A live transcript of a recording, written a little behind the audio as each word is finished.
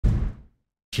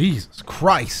Jesus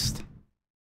Christ.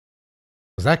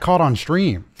 Was that caught on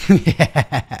stream?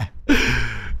 Yeah.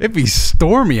 It'd be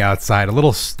stormy outside. A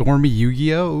little stormy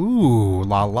Yu-Gi-Oh! Ooh,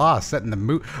 la la, setting the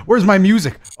mood. Where's my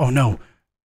music? Oh no.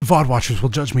 VOD watchers will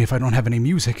judge me if I don't have any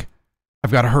music.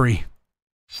 I've got to hurry.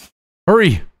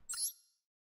 Hurry!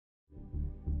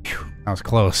 Whew, that was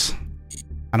close.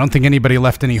 I don't think anybody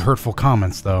left any hurtful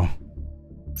comments, though.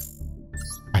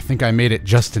 I think I made it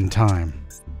just in time.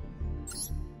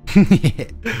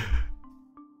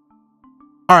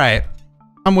 Alright.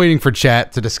 I'm waiting for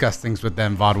chat to discuss things with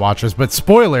them, VOD watchers. But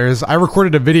spoilers, I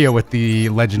recorded a video with the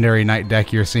Legendary Knight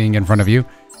deck you're seeing in front of you.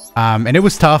 And it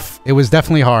was tough. It was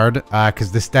definitely hard,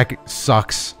 because this deck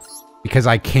sucks. Because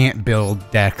I can't build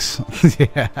decks.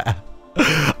 Yeah.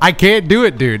 I can't do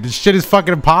it, dude. This shit is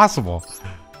fucking impossible.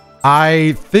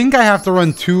 I think I have to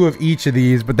run 2 of each of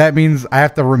these, but that means I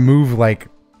have to remove, like,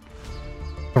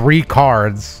 3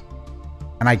 cards.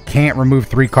 And I can't remove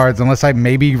 3 cards unless I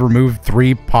maybe remove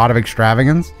 3 Pot of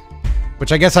Extravagance.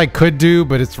 Which I guess I could do,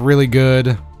 but it's really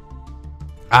good.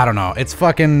 I don't know. It's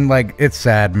fucking, like, it's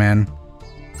sad, man.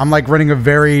 I'm, like, running a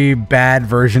very bad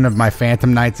version of my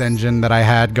Phantom Knights engine that I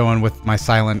had going with my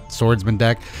Silent Swordsman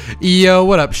deck. Yo,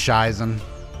 what up, Shizen?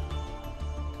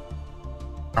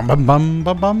 Bum, bum, bum,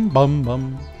 bum, bum, bum,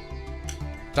 bum.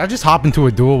 Did I just hop into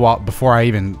a duel before I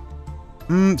even...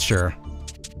 sure.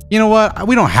 You know what?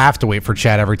 We don't have to wait for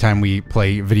chat every time we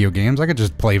play video games. I could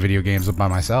just play video games by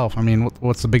myself. I mean,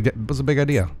 what's the big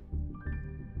idea?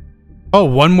 Oh,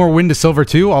 1 more win to silver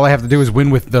 2? All I have to do is win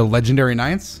with the Legendary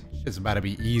Knights? It's about to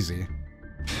be easy.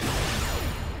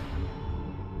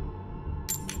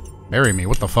 Marry me.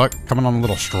 What the fuck? Coming on a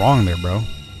little strong there, bro.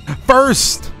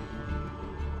 First!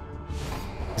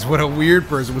 Is what a weird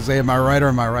person would say. Am I right or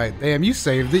am I right? Damn, you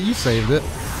saved it. You saved it.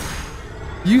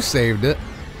 You saved it.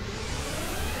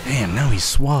 Damn, now he's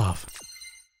suave.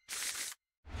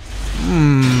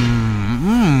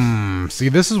 See,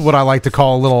 this is what I like to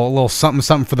call a little something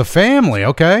something for the family,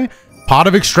 okay? Pot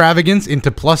of Extravagance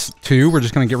into +2. We're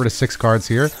just going to get rid of 6 cards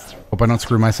here. Hope I don't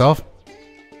screw myself.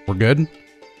 We're good.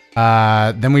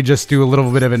 Then we just do a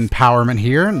little bit of empowerment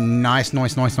here. Nice,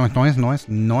 nice, nice, nice, nice, nice,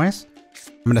 nice.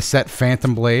 I'm going to set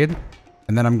Phantom Blade.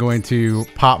 And then I'm going to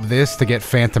pop this to get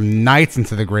Phantom Knights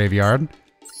into the graveyard.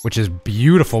 Which is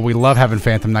beautiful. We love having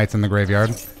Phantom Knights in the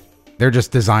graveyard. They're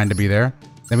just designed to be there.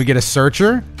 Then we get a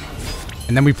Searcher.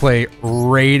 And then we play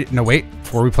Raid. No, wait.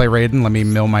 Before we play Raiden, let me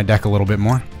mill my deck a little bit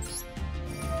more.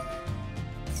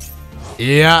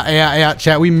 Yeah.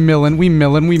 Chat, we millin'. You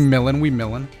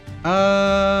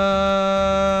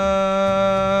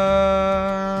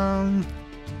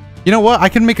know what? I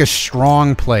can make a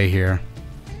strong play here.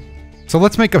 So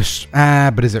let's make a...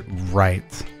 but is it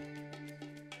right?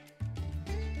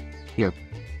 Yep.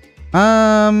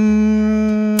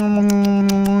 I'm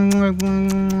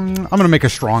gonna make a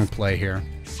strong play here.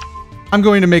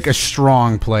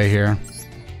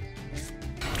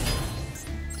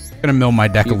 Gonna mill my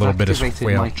deck a little bit as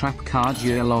well. My trap card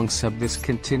year-long sub. This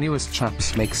continuous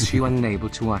traps makes you unable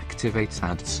to activate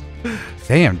ads.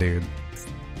 Damn, dude.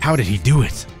 How did he do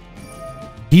it?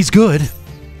 He's good.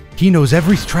 He knows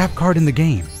every trap card in the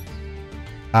game.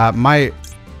 Oh,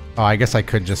 I guess I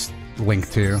could just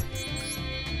link to.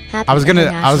 I was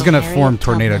gonna form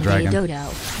Tornado Dragon. Do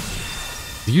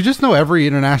you just know every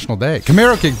international day?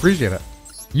 Camaro King, appreciate it.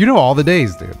 You know all the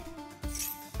days, dude. And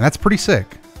that's pretty sick.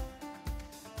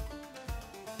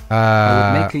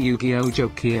 I would make a Yu-Gi-Oh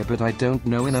joke here, but I don't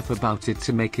know enough about it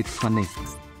to make it funny.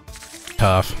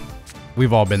 Tough.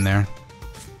 We've all been there.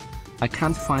 I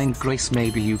can't find Grace,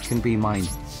 maybe you can be mine.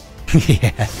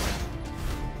 Yeah.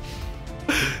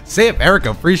 Say it,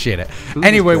 Erica, appreciate it.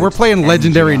 Anyway, we're playing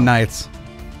Legendary Knights.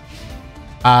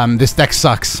 This deck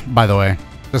sucks, by the way.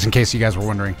 Just in case you guys were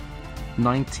wondering.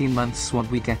 19 months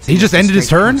what we get. He just ended his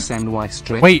turn?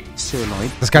 Wait,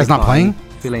 this guy's not playing?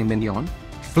 Filet mignon.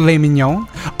 Filet mignon.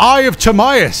 Eye of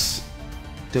Timaeus.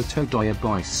 DotoDoya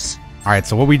boys. Alright,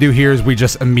 so what we do here is we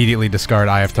just immediately discard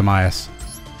Eye of Timaeus.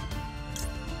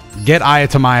 Get Eye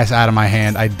of Timaeus out of my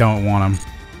hand. I don't want him.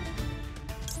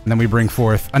 And then we bring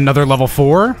forth another level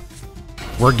 4.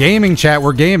 We're gaming, chat.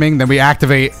 We're gaming. Then we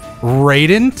activate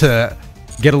Raiden to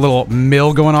get a little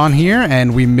mill going on here.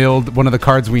 And we milled one of the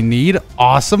cards we need.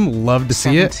 Awesome. Love to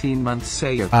see it. 17 months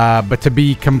but to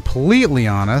be completely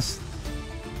honest,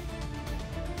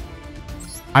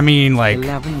 I mean, like...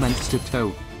 11 months to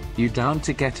toe. You down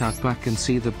to get out back and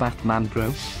see the Batman,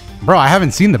 bro? Bro, I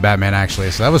haven't seen the Batman,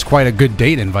 actually, so that was quite a good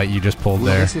date invite you just pulled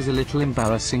there. This is a little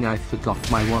embarrassing. I forgot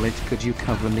my wallet. Could you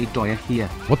cover me, Doya, here?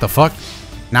 What the fuck?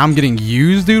 Now I'm getting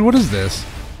used, dude? What is this?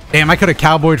 Damn, I could have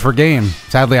cowboyed for game.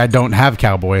 Sadly, I don't have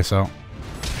cowboy, so...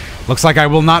 Looks like I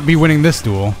will not be winning this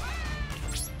duel.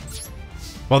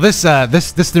 Well, this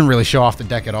didn't really show off the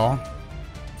deck at all.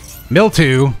 Mill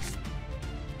 2.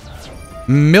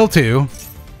 Mill 2.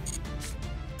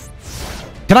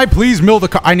 Can I please mill the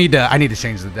card? I need to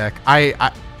change the deck.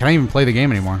 Can I even play the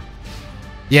game anymore?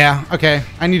 Yeah, okay.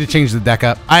 I need to change the deck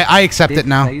up. I accept it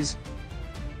now. Plays.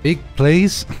 Big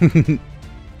plays?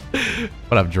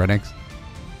 What up, Drenix?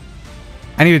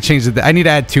 I need to change the I need to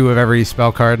add 2 of every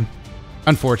spell card.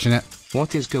 Unfortunate.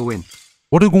 What is going?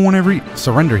 What is going every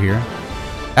surrender here?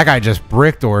 That guy just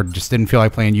bricked or just didn't feel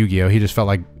like playing Yu-Gi-Oh! He just felt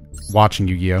like watching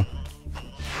Yu-Gi-Oh!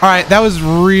 Alright, that was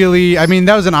really, I mean,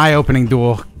 that was an eye-opening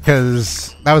duel.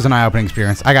 Because that was an eye-opening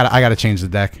experience. I gotta change the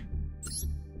deck.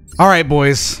 Alright,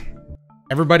 boys.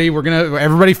 Everybody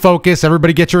focus.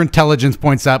 Everybody get your intelligence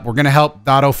points up. We're gonna help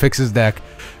Doto fix his deck.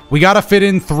 We gotta fit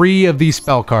in 3 of these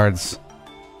spell cards.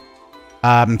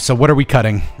 So what are we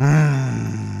cutting?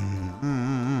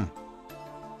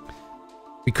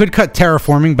 We could cut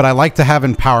Terraforming, but I like to have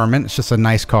Empowerment. It's just a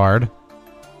nice card.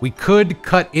 We could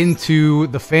cut into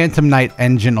the Phantom Knight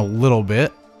engine a little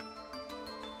bit.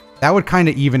 That would kind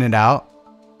of even it out.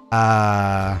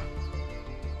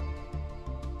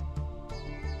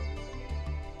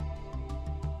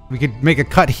 We could make a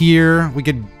cut here. We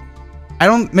could...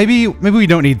 maybe we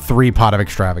don't need 3 Pot of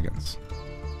Extravagance.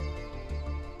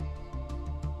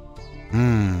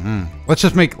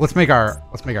 Let's make our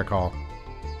call.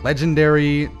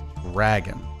 Legendary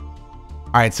Dragon.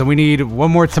 Alright, so we need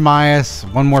 1 more Timaeus,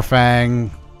 1 more Fang,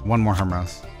 1 more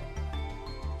Hermos.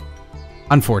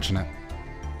 Unfortunate.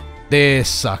 This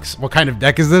sucks. What kind of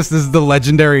deck is this? This is the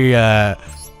legendary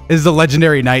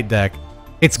Knight deck.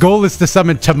 Its goal is to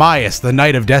summon Timaeus, the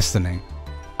Knight of Destiny.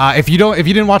 If you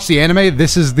didn't watch the anime,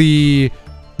 this is the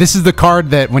card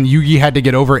that when Yugi had to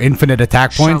get over infinite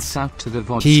attack points,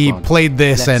 he played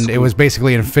this and it was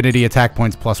basically infinity attack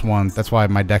points +1. That's why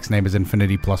my deck's name is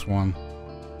Infinity +1.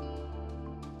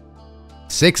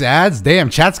 6 ads? Damn,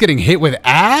 chat's getting hit with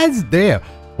ads? Damn.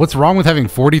 What's wrong with having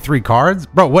 43 cards?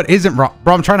 Bro, what isn't wrong?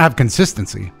 Bro, I'm trying to have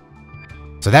consistency.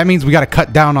 So that means we got to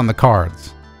cut down on the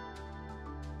cards.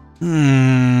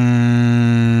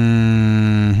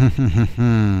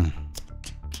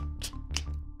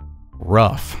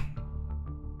 Rough.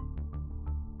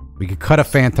 We could cut a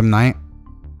Phantom Knight.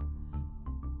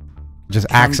 Just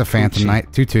axe a Phantom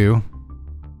Knight. 2/2.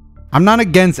 I'm not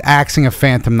against axing a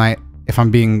Phantom Knight if I'm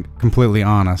being completely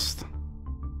honest.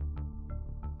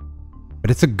 But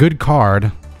it's a good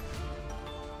card.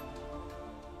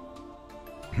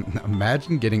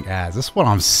 Imagine getting ads. That's what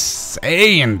I'm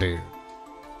saying, dude.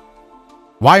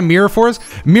 Why Mirror Force?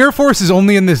 Mirror Force is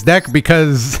only in this deck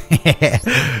because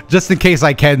just in case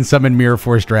I can summon Mirror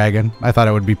Force Dragon. I thought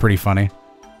it would be pretty funny.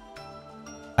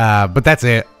 But that's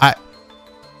it. I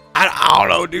don't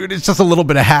know, dude. It's just a little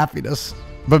bit of happiness.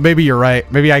 But maybe you're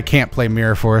right. Maybe I can't play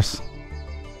Mirror Force.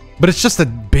 But it's just a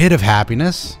bit of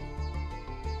happiness.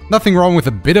 Nothing wrong with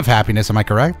a bit of happiness, am I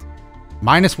correct?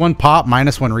 -1 pop,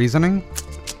 -1 reasoning.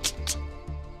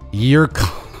 You're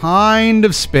kind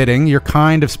of spitting. You're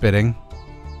kind of spitting.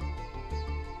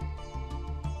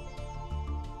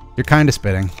 You're kind of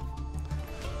spitting.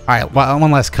 Alright,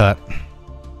 one last cut.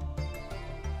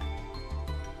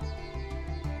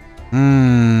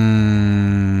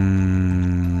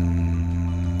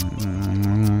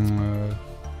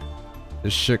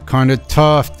 This shit kind of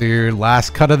tough, dude.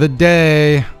 Last cut of the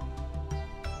day.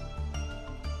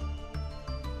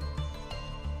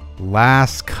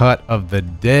 Last cut of the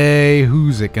day.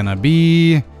 Who's it gonna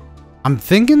be? I'm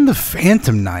thinking the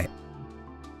Phantom Knight.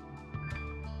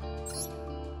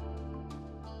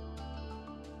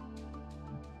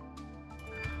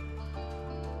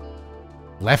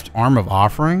 Left arm of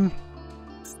offering?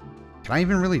 Can I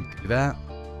even really do that?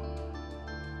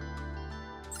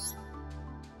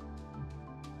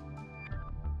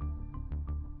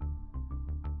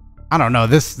 I don't know.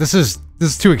 This is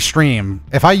too extreme.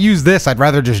 If I use this, I'd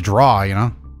rather just draw, you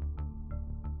know?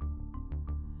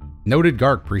 Noted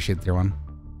Gark, appreciate the one.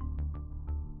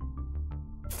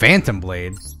 Phantom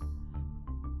Blade.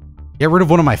 Get rid of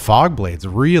one of my Fog Blades,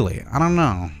 really? I don't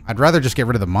know. I'd rather just get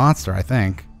rid of the monster, I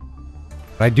think.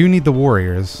 But I do need the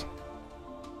warriors.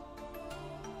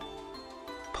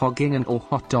 Pogging and or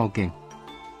hot dogging.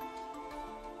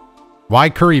 Why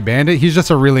Curry Bandit? He's just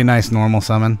a really nice normal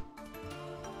summon.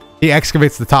 He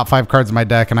excavates the top 5 cards of my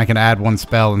deck and I can add 1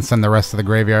 spell and send the rest to the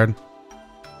graveyard.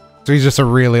 So he's just a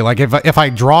really, like, if I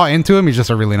draw into him, he's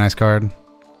just a really nice card.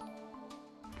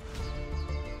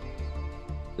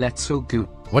 Let's go.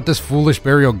 What does Foolish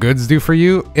Burial Goods do for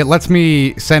you? It lets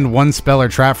me send 1 spell or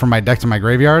trap from my deck to my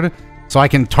graveyard, so I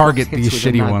can target these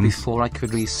shitty ones. Before I could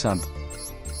resub.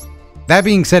 That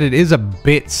being said, it is a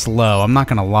bit slow. I'm not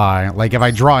gonna lie. Like, if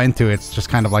I draw into it, it's just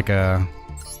kind of like a,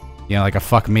 you know, like a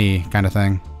fuck me kind of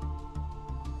thing.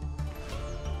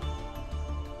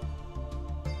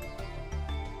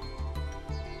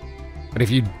 But if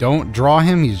you don't draw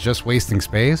him, he's just wasting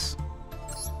space.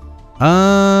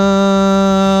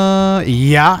 Yeah,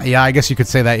 I guess you could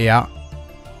say that, yeah.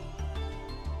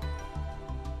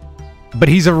 But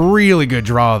he's a really good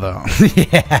draw, though.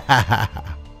 Yeah.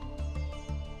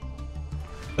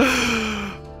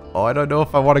 Oh, I don't know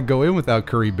if I want to go in without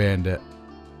Curry Bandit.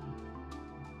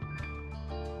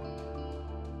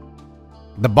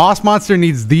 The boss monster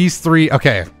needs these three.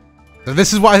 Okay. So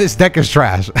this is why this deck is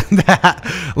trash.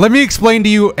 Let me explain to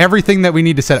you everything that we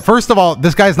need to set. First of all,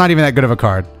 this guy's not even that good of a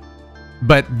card.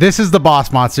 But this is the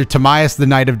boss monster, Timaeus, the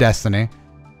Knight of Destiny.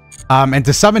 And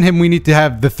to summon him, we need to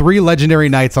have the 3 legendary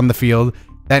knights on the field.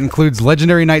 That includes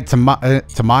Legendary Knight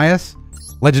Timaeus,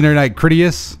 Legendary Knight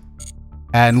Critias,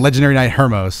 and Legendary Knight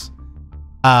Hermos.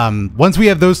 Once we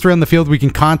have those 3 on the field, we can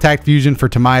contact Fusion for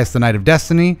Timaeus, the Knight of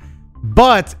Destiny.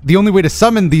 But the only way to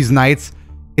summon these knights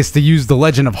is to use the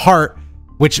Legend of Heart,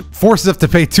 which forces us to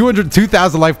pay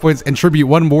 2,000 life points and tribute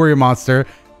 1 warrior monster.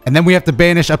 And then we have to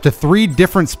banish up to 3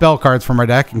 different spell cards from our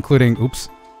deck, including the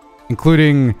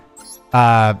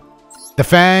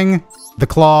Fang, the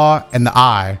Claw, and the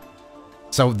Eye.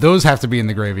 So those have to be in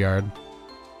the graveyard.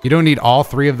 You don't need all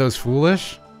 3 of those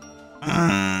foolish. All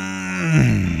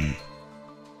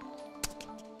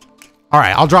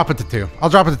right, I'll drop it to 2. I'll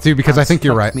drop it to 2 because I think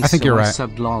you're right. I think you're right.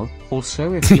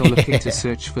 Also, if you're looking to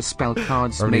search for spell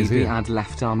cards, maybe add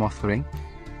Left Arm Offering.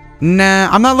 Nah,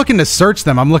 I'm not looking to search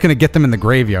them. I'm looking to get them in the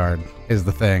graveyard is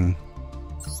the thing.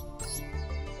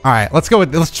 All right, let's go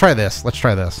with, let's try this. Let's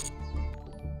try this.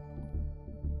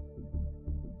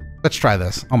 Let's try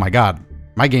this. Oh my God.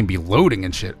 My game be loading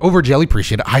and shit. Over Jelly,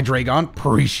 appreciate it. Hydreigon,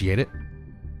 appreciate it.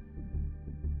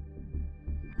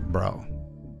 Bro.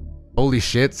 Holy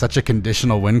shit, such a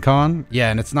conditional win con.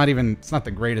 Yeah, and it's not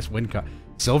the greatest win con.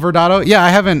 Silver Dotto? Yeah, I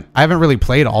haven't really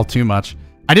played all too much.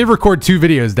 I did record 2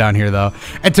 videos down here though.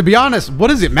 And to be honest,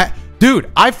 what is it, dude,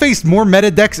 I faced more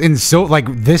meta decks in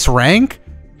this rank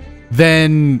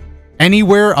than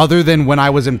anywhere other than when I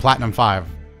was in Platinum 5.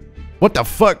 What the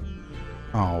fuck?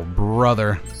 Oh,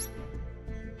 brother.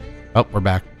 Oh, we're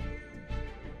back.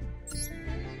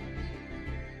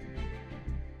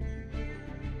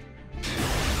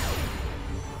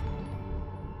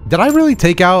 Did I really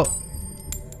take out...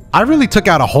 I really took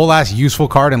out a whole ass useful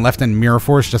card and left in Mirror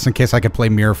Force just in case I could play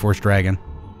Mirror Force Dragon.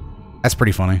 That's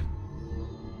pretty funny.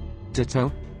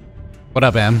 Ditto. What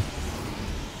up, Em?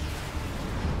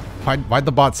 Why'd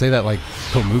the bot say that like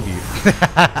Komugi?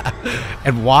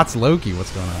 And Watts Loki,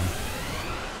 what's going on?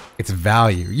 It's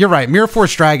value. You're right, Mirror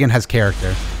Force Dragon has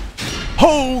character.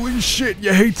 Holy shit,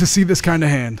 you hate to see this kind of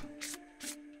hand.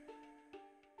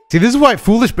 See, this is why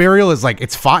Foolish Burial is like,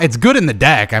 it's fine. It's good in the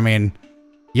deck. I mean,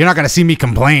 you're not going to see me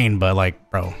complain, but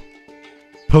like, bro,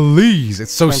 please,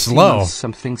 it's so slow.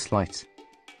 Something slight.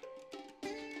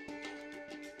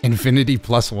 Infinity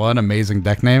 +1, amazing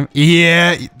deck name.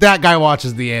 Yeah, that guy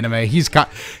watches the anime. He's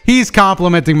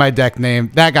complimenting my deck name.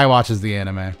 That guy watches the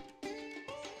anime.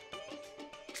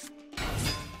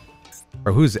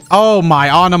 Bro, who's it? Oh, my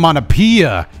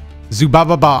onomatopoeia.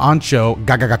 Zubababa Ancho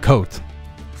Gagagakot.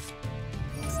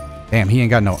 Damn, he ain't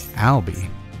got no Albi.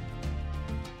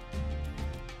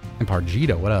 And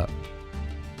Pargito, what up?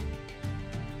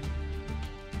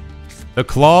 The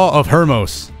Claw of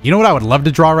Hermos. You know what I would love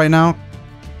to draw right now?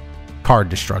 Card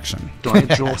destruction. Do I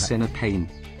draw Sin of Pain?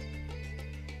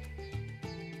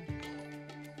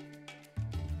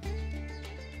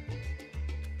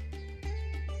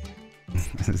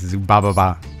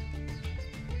 Zubababa.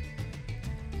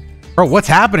 Bro, what's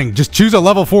happening? Just choose a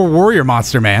level 4 warrior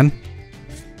monster, man.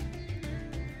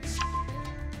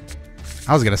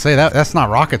 I was gonna say that's not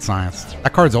rocket science.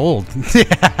 That card's old.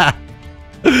 Yeah.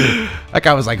 That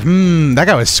guy was like, that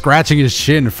guy was scratching his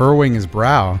chin, furrowing his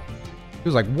brow. He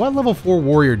was like, what level 4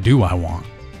 warrior do I want?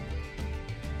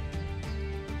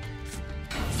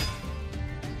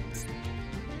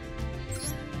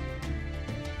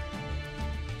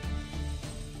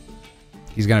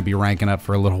 He's gonna be ranking up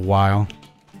for a little while.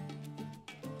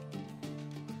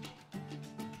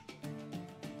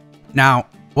 Now,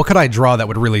 what could I draw that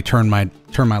would really turn my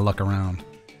luck around?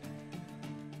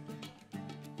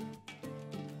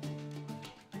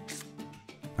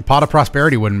 A Pot of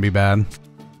Prosperity wouldn't be bad.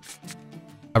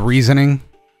 A Reasoning.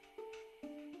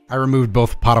 I removed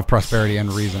both Pot of Prosperity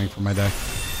and Reasoning from my deck.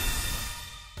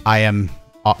 I am...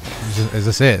 is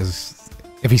this it?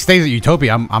 If he stays at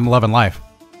Utopia, I'm loving life.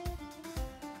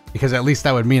 Because at least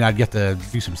that would mean I'd get to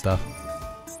do some stuff.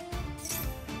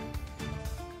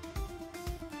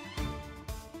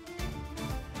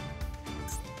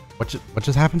 What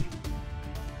just happened?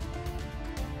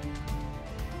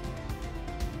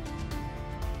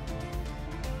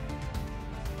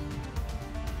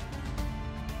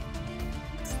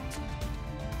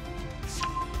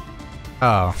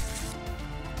 Oh.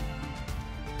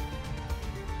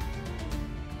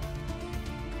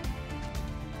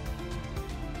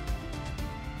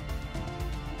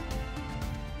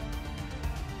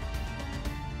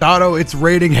 Doto, it's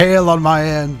raining hail on my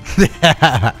end.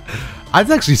 It's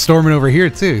actually storming over here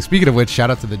too. Speaking of which, shout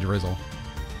out to the drizzle.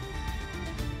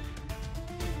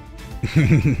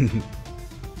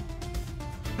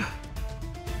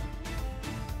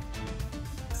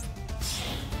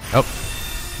 Oh.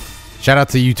 Shout out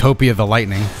to Utopia the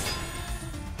Lightning.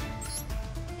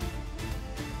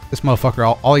 This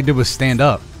motherfucker, all he did was stand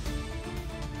up.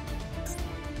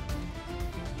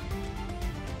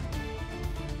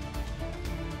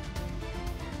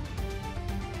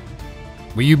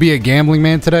 Will you be a gambling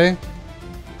man today?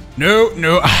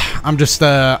 No. I'm just,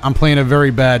 I'm playing a very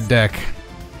bad deck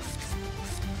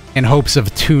in hopes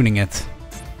of tuning it.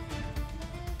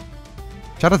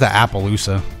 Shout out to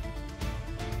Appaloosa,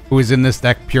 who is in this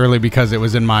deck purely because it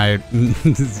was in my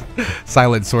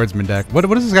Silent Swordsman deck. What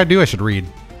does this guy do? I should read.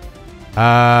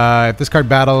 If this card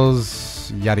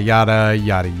battles, yada yada,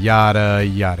 yada yada,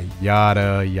 yada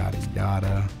yada, yada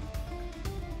yada.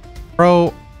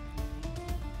 Bro.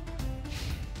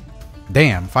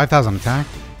 Damn, 5,000 attack.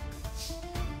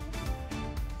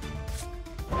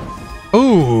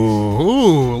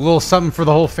 Ooh, a little something for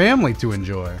the whole family to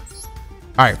enjoy.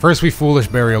 All right, first we Foolish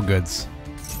Burial Goods.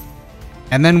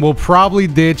 And then we'll probably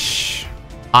ditch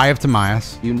Eye of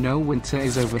Timaeus. You know winter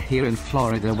is over here in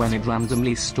Florida when it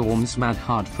randomly storms mad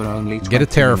hard for only 20 Get a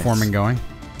terraforming minutes. going.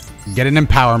 Get an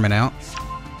empowerment out.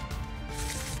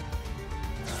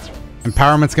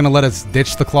 Empowerment's going to let us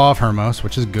ditch the Claw of Hermos,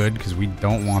 which is good because we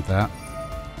don't want that.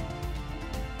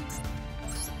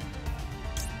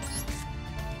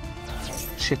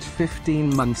 Shit,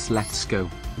 15 months, let's go.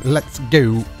 Let's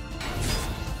go.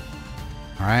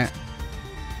 Alright.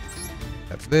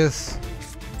 That's this.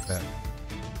 That's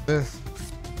this.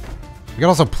 We could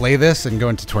also play this and go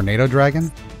into Tornado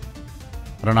Dragon.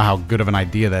 I don't know how good of an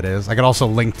idea that is. I could also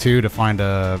link to find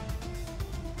a...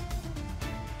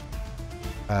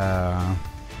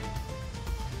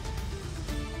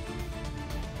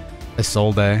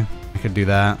 Isolde. I could do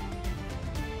that.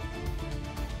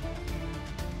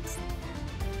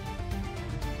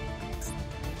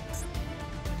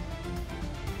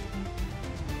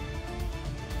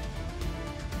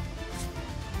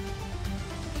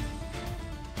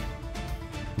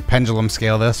 Pendulum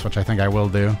scale this, which I think I will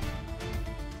do.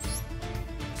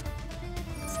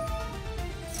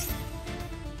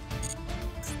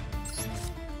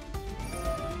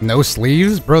 No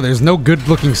sleeves? Bro, there's no good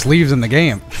looking sleeves in the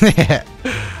game.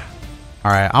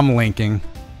 Alright, I'm linking.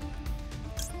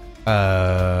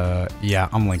 Yeah,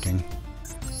 I'm linking.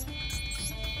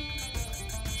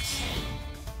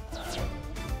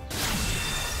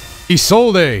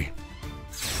 Isolde!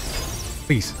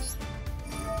 Please.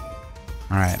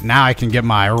 Alright, now I can get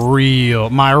my real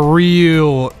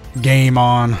game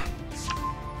on.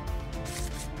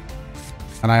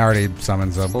 And I already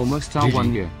summoned some. Almost our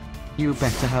 1 year. You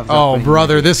better have that. Oh,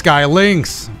 brother, ready. this guy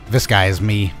links. This guy is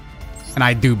me. And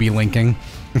I do be linking.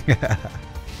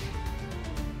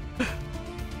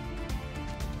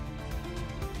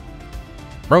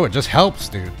 Bro, it just helps,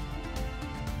 dude.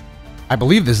 I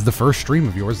believe this is the first stream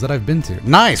of yours that I've been to.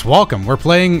 Nice, welcome. We're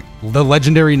playing the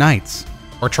Legendary Knights.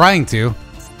 Or trying to.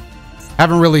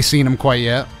 Haven't really seen him quite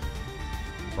yet.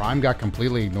 Rhyme got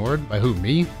completely ignored. By who,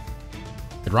 me?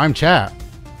 Did Rhyme chat?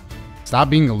 Stop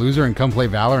being a loser and come play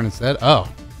ValorANT instead?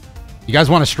 Oh. You guys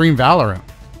want to stream ValorANT?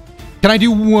 Can I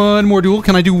do one more duel?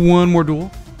 Can I do one more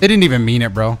duel? They didn't even mean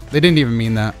it, bro. They didn't even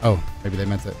mean that. Oh, maybe they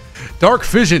meant it. Dark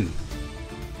Vision.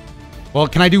 Well,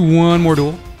 can I do one more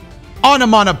duel?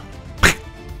 Anamana.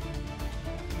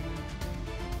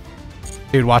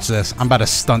 Dude, watch this. I'm about to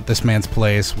stunt this man's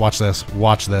plays. Watch this.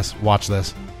 Watch this. Watch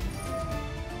this.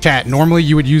 Chat, normally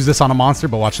you would use this on a monster,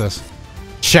 but watch this.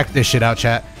 Check this shit out,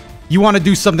 chat. You want to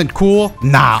do something cool?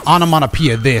 Nah,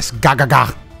 onomatopoeia this. Gaga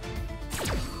ga.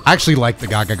 I actually like the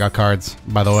Gaga ga cards,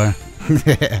 by the way.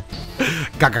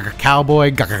 Gaga ga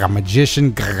cowboy, Gaga ga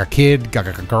magician, Gaga ga kid,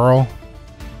 Gaga ga girl.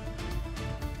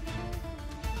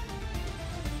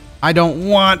 I don't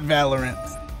want ValorANT.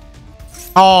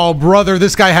 Oh, brother,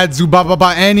 this guy had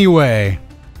Zubababa anyway.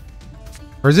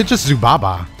 Or is it just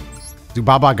Zubaba?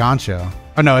 Zubaba Gancho.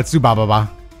 Oh, no, it's Zubababa.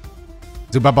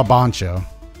 Zubaba Boncho.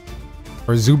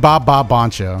 Or Zubaba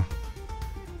Boncho.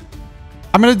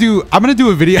 I'm gonna do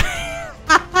a video.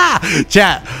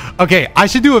 Chat, Okay, I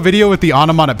should do a video with the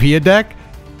onomatopoeia deck.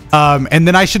 And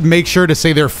then I should make sure to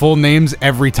say their full names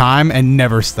every time and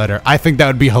never stutter. I think that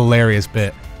would be a hilarious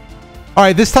bit. All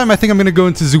right, this time I think I'm going to go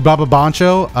into Zubaba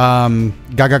Bancho,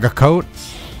 Gagaga Coat.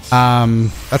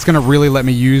 That's going to really let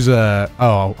me use a...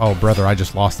 Oh, brother, I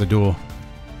just lost the duel.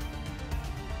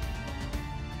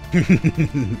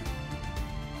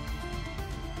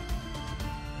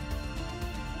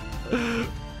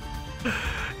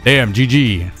 Damn,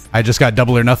 GG. I just got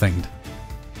double or nothing.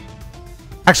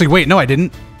 Actually, wait, no, I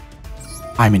didn't.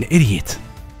 I'm an idiot.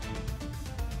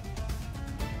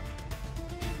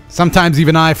 Sometimes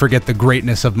even I forget the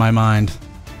greatness of my mind.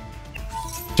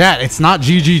 Chat, it's not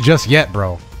GG just yet,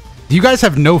 bro. You guys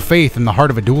have no faith in the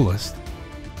heart of a duelist.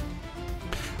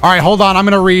 All right, hold on. I'm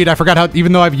going to read. I forgot how,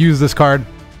 even though I've used this card.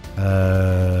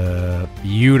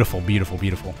 Beautiful, beautiful,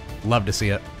 beautiful. Love to see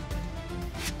it.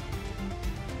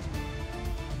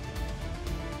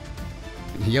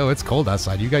 Yo, it's cold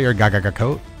outside. You got your Gagaga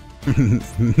coat?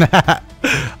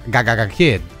 Gagaga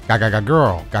kid. Gagaga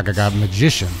girl. Gagaga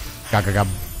magician. Gagaga...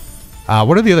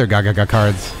 what are the other Gagaga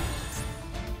cards?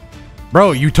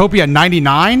 Bro, Utopia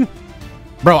 99?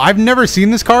 Bro, I've never seen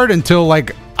this card until,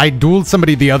 like, I dueled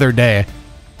somebody the other day.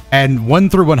 And 1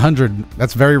 through 100,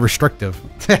 that's very restrictive.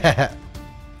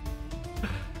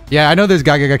 Yeah, I know there's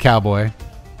Gagaga Cowboy.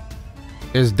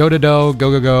 There's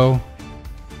DotoDoya, Go.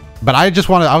 But I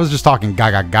was just talking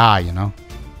Gagaga, you know?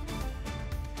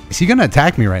 Is he gonna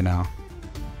attack me right now?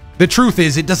 The truth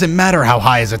is, it doesn't matter how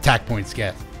high his attack points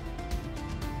get.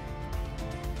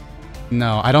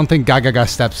 No, I don't think Gagaga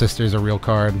Stepsister is a real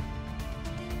card.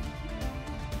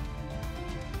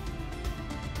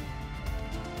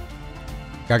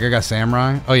 Gagaga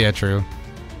Samurai? Oh yeah, true.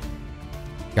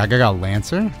 Gagaga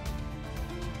Lancer?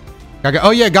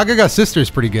 Oh yeah, Gagaga Sister is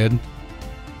pretty good.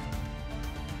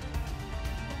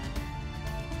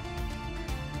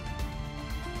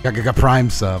 Gagaga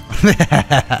Prime sub.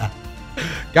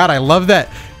 God, I love that.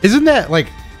 Isn't that like...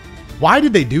 Why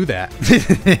did they do that?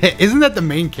 Isn't that the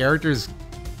main character's,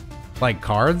 like,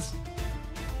 cards?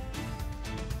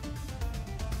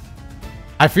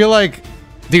 I feel like...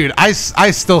 Dude, I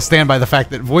still stand by the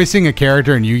fact that voicing a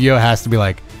character in Yu-Gi-Oh! Has to be,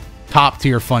 like,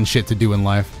 top-tier fun shit to do in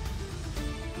life.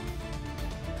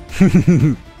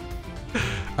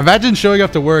 Imagine showing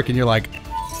up to work and you're like,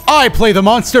 I play the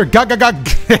monster! Ga-ga-ga!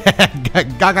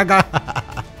 Ga-ga-ga!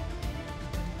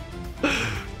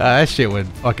 That shit would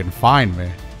fucking find me.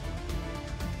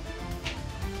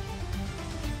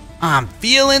 I'm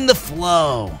feeling the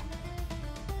flow.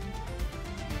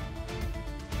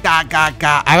 Ga ga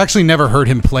ga. I've actually never heard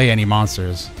him play any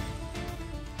monsters.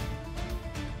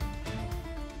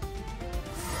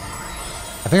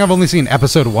 I think I've only seen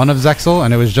episode 1 of Zexal,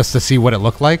 and it was just to see what it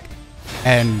looked like.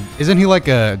 And isn't he like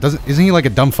a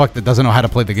dumb fuck that doesn't know how to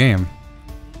play the game?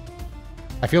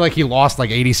 I feel like he lost like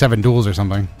 87 duels or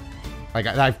something. Like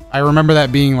I remember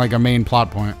that being like a main plot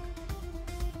point.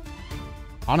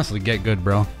 Honestly, get good,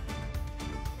 bro.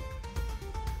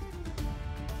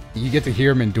 You get to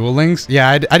hear him in Duel Links? Yeah,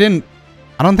 I don't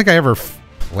think I ever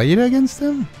played against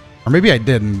him. Or maybe I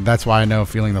did, and that's why I know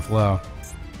feeling the flow.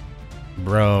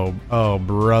 Bro, oh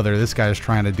brother, this guy's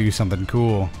trying to do something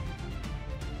cool.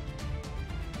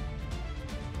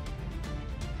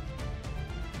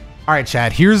 Alright,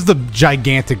 Chad, here's the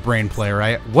gigantic brain play,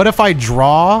 right? What if I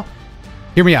draw...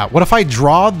 Hear me out. What if I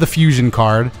draw the fusion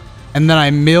card, and then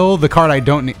I mill the card I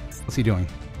don't need... What's he doing?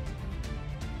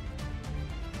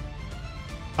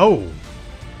 Oh.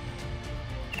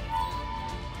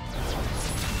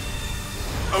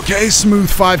 Okay, smooth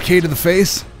 5K to the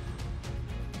face.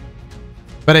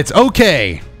 But it's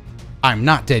okay. I'm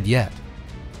not dead yet.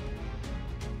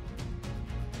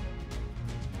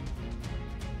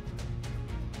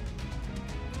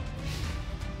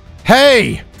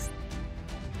 Hey!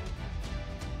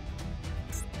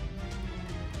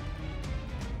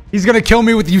 He's gonna kill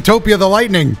me with Utopia the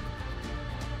Lightning.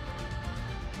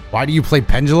 Why do you play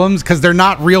pendulums? Because they're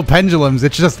not real pendulums.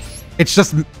 It's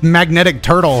just magnetic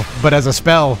turtle, but as a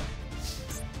spell.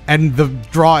 And the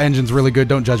draw engine's really good.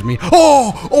 Don't judge me.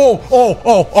 Oh.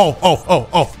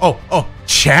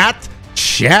 Chat.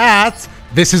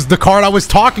 This is the card I was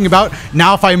talking about.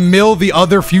 Now if I mill the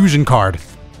other fusion card.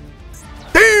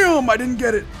 Damn, I didn't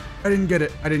get it. I didn't get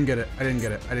it.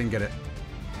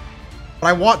 But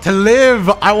I want to live.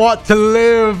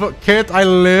 Can't I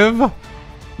live?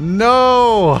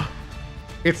 No.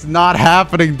 It's not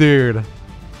happening, dude.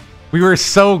 We were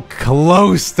so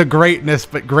close to greatness,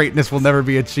 but greatness will never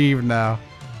be achieved now.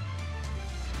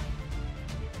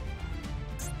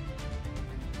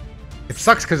 It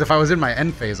sucks because if I was in my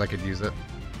end phase, I could use it.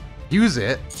 Use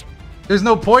it? There's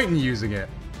no point in using it.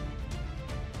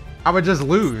 I would just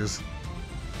lose.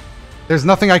 There's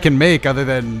nothing I can make other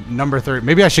than number 30.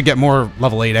 Maybe I should get more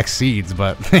level 8 X seeds,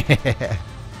 but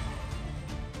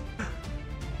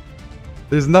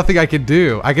there's nothing I could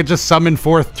do. I could just summon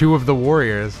forth 2 of the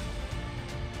warriors.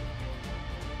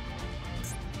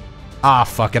 Ah,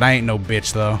 fuck it. I ain't no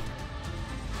bitch, though.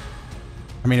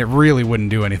 I mean, it really wouldn't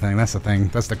do anything. That's the thing.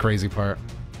 That's the crazy part.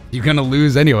 You're gonna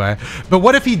lose anyway. But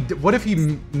what if he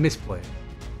misplays?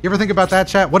 You ever think about that,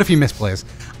 chat? What if he misplays?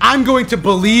 I'm going to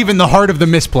believe in the heart of the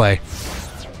misplay.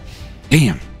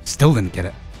 Damn, still didn't get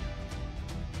it.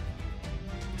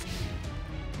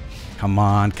 Come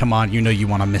on, come on. You know you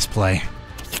want to misplay.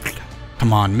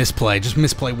 Come on, misplay. Just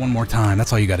misplay one more time.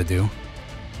 That's all you got to do.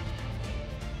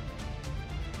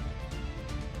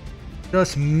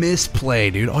 Just misplay,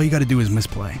 dude. All you got to do is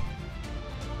misplay.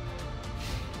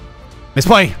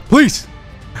 Misplay, please.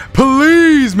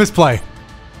 Please misplay.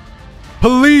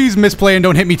 Please misplay and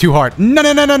don't hit me too hard. No,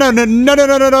 no, no, no, no, no, no, no,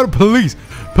 no, no, no. Please,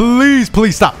 please,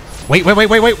 please stop. Wait, wait, wait,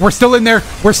 wait, wait. We're still in there.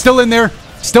 We're still in there.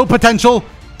 Still potential.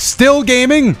 Still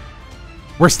gaming.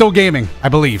 We're still gaming, I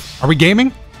believe. Are we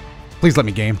gaming? Please let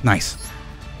me game. Nice.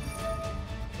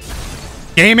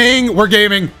 Gaming. We're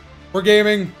gaming. We're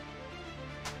gaming.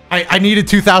 I needed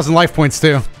 2,000 life points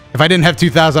too. If I didn't have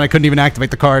 2,000, I couldn't even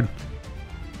activate the card.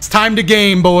 It's time to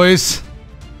game, boys.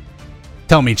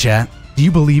 Tell me, chat. Do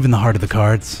you believe in the heart of the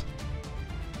cards?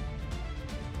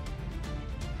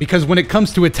 Because when it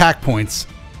comes to attack points,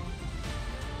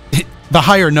 the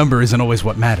higher number isn't always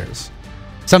what matters.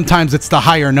 Sometimes it's the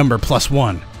higher number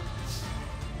 +1.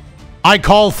 I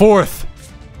call forth.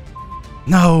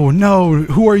 No, no.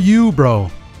 Who are you, bro?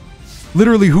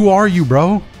 Literally, who are you,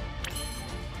 bro?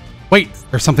 Wait,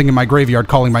 there's something in my graveyard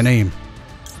calling my name.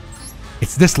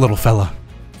 It's this little fella.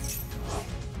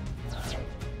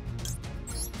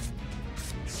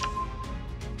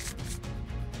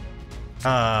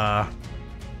 Oh,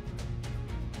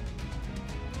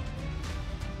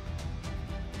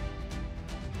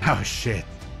 shit.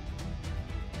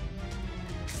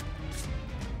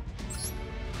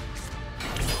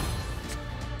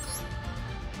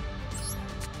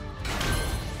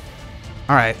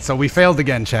 Alright, so we failed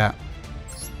again, chat.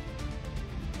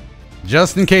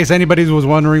 Just in case anybody was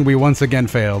wondering, we once again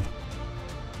failed.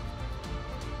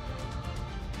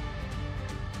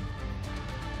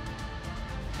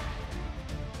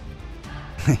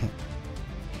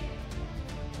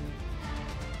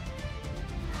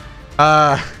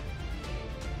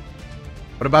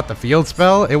 What about the field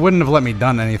spell? It wouldn't have let me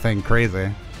done anything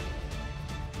crazy.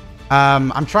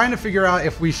 I'm trying to figure out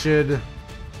if we should...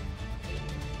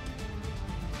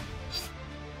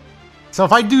 So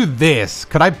if I do this,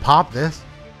 could I pop this?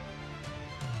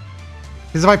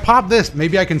 Because if I pop this,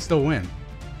 maybe I can still win.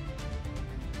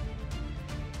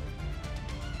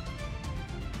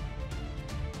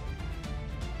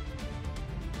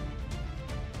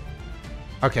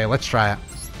 Okay, let's try it.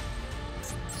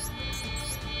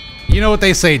 You know what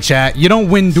they say, chat. You don't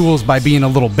win duels by being a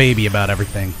little baby about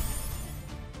everything.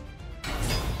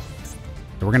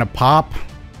 So we're gonna pop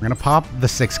the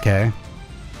 6K.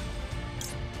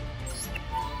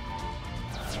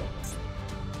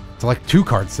 Select 2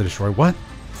 cards to destroy. What?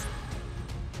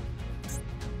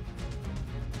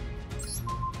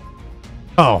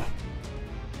 Oh.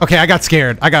 Okay, I got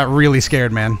scared. I got really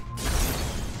scared, man.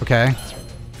 Okay.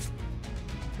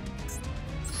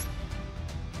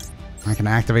 I can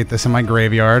activate this in my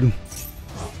graveyard.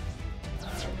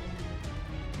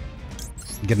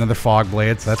 Get another Fog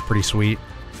Blade, so that's pretty sweet.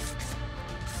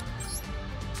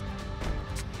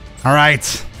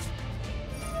 Alright.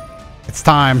 It's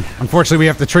time. Unfortunately, we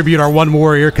have to tribute our 1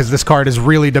 warrior because this card is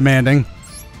really demanding.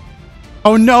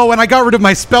 Oh no, and I got rid of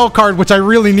my spell card, which I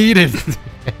really needed.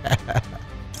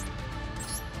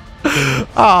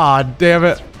 Ah, damn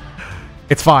it.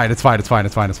 It's fine, it's fine, it's fine,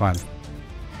 it's fine, it's fine.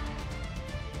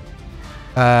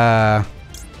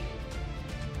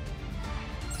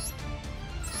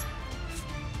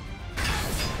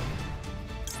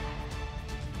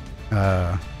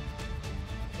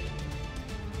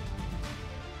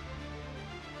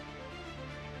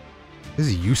 This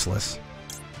is useless.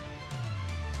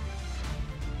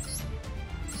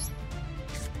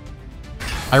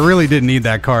 I really did need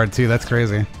that card too. That's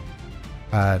crazy.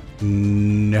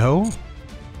 No.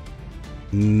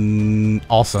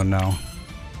 Also no.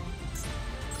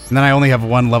 And then I only have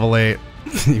 1 level 8.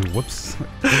 Whoops.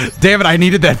 Damn it, I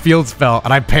needed that field spell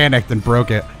and I panicked and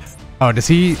broke it. Oh, does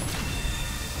he...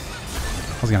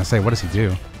 I was gonna say, what does he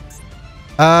do?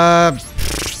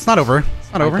 It's not over.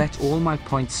 It's not over. I bet all my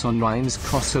points on Ryan's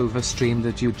crossover stream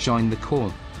that you joined the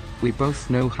call. We both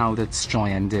know how that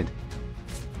stry ended.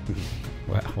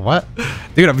 What?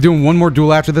 Dude, I'm doing one more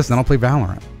duel after this, then I'll play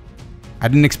Valorant. I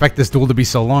didn't expect this duel to be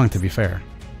so long, to be fair.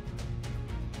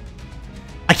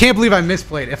 I can't believe I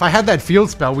misplayed. If I had that field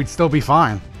spell, we'd still be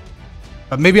fine.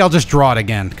 But maybe I'll just draw it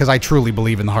again, because I truly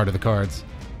believe in the heart of the cards.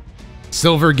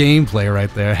 Silver gameplay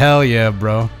right there. Hell yeah,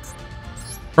 bro.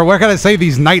 Bro, what can I say?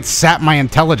 These knights sap my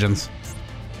intelligence.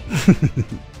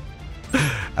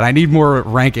 And I need more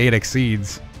rank 8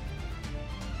 exceeds.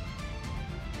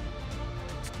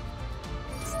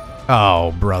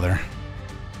 Oh, brother.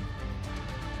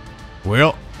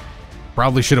 Well,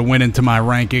 probably should have went into my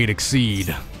rank 8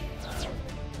 exceed.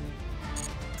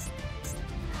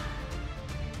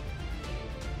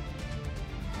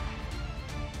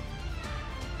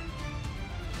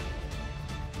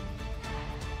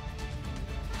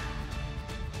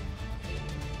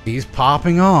 He's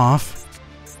popping off.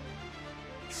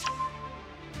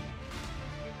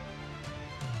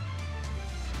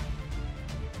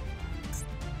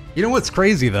 You know what's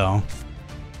crazy though?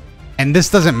 And this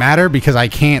doesn't matter because I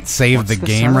can't save the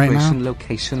game right now.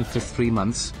 Location for 3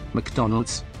 months,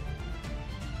 McDonald's.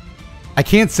 I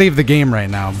can't save the game right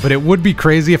now, but it would be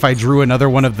crazy if I drew another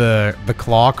one of the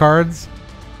claw cards.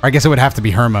 Or I guess it would have to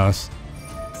be Hermos.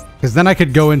 Because then I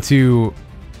could go into...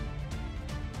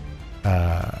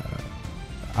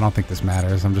 I don't think this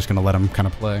matters. I'm just going to let him kind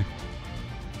of play.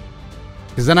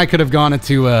 Because then I could have gone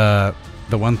into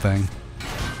the one thing.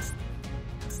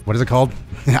 What is it called?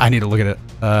 I need to look at it.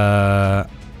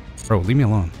 Bro, leave me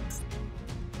alone.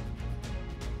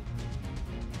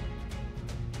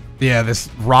 Yeah, this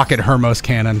rocket Hermos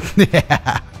cannon.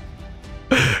 Yeah.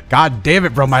 God damn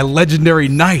it, bro. My legendary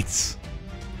knights.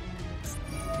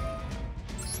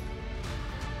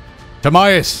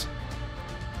 Tamias.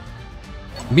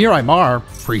 Mirai Mar.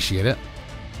 Appreciate it.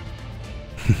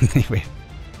 Anyway.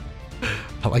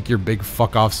 I like your big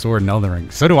fuck off sword and Elden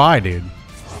Ring. So do I, dude.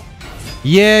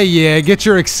 Yeah, get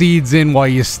your exceeds in while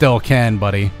you still can,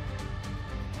 buddy.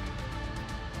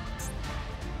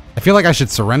 I feel like I should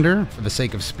surrender for the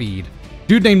sake of speed.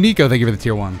 Dude named Nico, thank you for the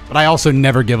tier 1. But I also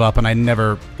never give up and I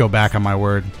never go back on my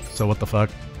word. So what the fuck?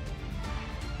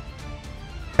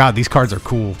 God, these cards are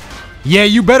cool. Yeah,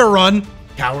 you better run,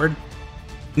 coward.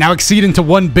 Now exceed into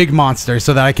one big monster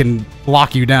so that I can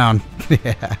lock you down.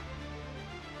 Yeah.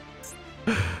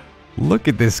 Look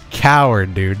at this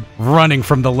coward, dude. Running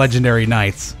from the legendary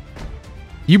knights.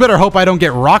 You better hope I don't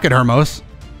get rocket Hermos.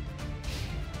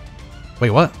 Wait,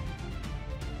 what?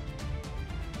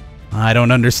 I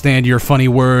don't understand your funny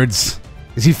words.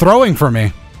 Is he throwing for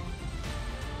me?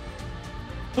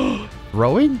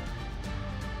 Throwing?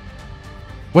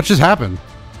 What just happened?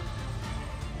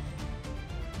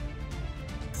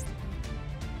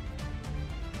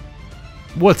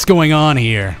 What's going on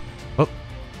here? Oh.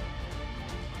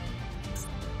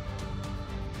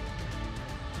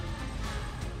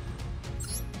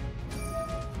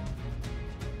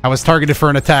 I was targeted for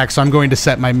an attack, so I'm going to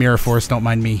set my Mirror Force. Don't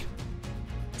mind me.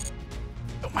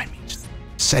 Don't mind me. Just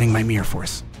setting my Mirror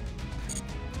Force.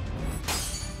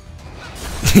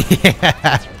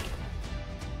 Yeah.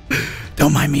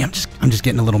 Don't mind me. I'm just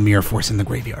getting a little Mirror Force in the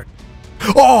graveyard.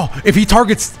 Oh, if he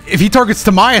targets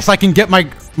Tamias, I can get my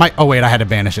oh wait, I had to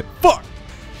banish it. Fuck.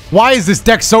 Why is this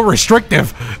deck so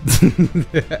restrictive?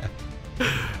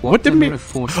 What did Mirror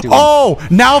Force do? Oh,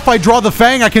 now if I draw the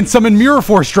Fang, I can summon Mirror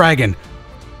Force Dragon.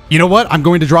 You know what? I'm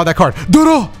going to draw that card.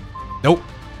 Dodo. Nope.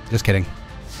 Just kidding.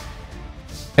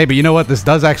 Hey, but you know what? This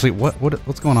does actually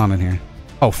what's going on in here?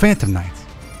 Oh, Phantom Knights.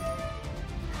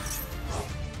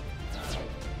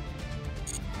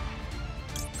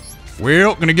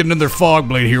 Well, gonna get another Fog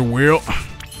Blade here, Will.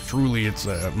 Truly, it's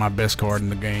my best card in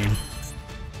the game.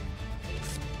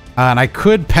 And I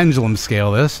could Pendulum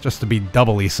Scale this, just to be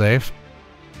doubly safe.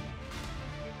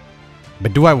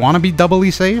 But do I want to be doubly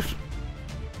safe?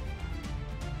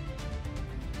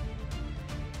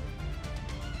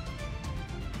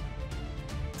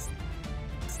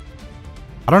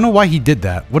 I don't know why he did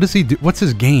that. What does he do? What's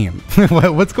his game?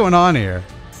 What's going on here?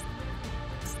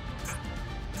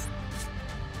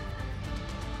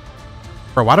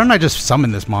 Bro, why don't I just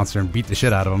summon this monster and beat the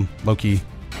shit out of him? Low-key.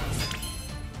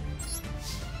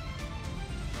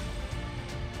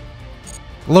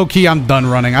 Low-key, I'm done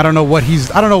running. I don't know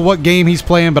what game he's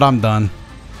playing, but I'm done.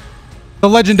 The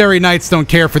Legendary Knights don't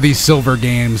care for these silver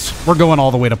games. We're going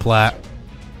all the way to plat.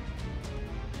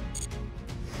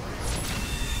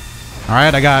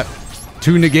 Alright, I got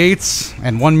 2 negates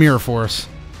and 1 Mirror Force.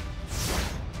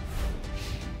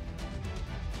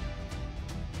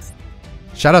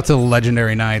 Shout out to the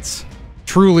Legendary Knights.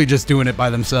 Truly just doing it by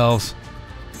themselves.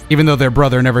 Even though their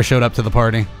brother never showed up to the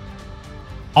party.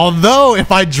 Although,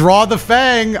 if I draw the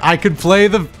Fang, I could play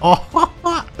the...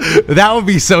 Oh, That would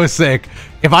be so sick.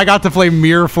 If I got to play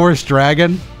Mirror Force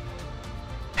Dragon.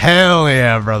 Hell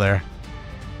yeah, brother.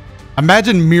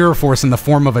 Imagine Mirror Force in the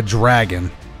form of a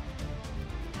dragon.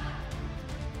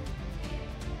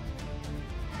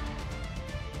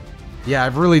 Yeah,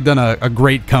 I've really done a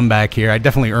great comeback here. I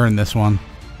definitely earned this one.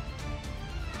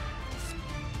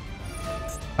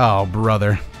 Oh,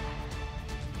 brother.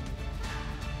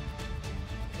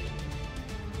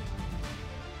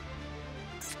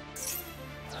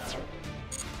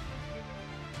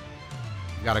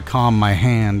 Gotta calm my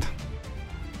hand.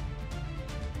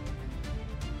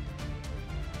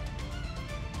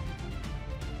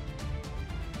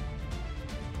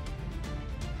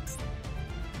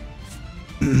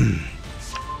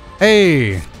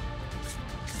 Hey!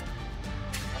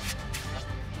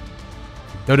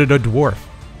 DotoDoya Dwarf.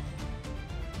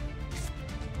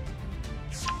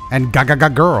 And Gaga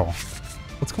Girl.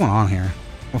 What's going on here?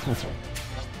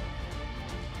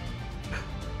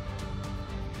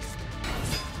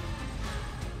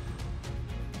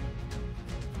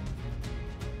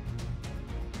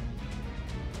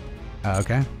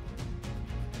 Okay.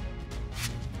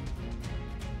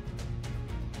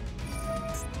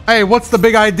 Hey, what's the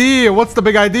big idea? What's the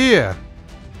big idea?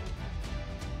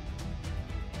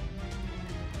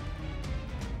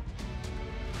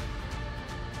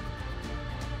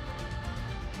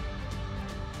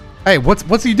 Hey,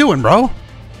 what's he doing, bro?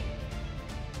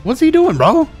 What's he doing,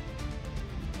 bro?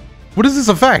 What does this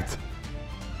affect?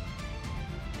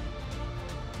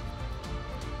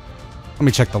 Let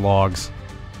me check the logs.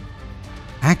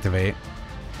 Activate.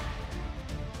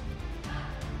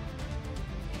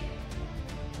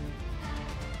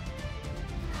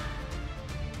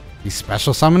 He's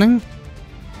special summoning?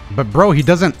 But bro, he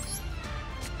doesn't...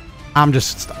 I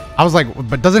was like,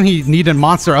 but doesn't he need a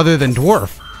monster other than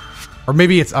Dwarf? Or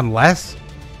maybe it's unless?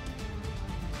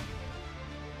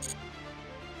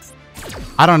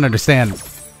 I don't understand.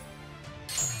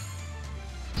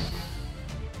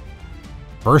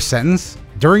 First sentence.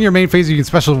 During your main phase, you can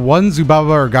special one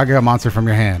Zubaba or Gaga monster from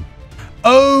your hand.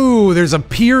 Oh, there's a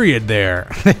period there.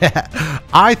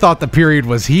 I thought the period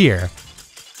was here.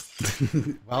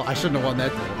 Well, I shouldn't have won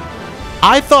that duel.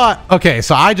 I thought, okay,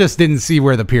 so I just didn't see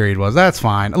where the period was. That's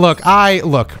fine. Look,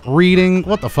 reading,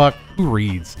 what the fuck? Who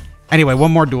reads? Anyway,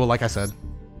 one more duel, like I said.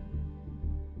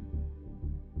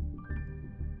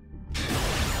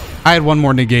 I had one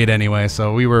more negate anyway,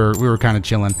 so we were kind of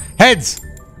chilling. Heads.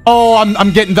 Oh,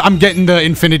 I'm getting the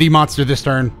infinity monster this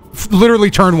turn. Literally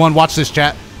turn one. Watch this,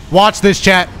 chat. Watch this,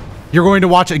 chat. You're going to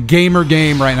watch a gamer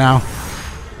game right now.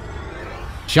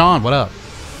 Sean, what up?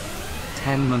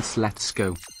 10 months, let's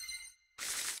go.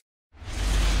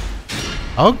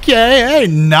 Okay, hey,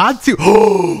 not too.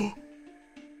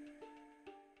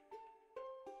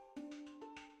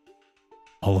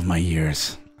 All of my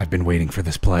years, I've been waiting for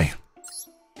this play.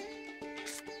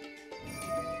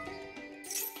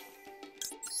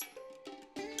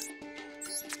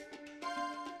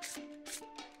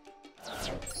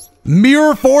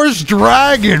 Mirror Force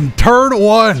Dragon, turn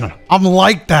one. I'm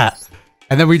like that.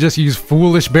 And then we just use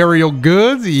Foolish Burial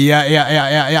Goods.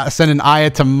 Yeah. Sending Aya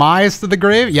to Myas to the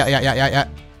grave. Yeah.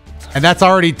 And that's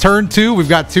already turn two. We've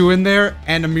got two in there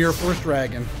and a Mirror Force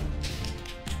Dragon.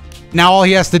 Now all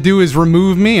he has to do is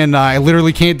remove me and I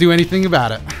literally can't do anything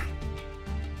about it.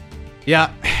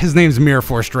 Yeah, his name's Mirror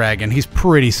Force Dragon. He's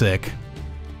pretty sick.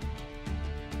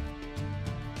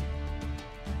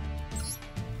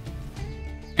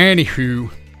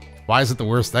 Anywho, why is it the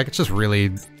worst deck? It's just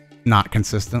really not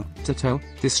consistent. Toto,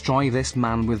 destroy this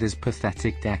man with his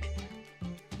pathetic deck.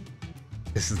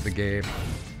 This is the game.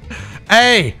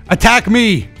 Hey, attack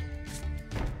me!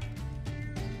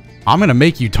 I'm gonna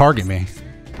make you target me.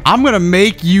 I'm gonna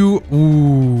make you...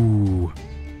 Ooh.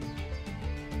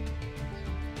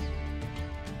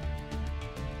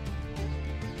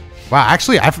 Wow,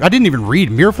 actually, I didn't even read.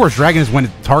 Mirror Force Dragon is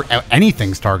when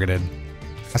anything's targeted.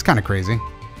 That's kind of crazy.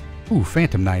 Ooh,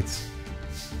 Phantom Knights.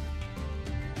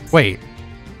 Wait.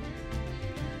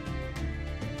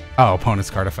 Oh, opponent's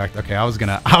card effect. Okay, I was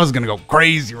gonna go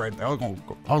crazy right there. I was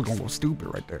gonna go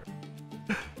stupid right there.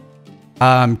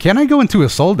 Can I go into a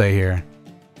Soul Day here?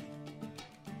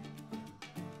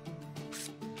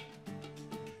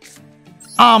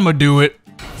 I'ma do it.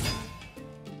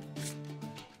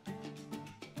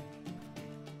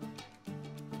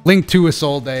 Link to a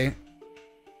Soul Day.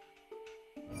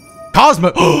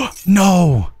 Cosmo. Oh,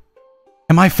 no.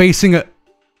 Am I facing a...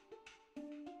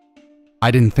 I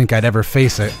didn't think I'd ever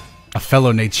face it. A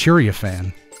fellow Naturia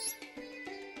fan.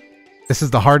 This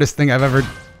is the hardest thing I've ever...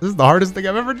 This is the hardest thing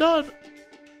I've ever done.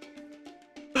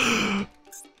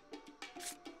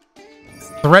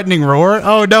 Threatening roar?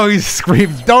 Oh no, he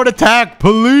screams, don't attack,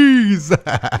 please!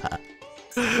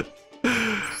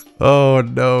 Oh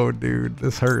no, dude,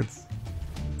 this hurts.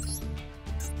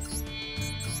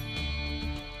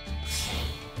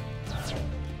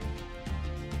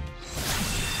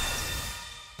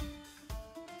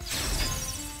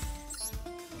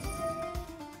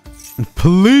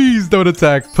 Please don't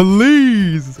attack,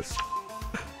 please!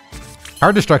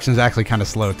 Our destruction is actually kind of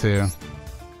slow too.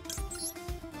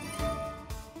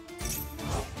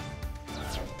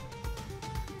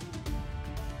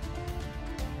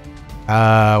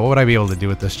 What would I be able to do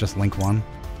with this? Just link one.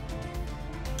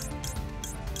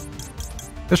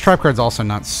 This trap card's also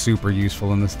not super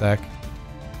useful in this deck.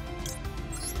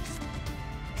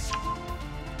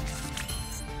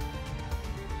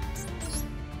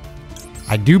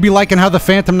 I do be liking how the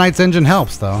Phantom Knight's engine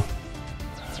helps, though.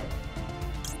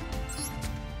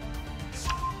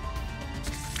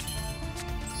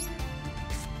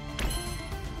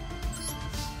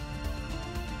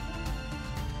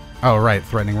 Oh, right.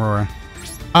 Threatening roar.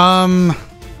 Then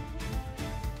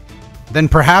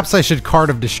perhaps I should Card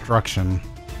of Destruction.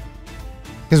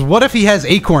 Because what if he has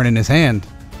Acorn in his hand?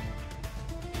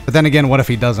 But then again, what if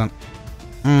he doesn't?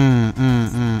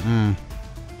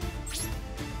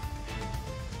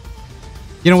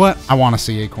 You know what? I want to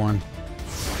see Acorn.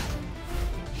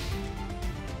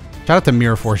 Shout out to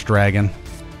Mirror Force Dragon.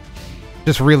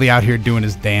 Just really out here doing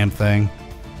his damn thing.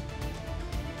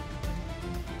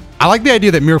 I like the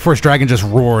idea that Mirror Force Dragon just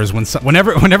roars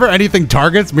whenever anything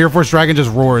targets, Mirror Force Dragon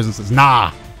just roars and says,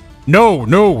 nah, no,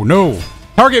 no, no,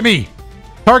 target me,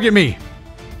 target me.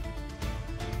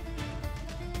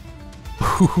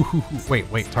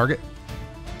 Wait, target?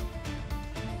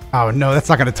 Oh no, that's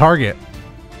not going to target.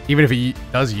 Even if he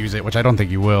does use it, which I don't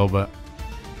think he will, but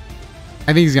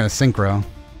I think he's going to synchro.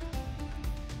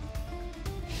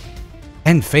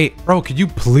 End Fate. Bro, could you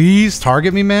please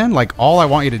target me, man? Like, all I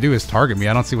want you to do is target me.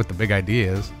 I don't see what the big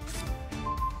idea is.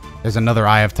 There's another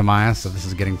Eye of Timaeus, so this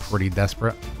is getting pretty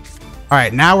desperate.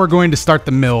 Alright, now we're going to start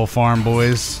the mill farm,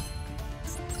 boys.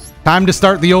 Time to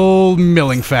start the old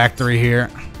milling factory here.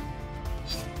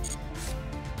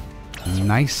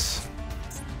 Nice.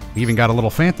 We even got a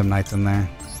little Phantom Knights in there.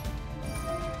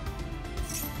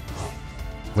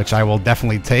 Which I will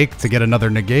definitely take to get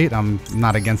another negate. I'm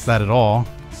not against that at all.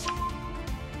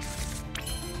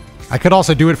 I could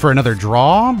also do it for another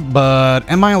draw, but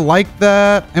am I like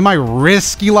that? Am I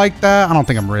risky like that? I don't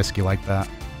think I'm risky like that.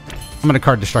 I'm going to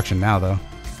Card Destruction now, though.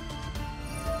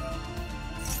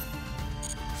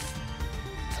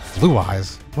 Blue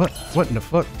Eyes? What in the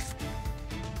fuck?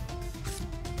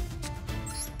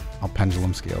 I'll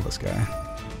Pendulum Scale this guy.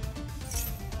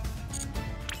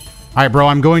 Alright, bro,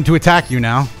 I'm going to attack you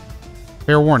now.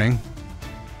 Fair warning.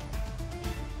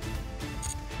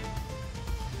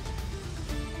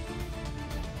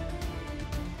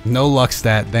 No luck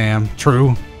stat, damn.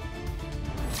 True.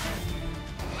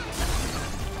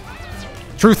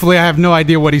 Truthfully, I have no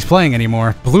idea what he's playing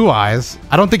anymore. Blue Eyes?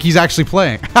 I don't think he's actually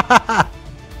playing. I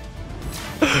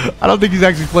don't think he's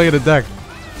actually playing a deck.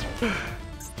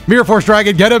 Mirror Force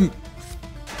Dragon, get him!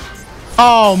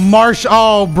 Oh,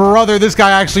 oh, brother, this guy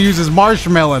actually uses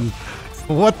Marshmallow.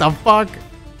 What the fuck?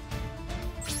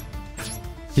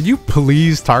 Can you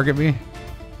please target me?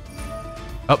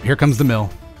 Oh, here comes the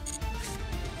mill.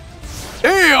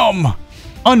 Damn!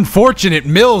 Unfortunate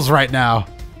mills right now.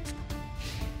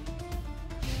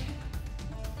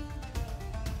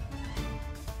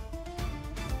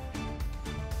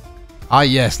 Ah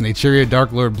yes, Naturia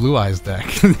Dark Lord Blue Eyes deck.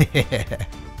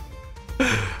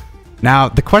 Now,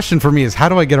 the question for me is, how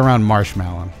do I get around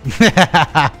Marshmallow?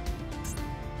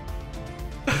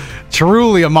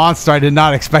 Truly a monster I did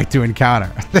not expect to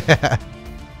encounter.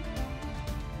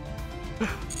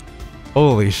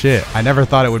 Holy shit, I never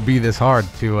thought it would be this hard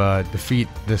to defeat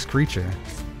this creature.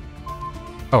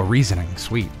 Oh, Reasoning,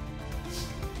 sweet.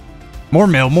 More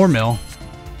mill, more mill.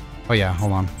 Oh yeah,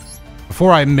 hold on.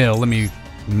 Before I mill, let me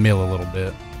mill a little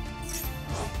bit.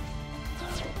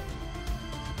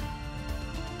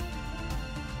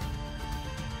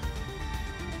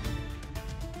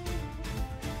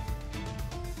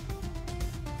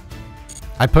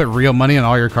 I put real money on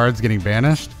all your cards getting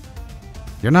banished?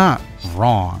 You're not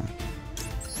wrong.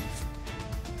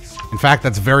 In fact,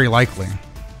 that's very likely.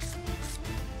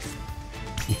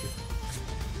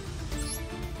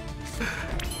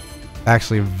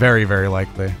 Actually, very, very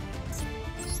likely.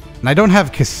 And I don't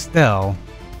have Castell.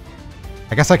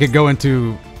 I guess I could go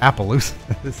into Appaloosa.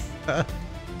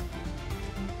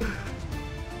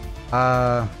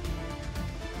 I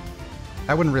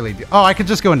wouldn't really do... Oh, I could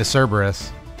just go into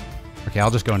Cerberus. Okay,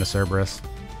 I'll just go into Cerberus.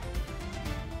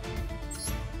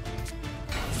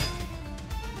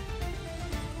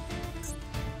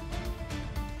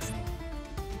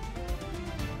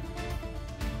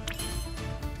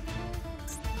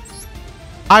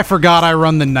 I forgot I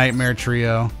run the Nightmare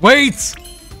Trio. Wait!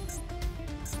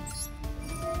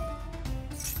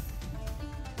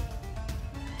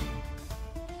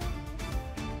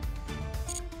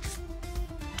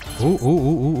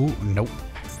 Ooh. Nope.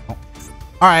 Oh. All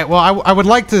right, well, I would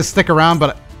like to stick around,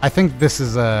 but I think this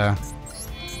is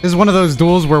one of those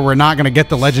duels where we're not going to get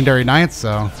the Legendary Knights,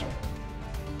 so...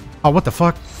 Oh, what the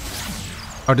fuck?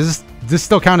 Oh, does this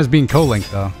still count as being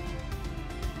co-linked, though?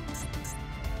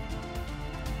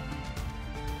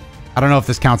 I don't know if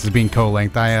this counts as being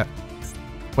co-linked.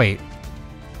 Wait.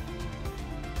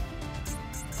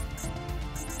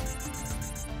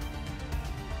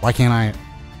 Why can't I...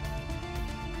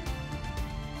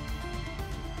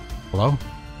 Hello?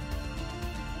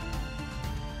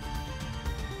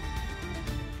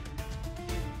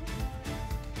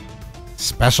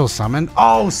 Special summon?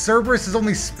 Oh, Cerberus is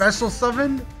only special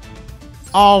summoned?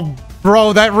 Oh,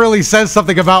 bro, that really says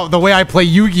something about the way I play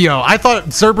Yu-Gi-Oh! I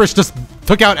thought Cerberus just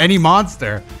took out any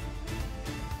monster.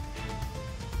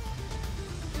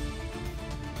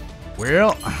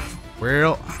 Well.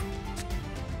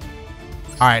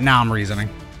 Alright, now I'm reasoning.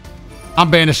 I'm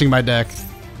banishing my deck.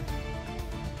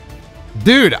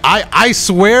 Dude, I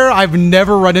swear I've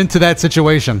never run into that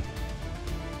situation.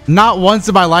 Not once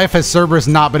in my life has Cerberus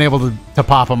not been able to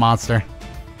pop a monster.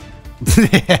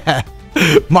 Yeah.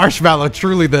 Marshmallow,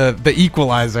 truly the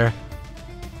equalizer.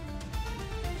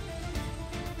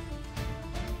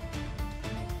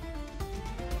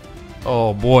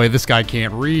 Oh boy, this guy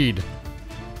can't read.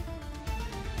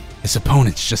 His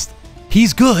opponent's just...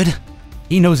 He's good.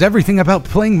 He knows everything about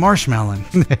playing Marshmallow.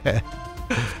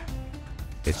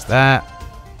 It's that.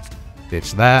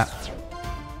 Ditch that.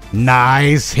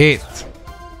 Nice hit.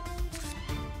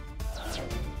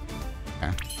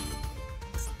 Okay.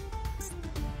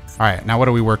 Alright, now what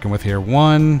are we working with here?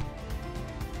 1,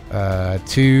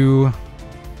 2.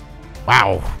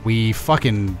 Wow, we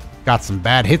fucking got some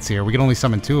bad hits here. We can only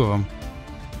summon 2 of them.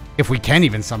 If we can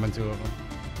even summon 2 of them.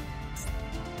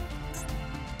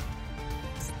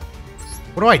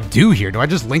 What do I do here? Do I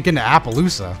just link into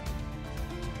Appaloosa?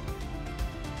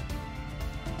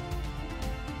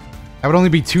 That would only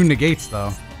be 2 negates,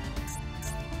 though.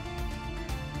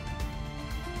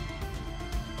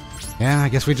 Yeah, I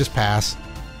guess we just pass.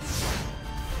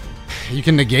 You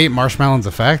can negate Marshmallow's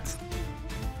effect.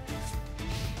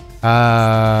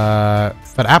 But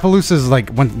Appaloosa is like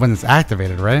when it's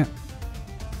activated, right?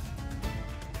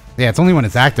 Yeah, it's only when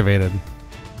it's activated.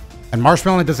 And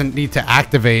Marshmallow doesn't need to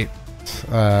activate...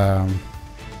 what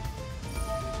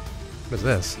is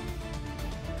this?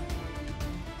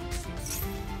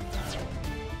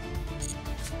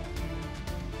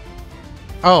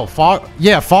 Oh, Fog...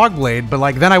 Yeah, Fogblade, but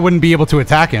like then I wouldn't be able to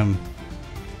attack him.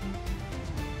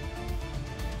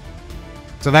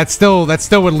 So that still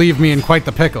would leave me in quite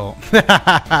the pickle.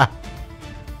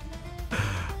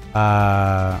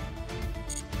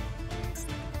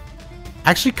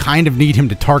 Actually kind of need him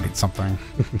to target something.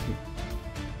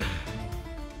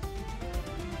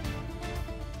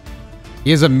 He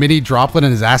has a mini droplet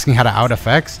and is asking how to out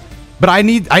effects. But I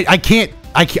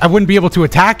wouldn't be able to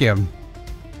attack him.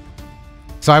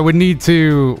 So I would need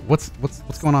to... What's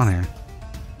going on here?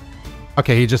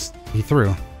 Okay, he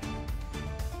threw.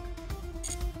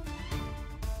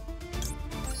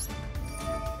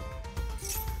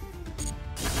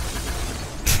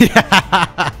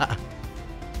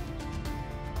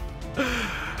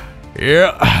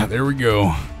 Yeah, there we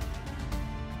go.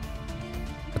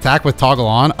 Attack with toggle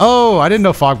on. Oh, I didn't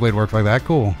know Fogblade worked like that.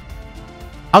 Cool.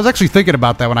 I was actually thinking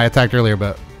about that when I attacked earlier,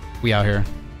 but we out here.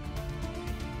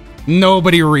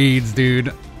 Nobody reads,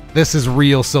 dude. This is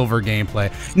real silver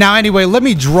gameplay. Now, anyway, let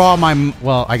me draw my...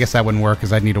 Well, I guess that wouldn't work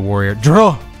because I'd need a warrior.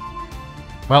 Draw!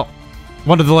 Well,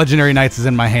 one of the Legendary Knights is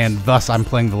in my hand. Thus, I'm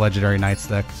playing the Legendary Knights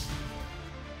deck.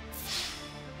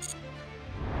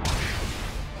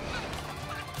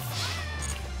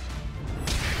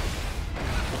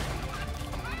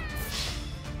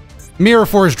 Mirror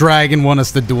Force Dragon won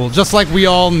us the duel, just like we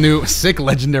all knew. Sick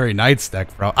Legendary Knights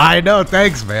deck, bro. I know,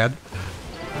 thanks, man.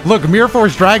 Look, Mirror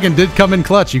Force Dragon did come in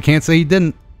clutch. You can't say he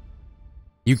didn't.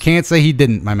 You can't say he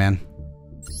didn't, my man.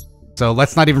 So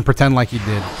let's not even pretend like he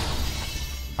did.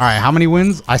 Alright, how many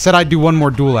wins? I said I'd do one more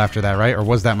duel after that, right? Or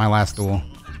was that my last duel?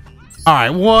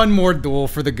 Alright, one more duel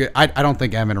for the good. I don't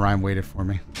think Em and Rhyme waited for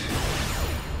me.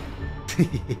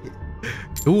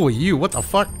 Duel you, what the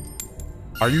fuck?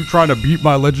 Are you trying to beat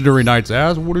my Legendary Knight's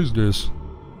ass? What is this?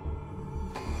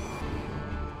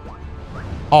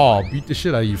 Oh, beat the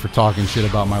shit out of you for talking shit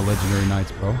about my Legendary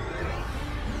Knights, bro.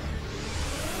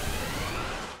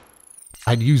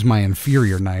 I'd use my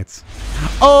inferior knights.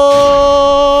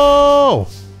 Oh!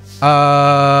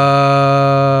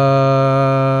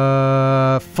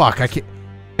 fuck, I can't.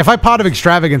 If I Pot of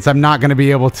Extravagance, I'm not going to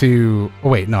be able to... Oh,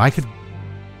 wait, no, I could...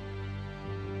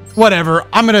 Whatever.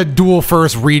 I'm going to duel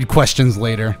first, read questions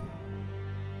later.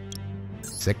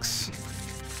 6.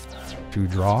 2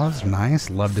 draws. Nice.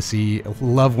 Love to see...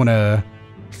 Love when a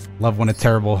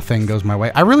terrible thing goes my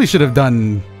way. I really should have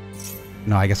done...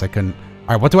 No, I guess I couldn't.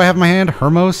 All right, what do I have in my hand?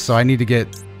 Hermos, so I need to get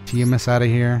Tiamat out of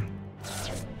here.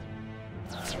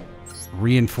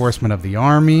 Reinforcement of the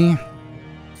army.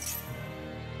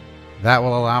 That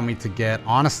will allow me to get...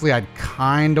 Honestly, I'd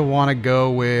kind of want to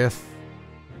go with...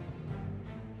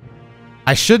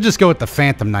 I should just go with the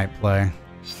Phantom Knight play.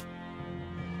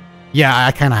 Yeah,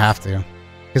 I kind of have to.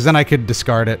 Because then I could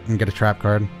discard it and get a trap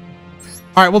card.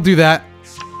 All right, we'll do that.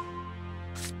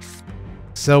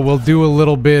 So we'll do a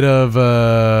little bit of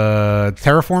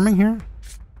terraforming here.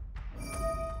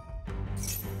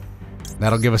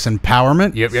 That'll give us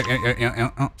empowerment. Yep.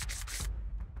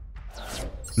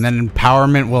 And then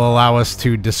empowerment will allow us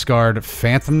to discard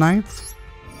Phantom Knights.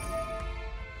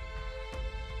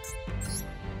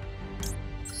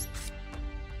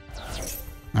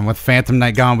 And with Phantom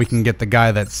Knight gone, we can get the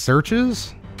guy that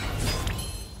searches.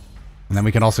 And then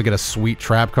we can also get a sweet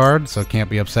trap card, so can't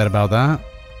be upset about that.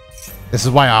 This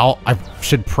is why I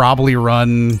should probably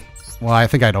run... Well, I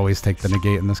think I'd always take the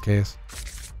negate in this case.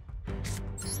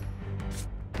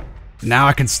 Now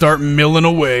I can start milling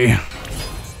away.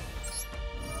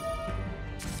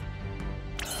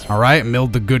 Alright,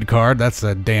 milled the good card. That's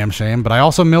a damn shame. But I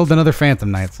also milled another Phantom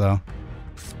Knight, so...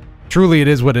 Truly, it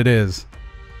is what it is.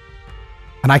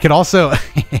 And I could also...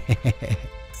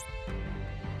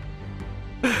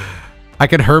 I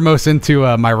could Hermos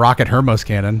into my Rocket Hermos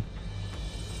cannon.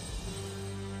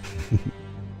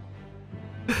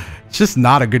 It's just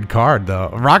not a good card, though.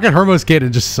 Rocket Hermos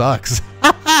cannon just sucks.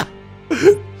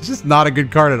 It's just not a good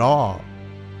card at all.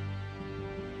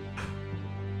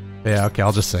 Yeah, okay,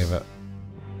 I'll just save it.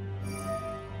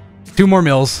 2 more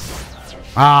mills.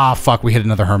 Ah, fuck, we hit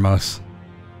another Hermos.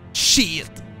 Shit.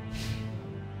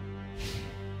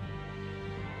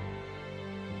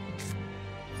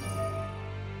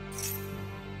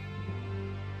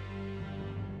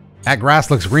 That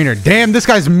grass looks greener. Damn, this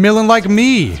guy's milling like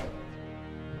me.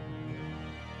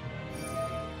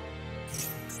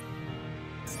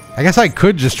 I guess I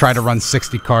could just try to run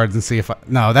 60 cards and see if I...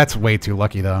 No, that's way too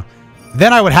lucky, though.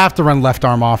 Then I would have to run Left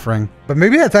Arm Offering. But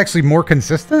maybe that's actually more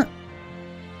consistent?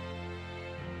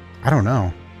 I don't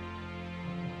know.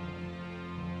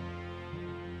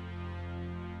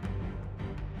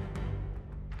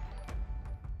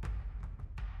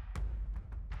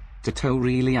 Doto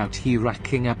really out here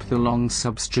racking up the long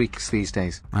sub streaks these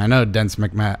days. I know, Dense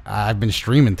McMatt. I've been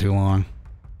streaming too long.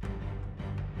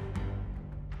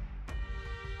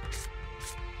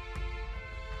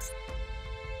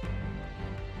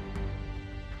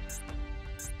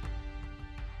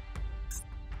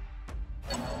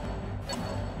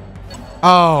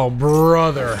 Oh,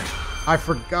 brother. I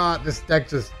forgot this deck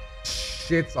just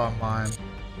shits on mine.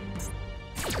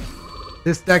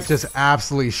 This deck just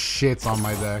absolutely shits on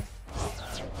my deck.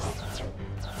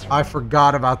 I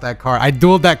forgot about that card. I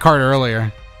dueled that card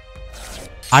earlier.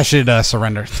 I should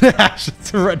surrender. I should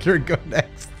surrender and go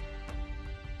next.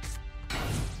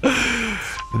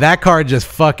 That card just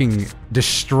fucking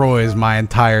destroys my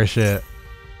entire shit.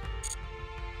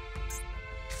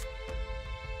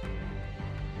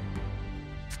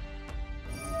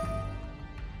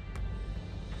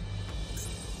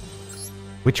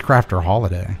 Witchcrafter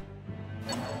Holiday.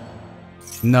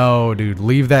 No, dude.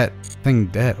 Leave that thing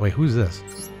dead. Wait, who's this?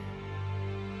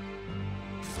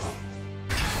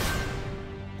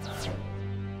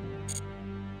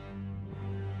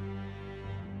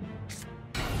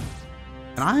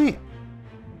 Can I...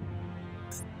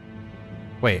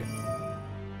 Wait.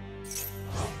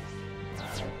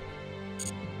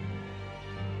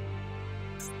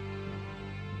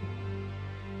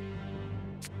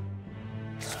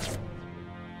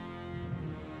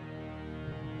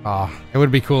 Oh, it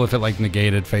would be cool if it like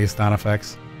negated face down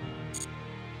effects.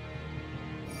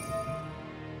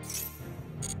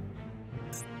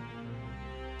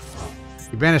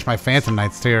 He banished my Phantom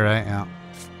Knights too, right? Yeah.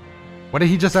 What did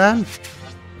he just add?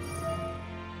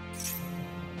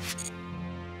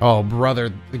 Oh,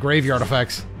 brother, the graveyard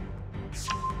effects.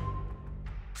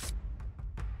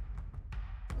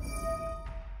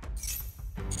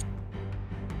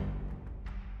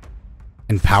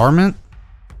 Empowerment?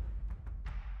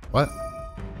 What?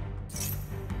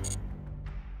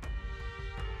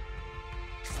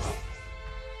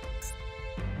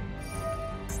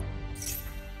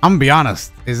 I'm gonna be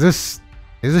honest. Is this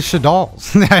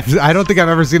Shadal's? I don't think I've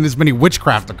ever seen this many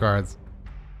Witchcrafter cards.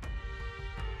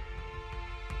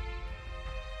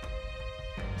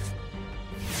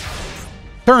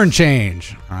 Turn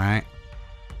change. All right.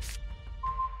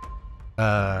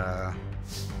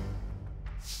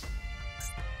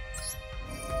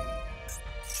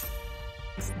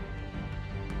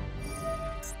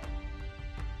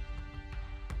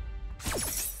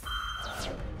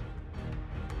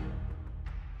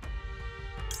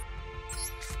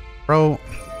 Bro,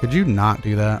 could you not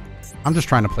do that? I'm just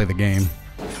trying to play the game.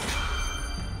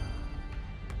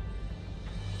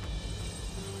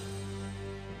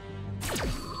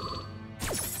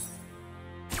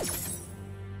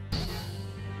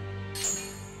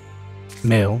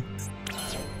 Mill.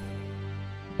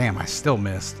 Damn, I still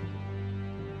missed.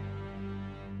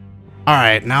 All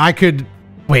right, now I could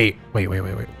wait.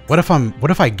 What if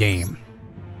I game?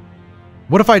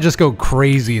 What if I just go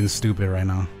crazy and stupid right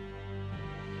now?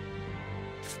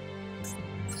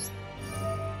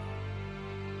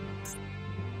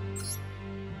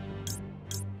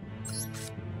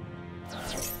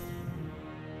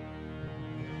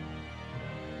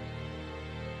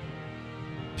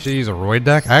 Should use a roid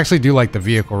deck? I actually do like the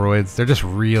vehicle roids. They're just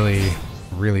really,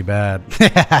 really bad.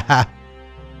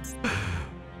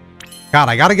 God,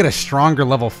 I gotta get a stronger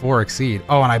level 4 exceed.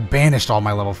 Oh, and I banished all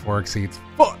my level 4 exceeds.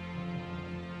 Fuck.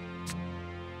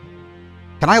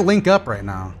 Can I link up right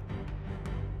now?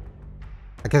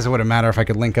 I guess it wouldn't matter if I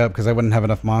could link up because I wouldn't have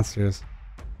enough monsters.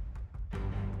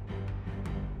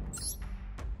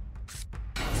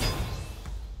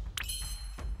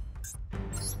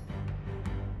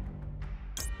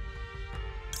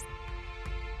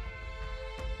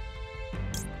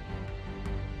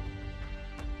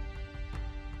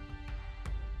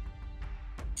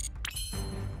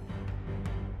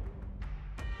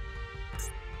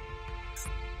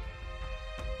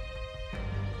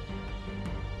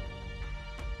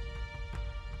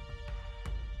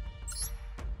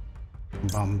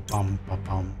 Bum, bum, bum,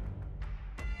 bum.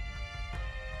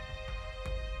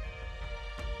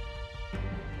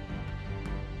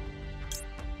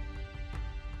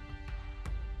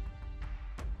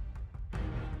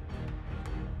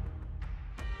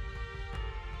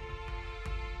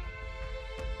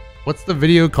 What's the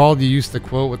video called you used to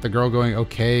quote with the girl going,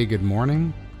 okay, good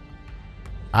morning?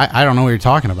 I don't know what you're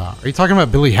talking about. Are you talking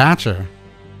about Billy Hatcher?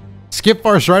 Skip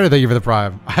Farce Rider, thank you for the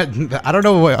prime. I don't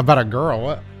know about a girl.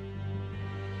 What?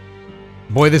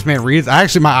 Boy, this man reads.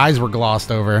 Actually, my eyes were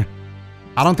glossed over.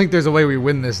 I don't think there's a way we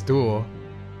win this duel.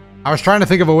 I was trying to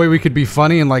think of a way we could be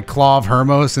funny and like claw of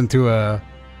Hermos into a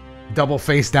double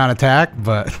face down attack,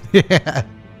 but yeah.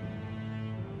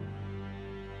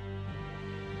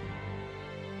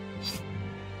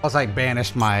 Plus, I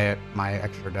banished my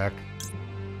extra deck.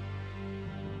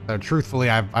 So truthfully,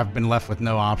 I've been left with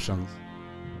no options.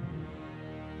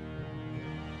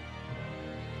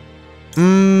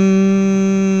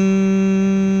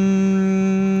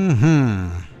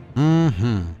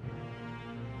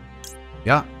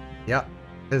 Yeah.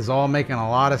 This is all making a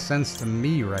lot of sense to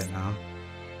me right now.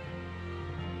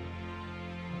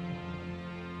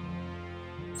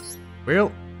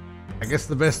 Well, I guess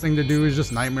the best thing to do is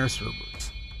just Nightmare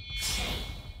Cerberus.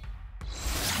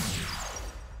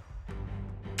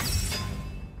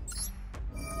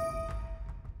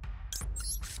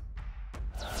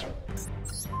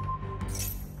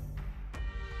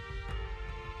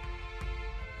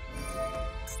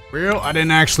 Well, I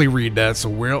didn't actually read that, so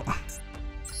well.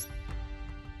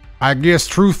 I guess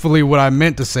truthfully what I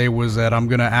meant to say was that I'm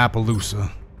gonna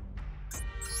Appaloosa.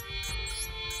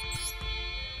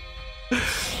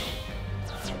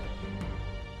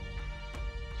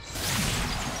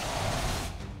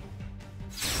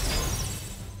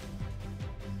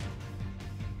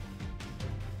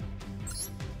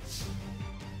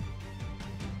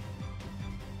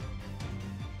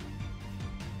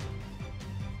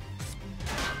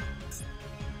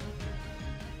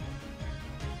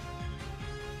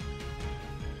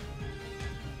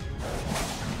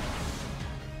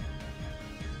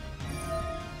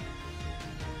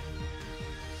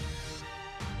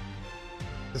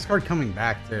 This card coming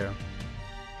back too.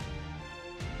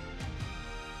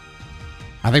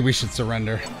 I think we should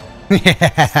surrender.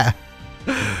 Yeah.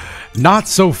 Not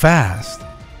so fast.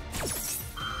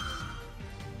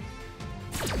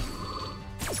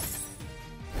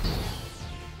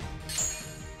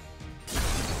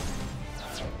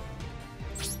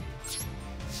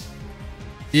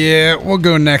 Yeah, we'll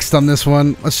go next on this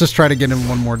one. Let's just try to get in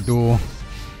one more duel.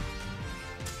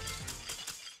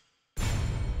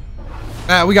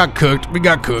 We got cooked.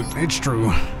 It's true.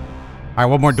 All right,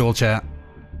 one more duel, chat.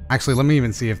 Actually, let me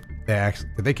even see if they actually...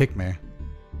 Did they kick me?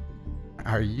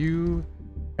 Are you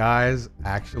guys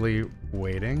actually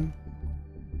waiting?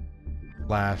 /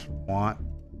 want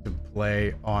to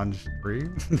play on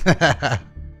stream?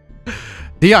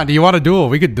 Dion, do you want to duel?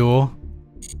 We could duel.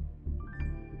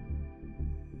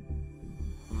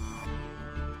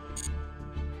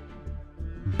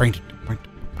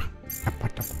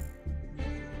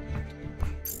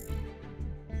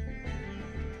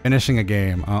 Finishing a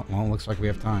game. Oh, well, looks like we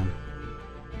have time.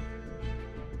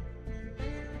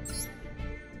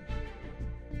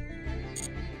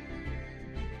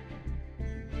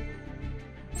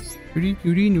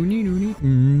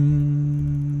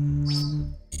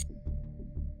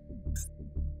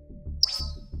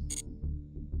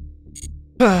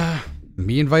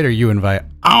 Me invite or you invite?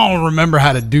 I don't remember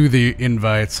how to do the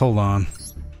invites. Hold on.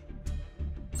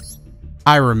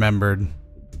 I remembered.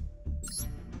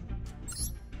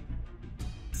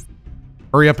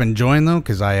 Hurry up and join though,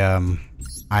 because I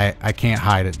can't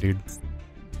hide it, dude.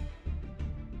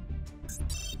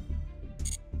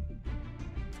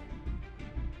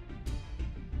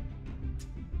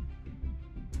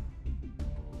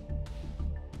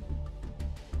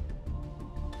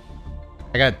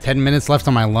 I got 10 minutes left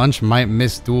on my lunch. Might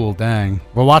miss duel. Dang.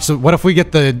 Well, watch. What if we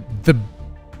get the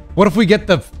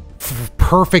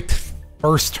perfect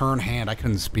first turn hand? I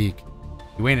couldn't speak.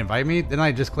 You ain't invite me? Didn't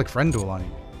I just click friend duel on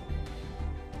you?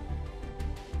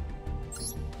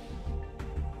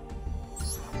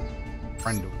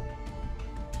 Friend duel.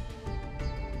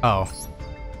 Oh.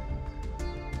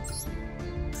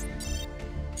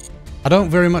 I don't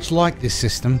very much like this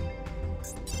system.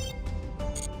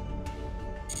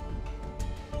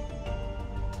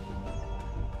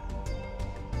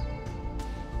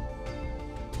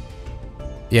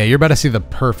 Yeah, you're about to see the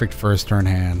perfect first turn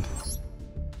hand.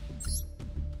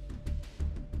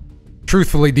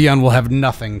 Truthfully, Dion will have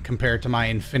nothing compared to my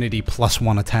infinity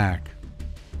 +1 attack.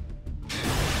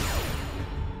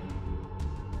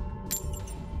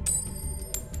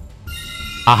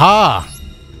 Aha!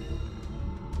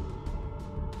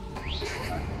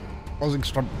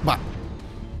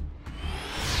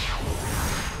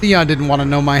 Dion didn't want to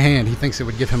know my hand. He thinks it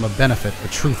would give him a benefit,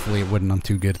 but truthfully, it wouldn't. I'm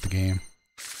too good at the game.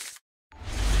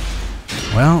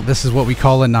 Well, this is what we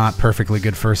call a not perfectly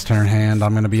good first turn hand,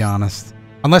 I'm going to be honest.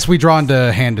 Unless we draw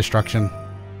into hand destruction.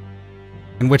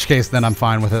 In which case, then I'm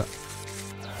fine with it.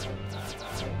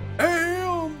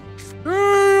 Damn!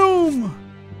 Damn!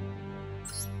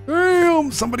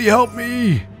 Damn! Somebody help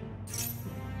me!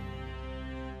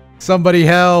 Somebody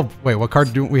help! Wait, what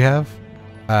card do we have?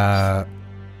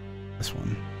 This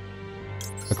one.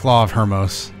 The Claw of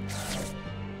Hermos.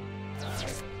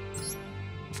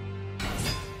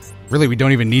 Really, we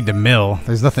don't even need to mill.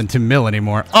 There's nothing to mill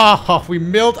anymore. Oh, we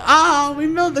milled. Oh, we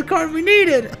milled the card we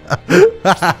needed.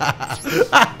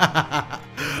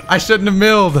 I shouldn't have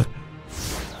milled.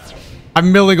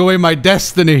 I'm milling away my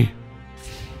destiny.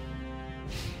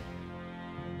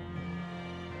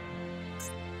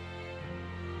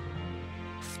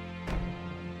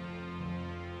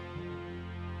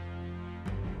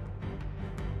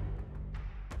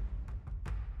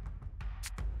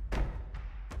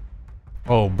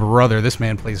 Oh, brother, this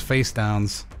man plays face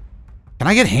downs. Can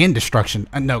I get hand destruction?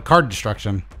 No, card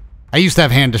destruction. I used to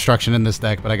have hand destruction in this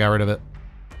deck, but I got rid of it.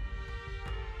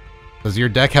 Does your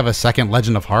deck have a second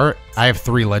Legend of Heart? I have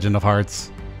 3 Legend of Hearts.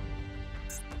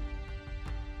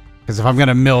 Because if I'm going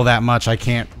to mill that much, I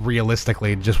can't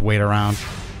realistically just wait around.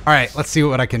 All right, let's see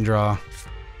what I can draw.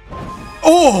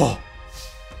 Oh!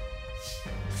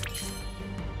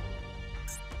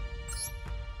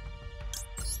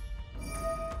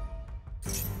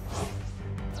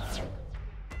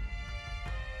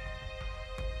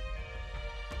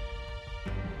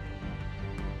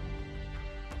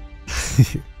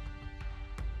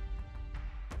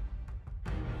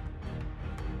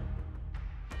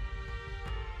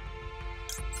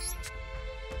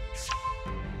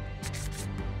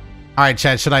 All right,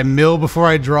 Chad, should I mill before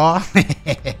I draw?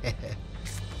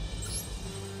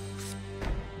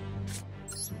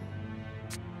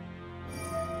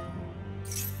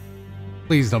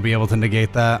 Please don't be able to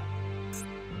negate that.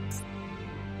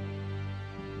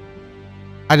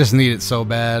 I just need it so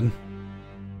bad.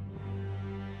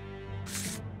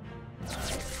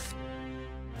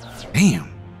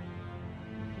 Damn.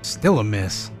 Still a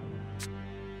miss.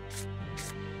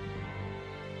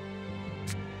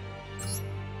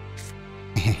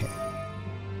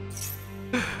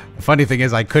 The funny thing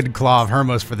is I could Claw of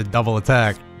Hermos for the double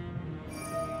attack.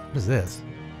 What is this?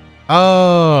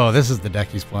 Oh, this is the deck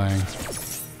he's playing.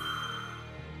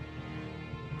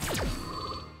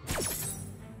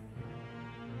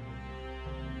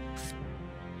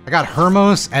 I got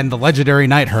Hermos and the legendary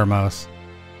Knight Hermos.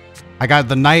 I got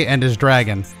the Knight and his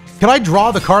dragon. Can I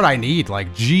draw the card I need?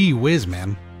 Like, gee whiz,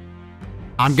 man.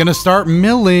 I'm gonna start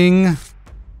milling.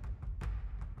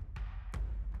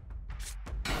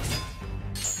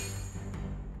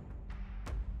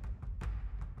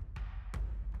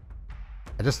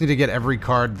 I just need to get every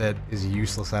card that is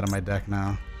useless out of my deck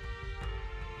now.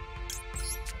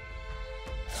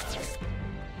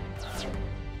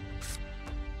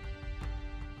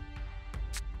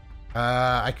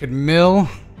 I could mill.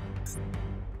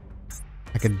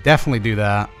 I could definitely do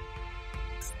that.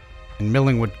 And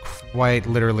milling would quite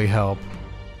literally help.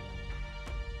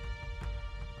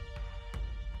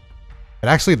 But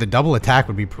actually, the double attack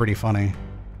would be pretty funny.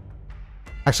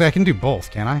 Actually, I can do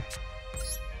both, can't I?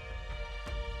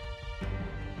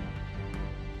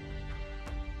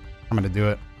 I'm gonna do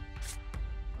it.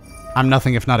 I'm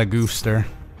nothing if not a goofster.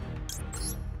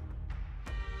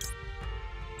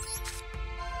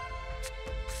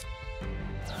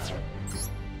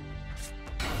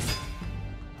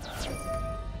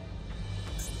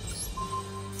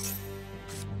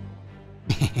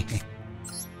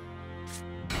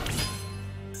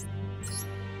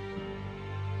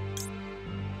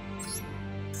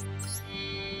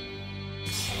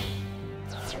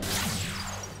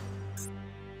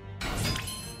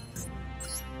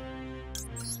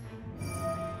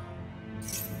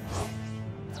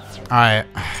 Alright,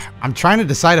 I'm trying to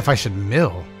decide if I should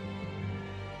mill.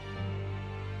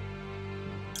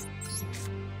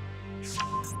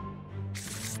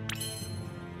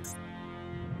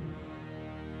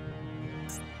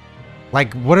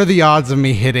 Like, what are the odds of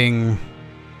me hitting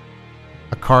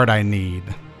a card I need?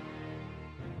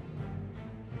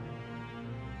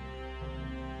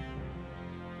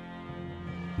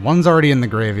 One's already in the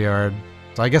graveyard,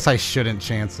 so I guess I shouldn't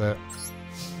chance it.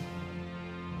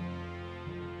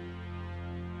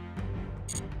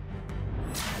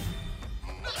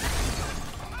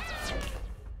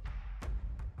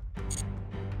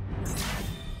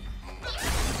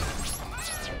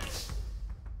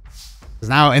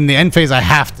 Now, in the end phase, I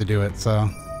have to do it, so...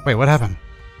 Wait, what happened?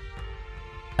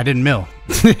 I didn't mill.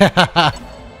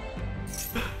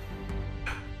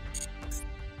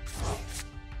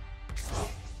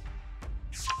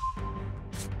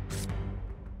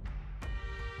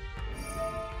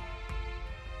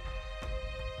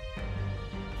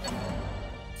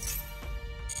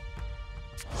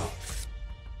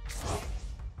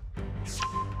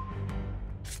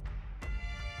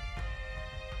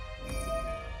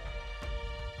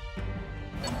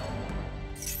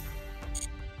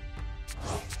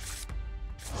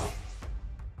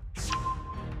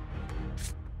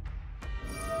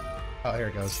 Oh, here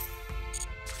it goes.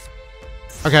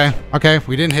 Okay, okay.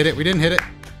 We didn't hit it. We didn't hit it.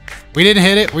 We didn't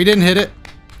hit it. We didn't hit it.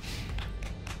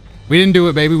 We didn't do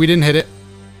it, baby. We didn't hit it.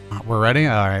 We're ready?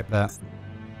 All right, bet.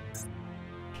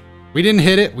 We didn't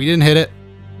hit it. We didn't hit it.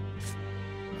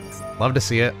 Love to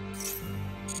see it.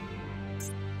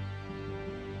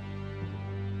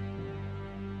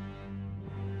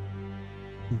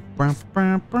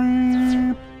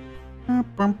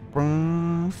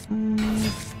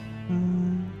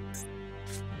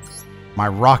 My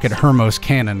Rocket Hermos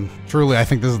cannon. Truly, I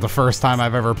think this is the first time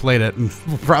I've ever played it, and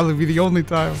will probably be the only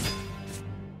time.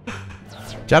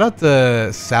 Shout out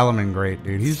to Salomon Great,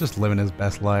 dude. He's just living his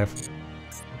best life.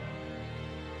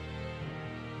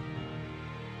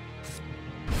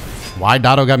 Why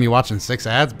Dotto got me watching 6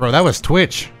 ads? Bro, that was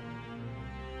Twitch.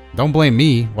 Don't blame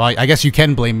me. Well, I guess you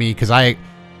can blame me, because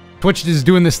Twitch is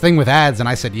doing this thing with ads, and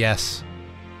I said yes.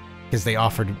 Because they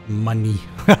offered money.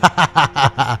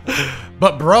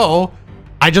 But bro,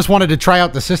 I just wanted to try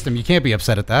out the system. You can't be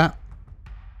upset at that.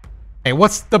 Hey,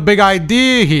 what's the big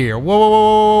idea here? Whoa, whoa, whoa,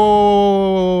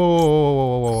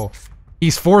 whoa, whoa, whoa.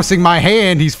 He's forcing my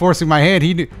hand. He's forcing my hand.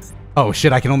 He knew. Oh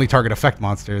shit, I can only target effect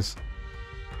monsters.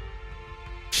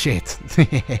 Shit.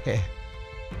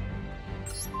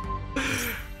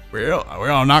 Well,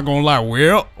 I'm not gonna lie.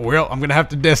 Well, I'm gonna have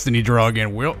to Destiny draw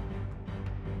again. Well.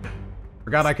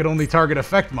 Forgot I could only target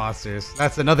effect monsters.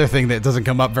 That's another thing that doesn't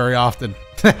come up very often.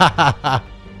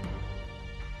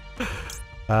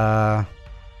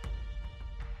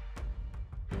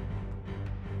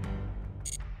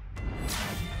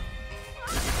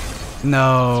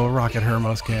 No, Rocket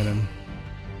Hermos cannon.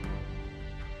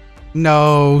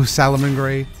 No, Salomon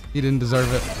Great. He didn't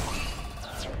deserve it.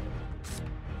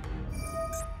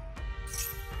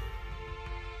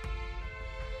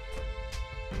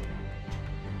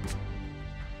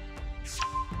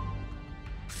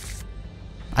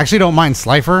 I actually don't mind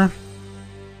Slifer.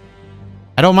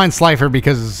 I don't mind Slifer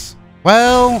because,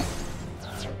 well,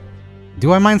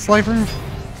 do I mind Slifer?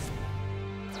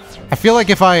 I feel like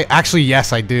if I, actually,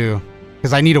 yes, I do.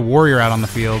 Because I need a warrior out on the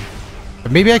field.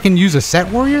 But maybe I can use a set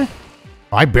warrior?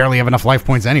 Oh, I barely have enough life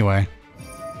points anyway.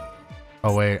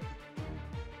 Oh, wait.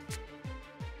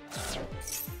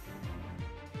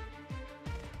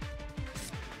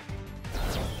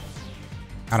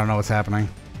 I don't know what's happening.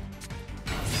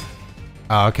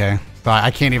 Oh, okay. So I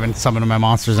can't even summon my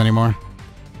monsters anymore.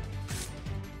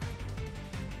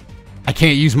 I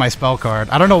can't use my spell card.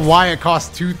 I don't know why it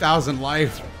costs 2,000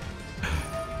 life.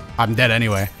 I'm dead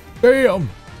anyway. Damn.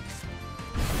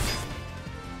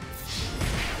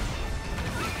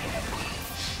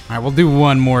 Alright, we'll do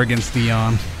one more against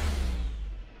Dion.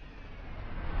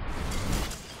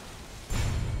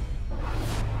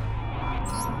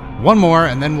 One more,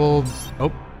 and then we'll...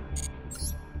 Oh.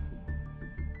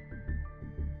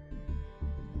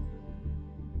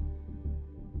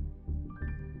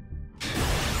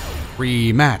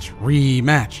 Rematch.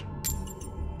 Rematch.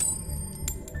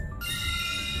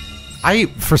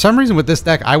 For some reason with this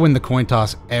deck, I win the coin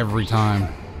toss every time.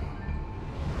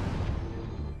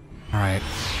 Alright.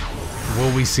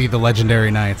 Will we see the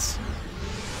Legendary Knights?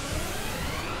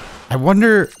 I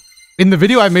wonder... In the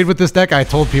video I made with this deck, I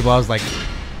told people, I was like,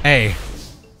 hey,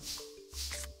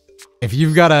 if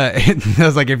you've got a... I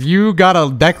was like, if you got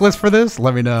a deck list for this,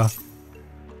 let me know.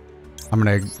 I'm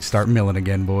gonna start milling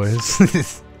again,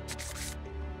 boys.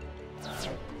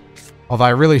 Although I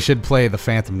really should play the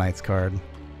Phantom Knights card.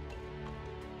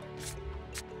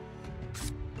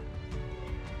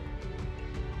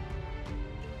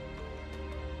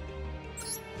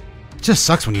 It just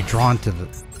sucks when you draw into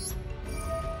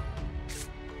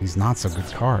these not so good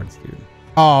cards, dude.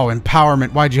 Oh,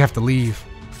 Empowerment. Why'd you have to leave?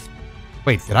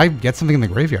 Wait, did I get something in the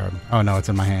graveyard? Oh, no, it's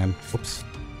in my hand. Whoops.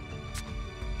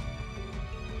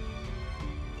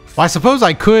 Well, I suppose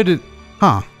I could...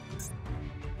 Huh.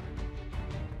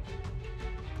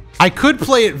 I could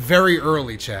play it very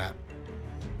early, chat.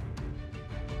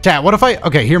 Chat, what if I...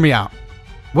 Okay, hear me out.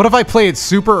 What if I play it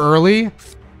super early?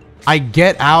 I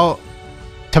get out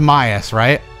Timaeus,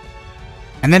 right?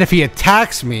 And then if he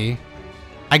attacks me,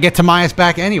 I get Timaeus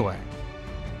back anyway.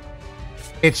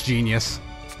 It's genius.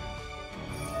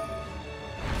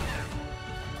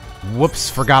 Whoops,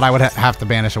 forgot I would have to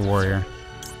banish a warrior.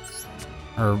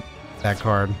 Or that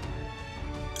card.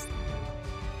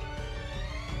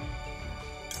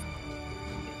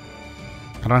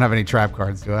 I don't have any trap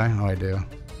cards, do I? Oh, I do.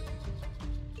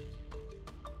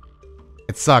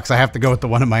 It sucks. I have to go with the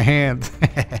one in my hand.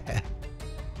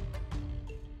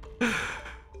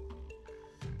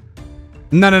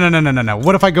 No.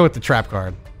 What if I go with the trap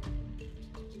card?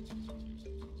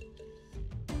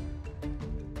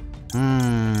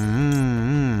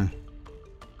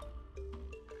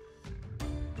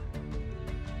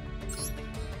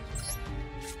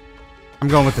 I'm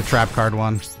going with the trap card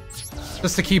one.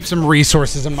 Just to keep some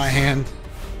resources in my hand.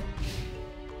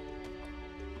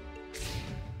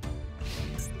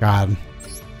 God.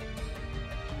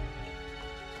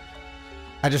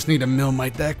 I just need to mill my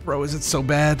deck, bro. Is it so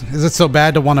bad? Is it so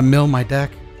bad to want to mill my deck?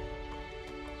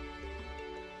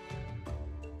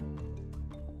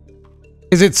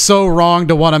 Is it so wrong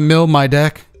to want to mill my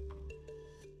deck?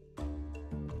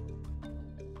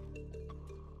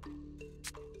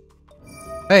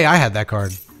 Hey, I had that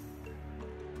card.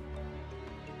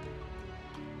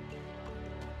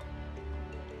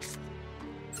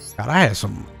 God, I had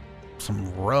some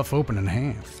rough opening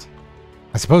hands.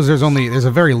 I suppose there's a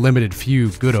very limited few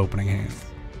good opening hands.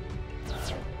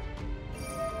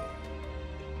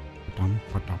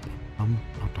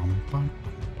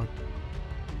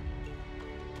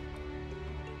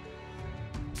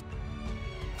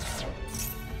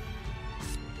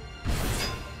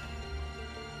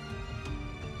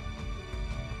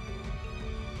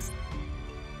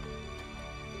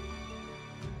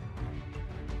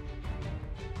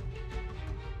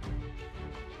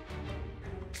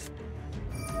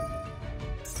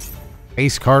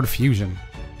 Ace card fusion.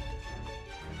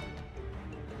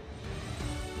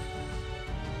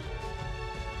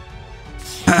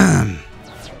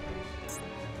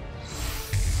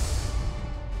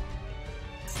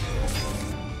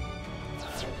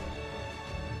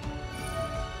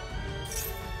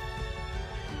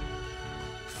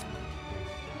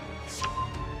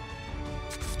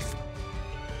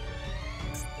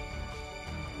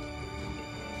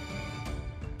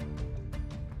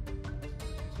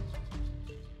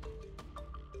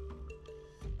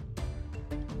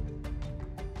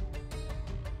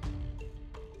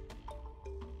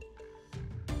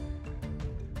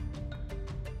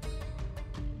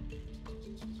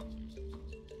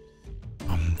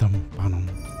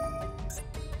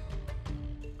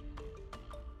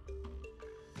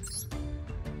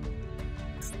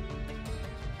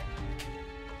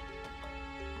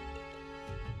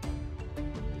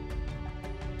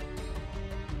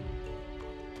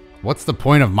 What's the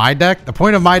point of my deck? The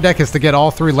point of my deck is to get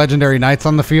all 3 Legendary Knights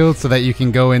on the field so that you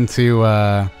can go into,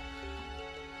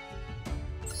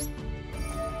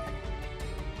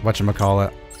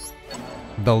 whatchamacallit.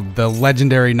 The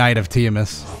legendary knight of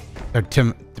Tiamat. Or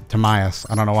Timaeus.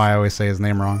 I don't know why I always say his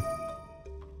name wrong.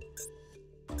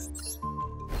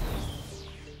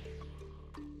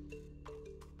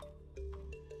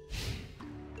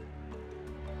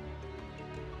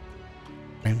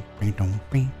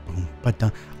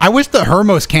 I wish the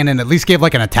Hermos cannon at least gave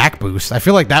like an attack boost. I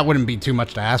feel like that wouldn't be too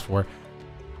much to ask for.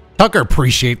 Tucker,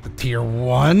 appreciate the tier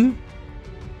 1.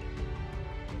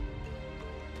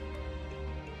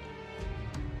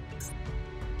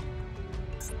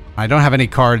 I don't have any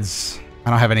cards. I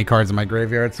don't have any cards in my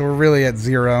graveyard, so we're really at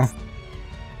 0.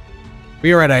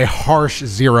 We are at a harsh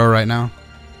 0 right now.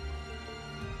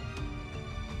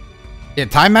 Yeah,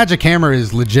 Time Magic Hammer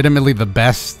is legitimately the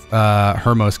best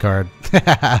Hermos card.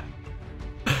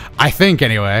 I think,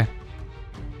 anyway.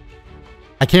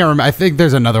 I can't remember. I think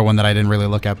there's another one that I didn't really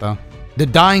look at, though. The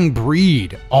Dying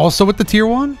Breed. Also with the tier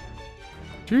 1?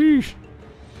 Sheesh.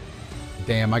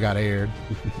 Damn, I got aired.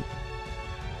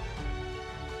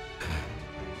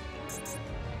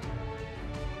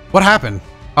 What happened?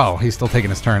 Oh, he's still taking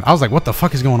his turn. I was like, what the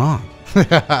fuck is going on?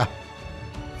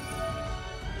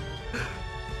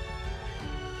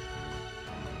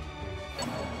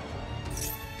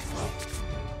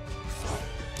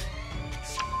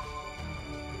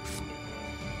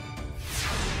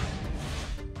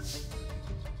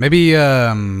 Maybe,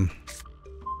 okay,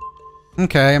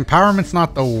 empowerment's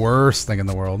not the worst thing in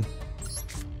the world.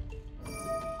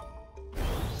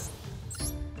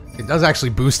 It does actually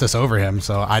boost us over him,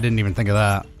 so I didn't even think of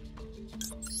that.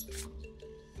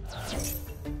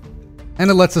 And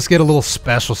it lets us get a little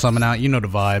special summon out. You know the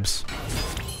vibes.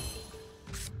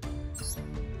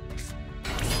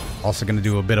 Also gonna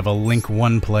do a bit of a Link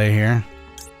 1 play here.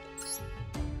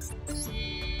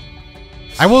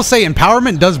 I will say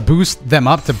empowerment does boost them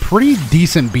up to pretty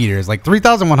decent beaters. Like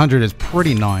 3,100 is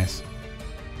pretty nice.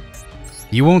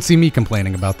 You won't see me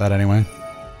complaining about that anyway.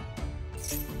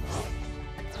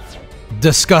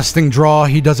 Disgusting draw.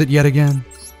 He does it yet again.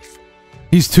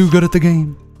 He's too good at the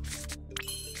game.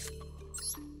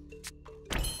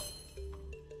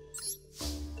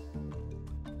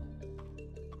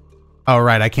 Oh,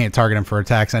 right. I can't target him for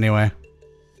attacks anyway.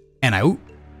 And I... Ooh.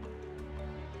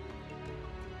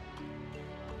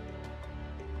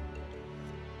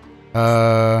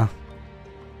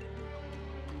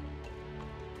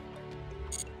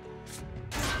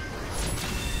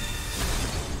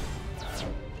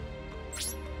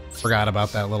 Forgot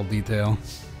about that little detail.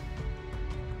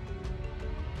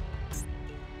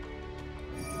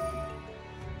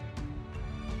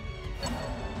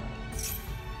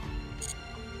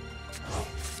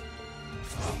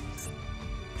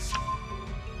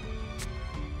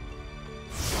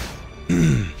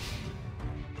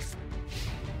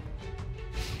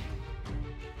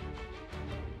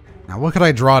 Now, what could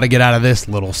I draw to get out of this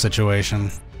little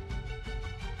situation?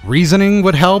 Reasoning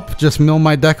would help, just mill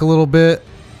my deck a little bit.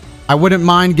 I wouldn't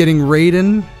mind getting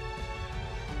Raiden.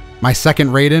 My second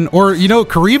Raiden. Or, you know,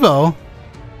 Karibo.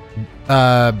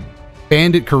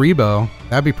 Bandit Karibo.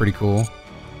 That'd be pretty cool.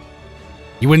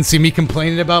 You wouldn't see me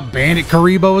complaining about Bandit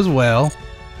Karibo as well.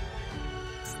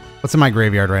 What's in my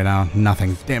graveyard right now?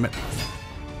 Nothing. Damn it.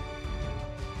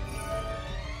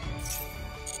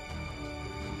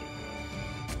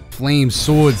 Flame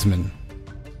Swordsman.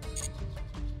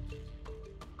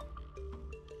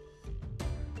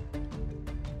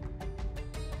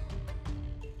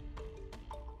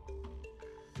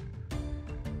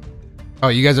 Oh,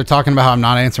 you guys are talking about how I'm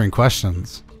not answering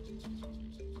questions.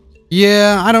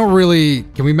 Yeah, I don't really...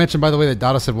 Can we mention, by the way, that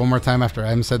Dada said one more time after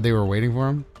M said they were waiting for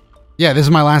him? Yeah, this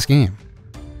is my last game.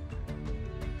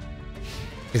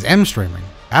 Is M streaming?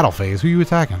 Battle phase? Who are you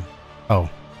attacking? Oh.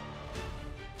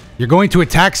 You're going to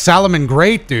attack Salomon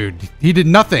Great, dude. He did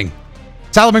nothing.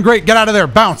 Salomon Great, get out of there.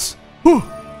 Bounce. Whew.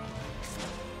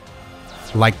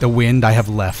 Like the wind, I have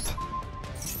left.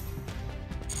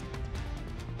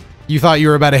 You thought you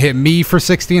were about to hit me for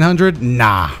 1,600?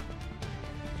 Nah.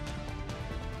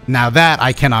 Now that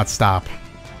I cannot stop.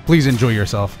 Please enjoy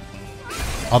yourself.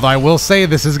 Although I will say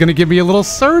this is going to give me a little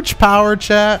surge power,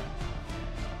 chat.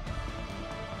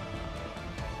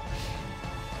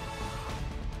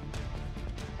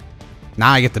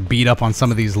 Now I get to beat up on some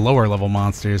of these lower level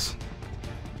monsters.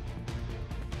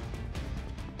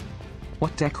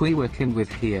 What deck we working with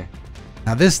here?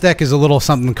 Now this deck is a little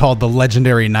something called the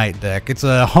Legendary Knight deck. It's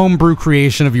a homebrew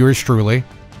creation of yours truly.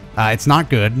 It's not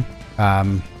good.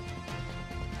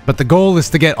 But the goal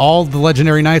is to get all the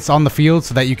Legendary Knights on the field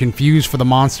so that you can fuse for the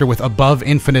monster with above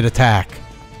infinite attack.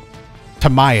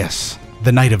 Timaeus,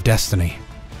 the Knight of Destiny.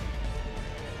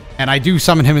 And I do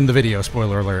summon him in the video,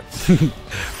 spoiler alert.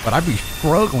 But I'd be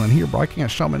struggling here, bro. I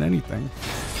can't summon anything.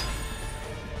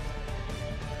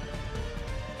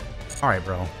 All right,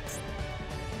 bro.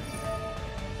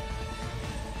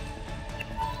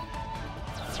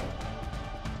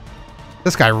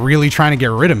 This guy really trying to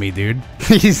get rid of me, dude.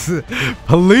 He's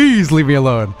please leave me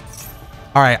alone.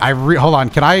 All right, hold on.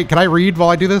 Can I read while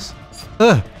I do this?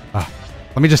 Ugh.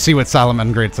 Let me just see what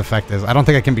Salomon Great's effect is. I don't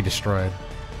think I can be destroyed.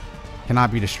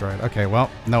 Cannot be destroyed. Okay, well,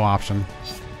 no option.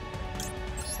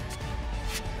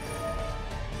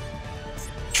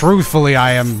 Truthfully,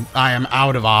 I am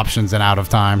out of options and out of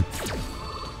time.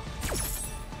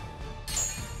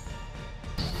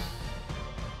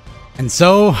 And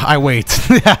so I wait.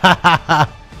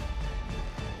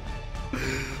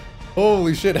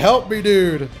 Holy shit, help me,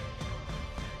 dude.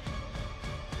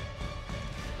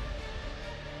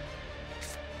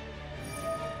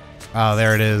 Oh,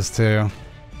 there it is, too.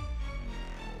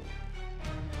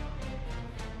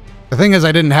 The thing is,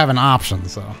 I didn't have an option,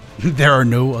 so there are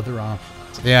no other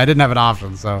options. Yeah, I didn't have an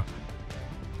option, so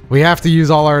we have to use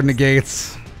all our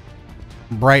negates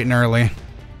bright and early.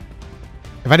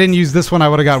 If I didn't use this one, I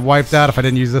would have got wiped out. If I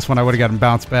didn't use this one, I would have gotten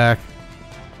bounced back.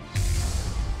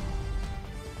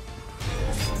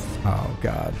 Oh,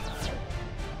 God.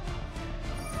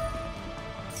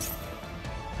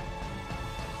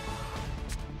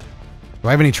 Do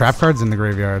I have any trap cards in the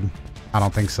graveyard? I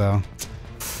don't think so.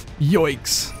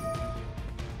 Yoinks.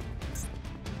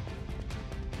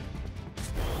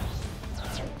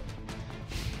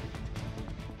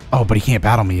 Oh, but he can't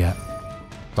battle me yet.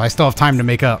 So I still have time to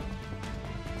make up.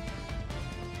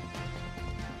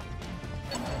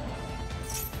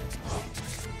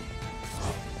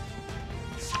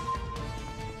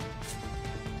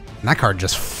 And that card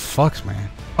just fucks, man.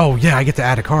 Oh, yeah, I get to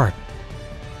add a card.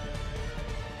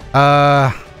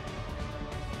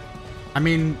 I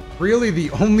mean, really,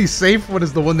 the only safe one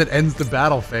is the one that ends the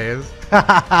battle phase.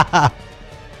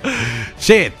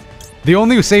 Shit. The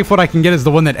only safe one I can get is the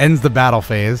one that ends the battle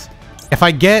phase. If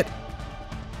I get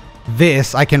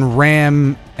this, I can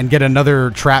ram and get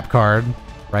another trap card,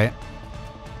 right?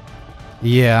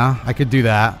 Yeah, I could do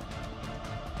that.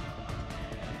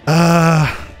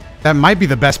 That might be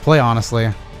the best play,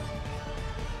 honestly.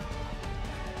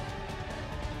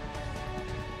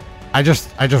 I just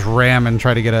ram and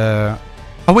try to get a...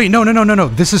 Oh wait, no.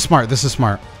 This is smart. This is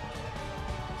smart.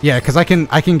 Yeah, because I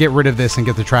can get rid of this and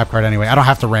get the trap card anyway. I don't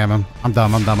have to ram him. I'm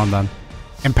done.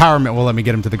 Empowerment will let me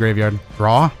get him to the graveyard.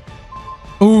 Draw.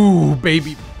 Ooh,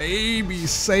 baby.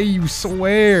 Say you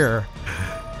swear.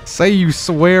 Say you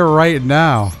swear right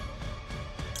now.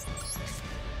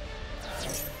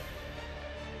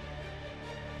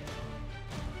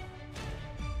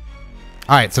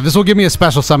 All right, so this will give me a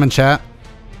special summon, chat.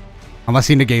 Unless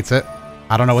he negates it.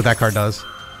 I don't know what that card does.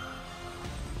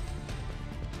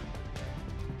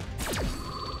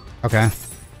 Okay.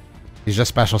 He's just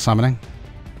special summoning.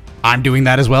 I'm doing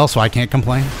that as well, so I can't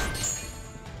complain.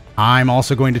 I'm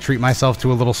also going to treat myself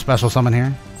to a little special summon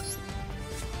here.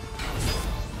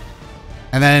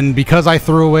 And then because I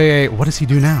threw away a... What does he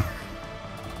do now?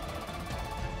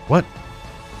 What?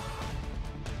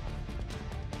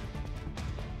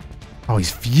 Oh,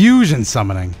 he's fusion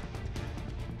summoning.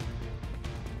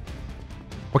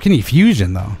 What can he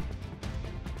fusion, though?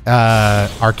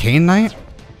 Arcane Knight?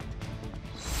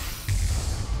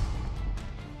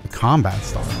 The Combat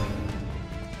Star.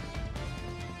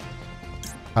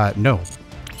 No.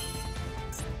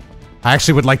 I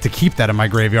actually would like to keep that in my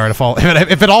graveyard.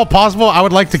 If at all possible, I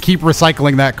would like to keep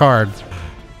recycling that card.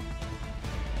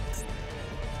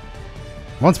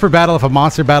 Once per battle, if a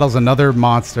monster battles another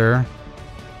monster,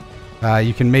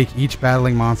 you can make each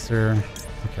battling monster...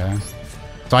 Okay.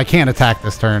 So I can't attack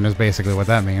this turn is basically what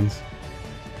that means.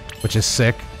 Which is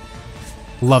sick.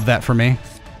 Love that for me.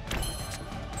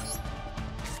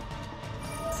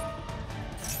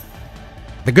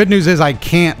 The good news is I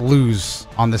can't lose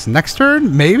on this next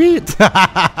turn, maybe?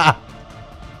 I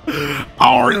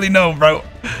don't really know, bro.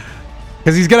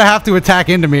 Because he's going to have to attack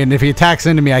into me, and if he attacks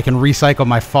into me, I can recycle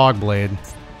my Fog Blade.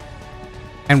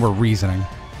 And we're reasoning.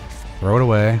 Throw it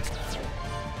away.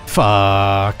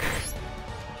 Fuck.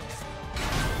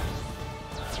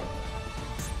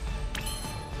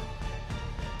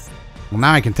 Well,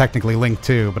 now I can technically link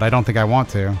too, but I don't think I want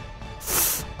to.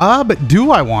 But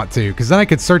do I want to? Because then I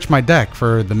could search my deck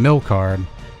for the mill card,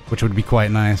 which would be quite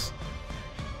nice.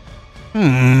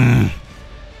 I'm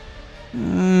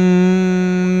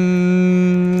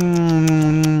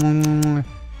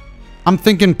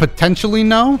thinking potentially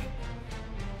no.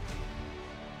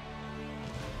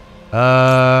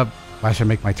 I should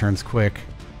make my turns quick.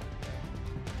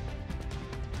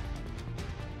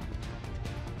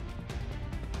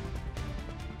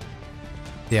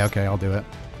 Yeah, okay, I'll do it.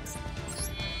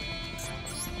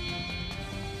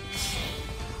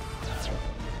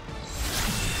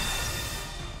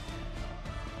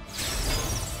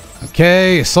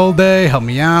 Okay, Soul Day, help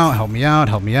me out, help me out,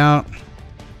 help me out.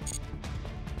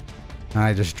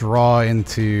 I just draw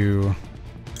into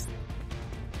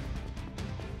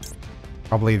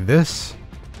probably this.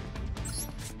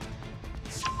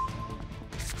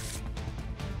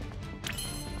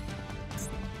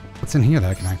 What's in here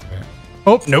that I can activate?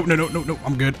 Oh, no, no, no, no, no.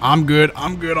 I'm good. I'm good.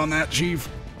 I'm good on that, Chief.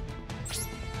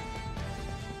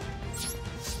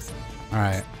 All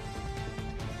right.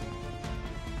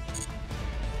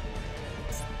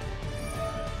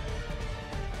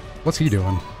 What's he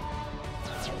doing?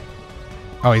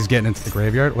 Oh, he's getting into the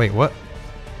graveyard? Wait, what?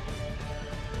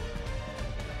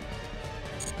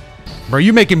 Bro,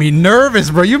 you making me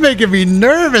nervous, bro. You making me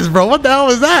nervous, bro. What the hell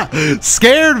was that?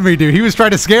 Scared me, dude. He was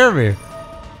trying to scare me.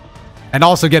 And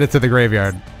also get it to the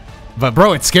graveyard. But,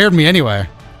 bro, it scared me anyway.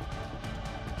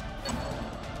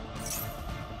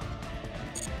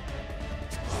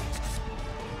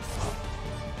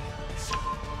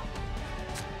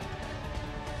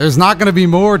 There's not going to be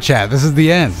more, chat. This is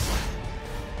the end.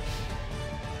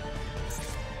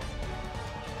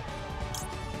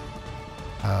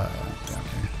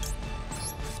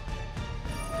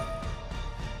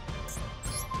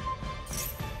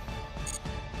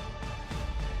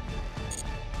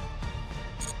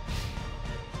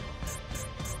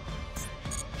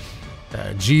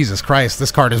 Jesus Christ,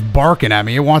 this card is barking at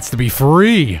me. It wants to be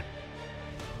free.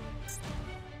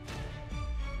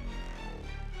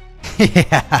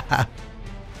 Yeah.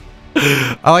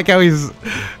 I like how he's...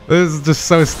 This is just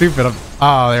so stupid.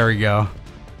 Oh, there we go.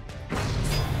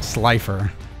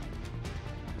 Slifer.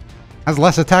 Has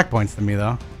less attack points than me,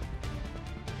 though.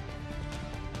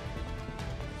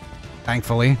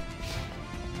 Thankfully.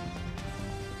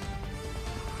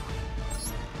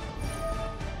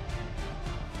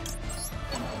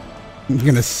 I'm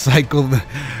gonna cycle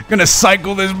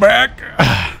this back.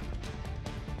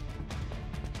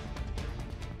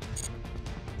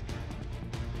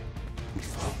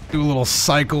 Do a little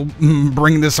cycle,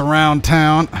 bring this around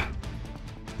town.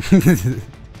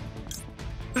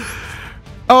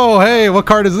 Oh, hey, what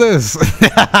card is this?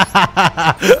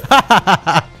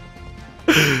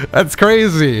 That's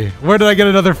crazy. Where did I get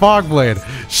another Fog Blade?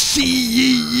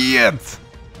 Shit.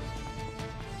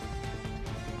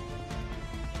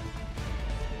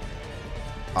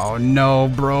 Oh no,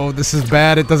 bro, this is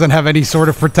bad. It doesn't have any sort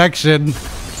of protection.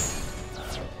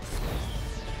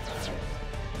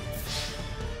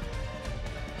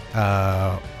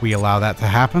 We allow that to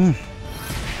happen.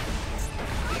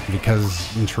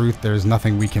 Because, in truth, there's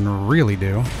nothing we can really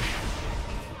do.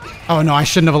 Oh no, I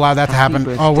shouldn't have allowed that to happen.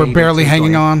 Oh, we're barely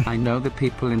hanging on. I know the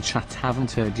people in chat haven't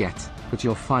heard yet, but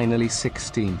you're finally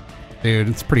 16. Dude,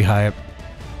 it's pretty hype.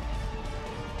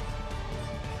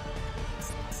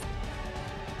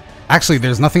 Actually,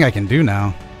 there's nothing I can do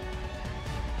now.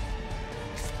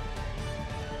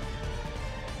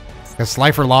 Because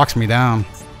Slifer locks me down.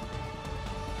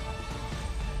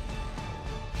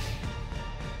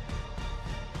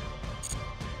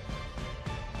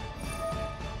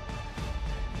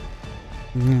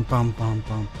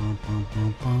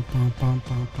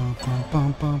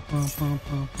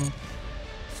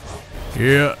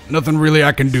 Yeah, nothing really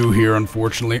I can do here,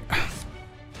 unfortunately.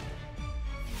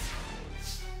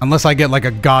 Unless I get like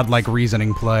a godlike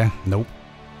reasoning play. Nope.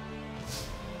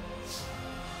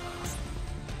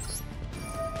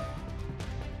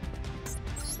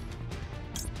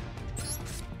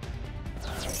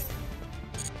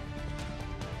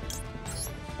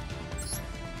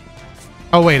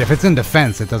 Oh wait, if it's in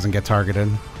defense, it doesn't get targeted.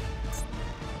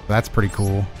 That's pretty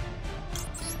cool.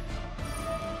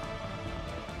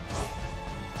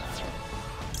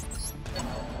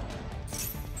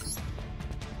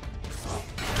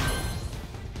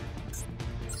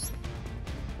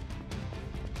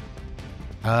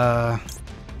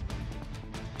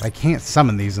 I can't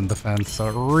summon these in defense, so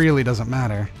it really doesn't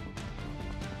matter.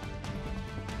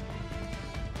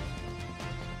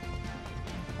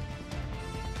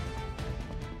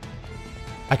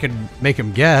 I could make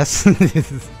him guess.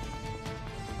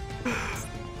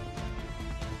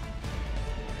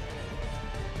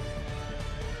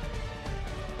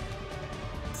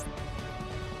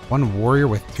 One warrior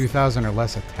with 2,000 or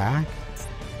less attack?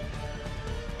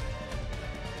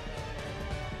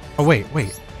 Oh, wait.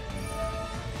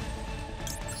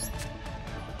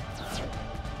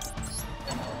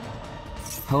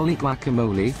 Holy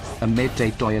guacamole, a midday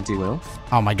Doya Duel.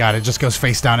 Oh my god, it just goes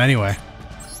face down anyway.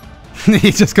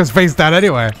 He just goes face down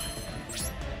anyway.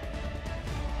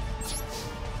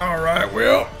 Alright,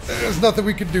 well, there's nothing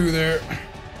we can do there.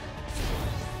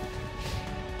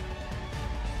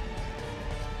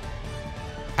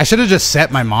 I should have just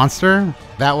set my monster.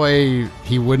 That way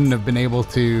he wouldn't have been able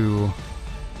to...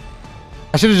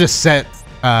 I should have just set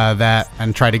that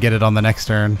and tried to get it on the next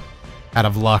turn out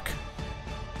of luck.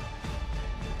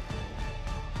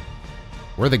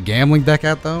 Where the gambling deck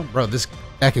at, though? Bro, this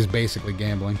deck is basically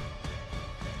gambling.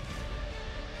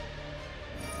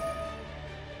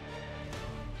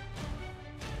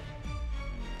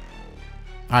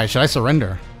 Alright, should I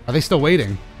surrender? Are they still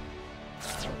waiting?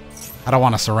 I don't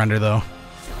want to surrender, though.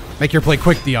 Make your play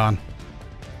quick, Dion.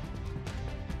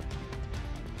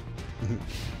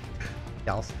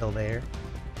 Y'all still there?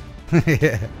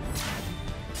 Yeah.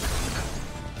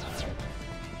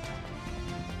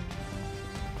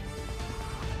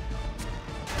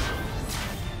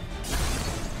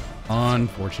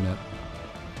 Unfortunate.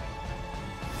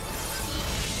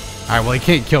 Alright, well, he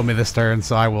can't kill me this turn,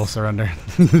 so I will surrender.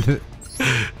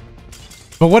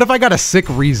 But what if I got a sick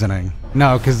reasoning?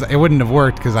 No, because it wouldn't have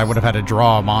worked because I would have had to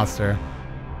draw a monster.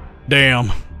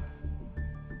 Damn.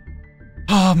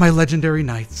 Oh, my legendary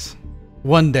knights.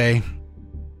 One day.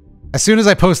 As soon as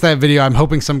I post that video, I'm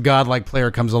hoping some godlike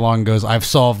player comes along and goes, I've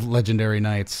solved legendary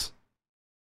knights.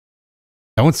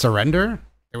 Don't surrender?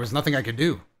 There was nothing I could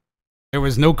do. There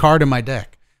was no card in my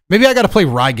deck. Maybe I got to play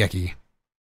Raigeki.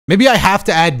 Maybe I have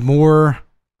to add more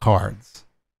cards.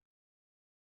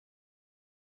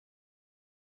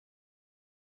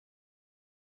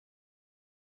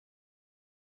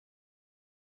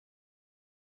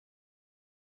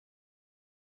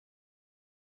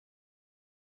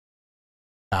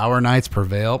 Our knights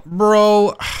prevail.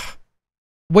 Bro,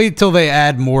 wait till they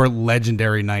add more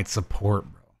legendary knight support,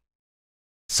 bro.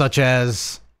 Such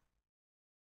as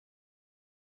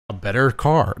a better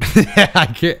card.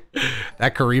 I can't.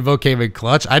 That Karibo came in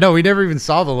clutch. I know, we never even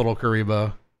saw the little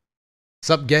Karibo.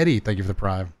 Sup, Getty? Thank you for the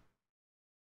prime.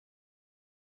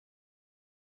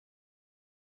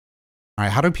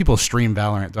 Alright, how do people stream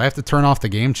Valorant? Do I have to turn off the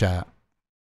game chat?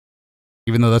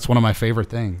 Even though that's one of my favorite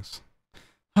things.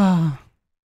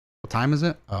 What time is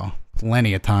it? Oh,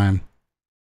 plenty of time.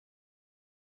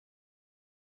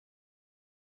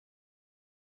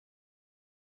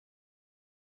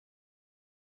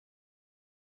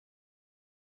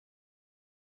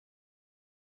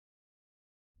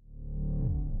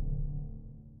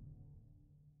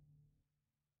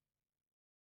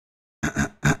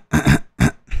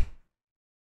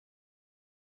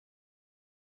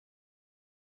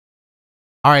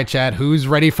 All right, Chad, who's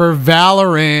ready for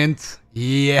Valorant?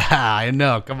 Yeah, I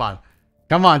know. Come on.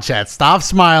 Come on, chat. Stop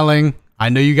smiling. I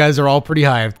know you guys are all pretty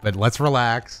hyped, but let's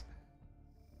relax.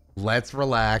 Let's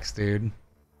relax, dude.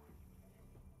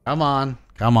 Come on.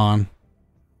 Come on.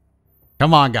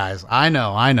 Come on, guys. I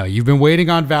know. You've been waiting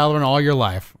on Valorant all your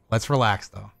life. Let's relax,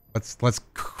 though. Let's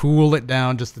cool it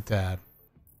down just a tad.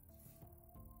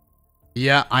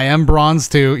 Yeah, I am bronze,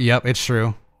 too. Yep, it's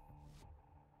true.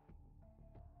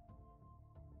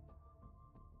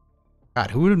 God,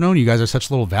 who would have known you guys are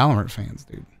such little Valorant fans,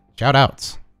 dude? Shout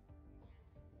outs.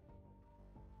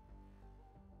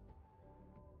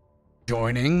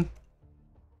 Joining.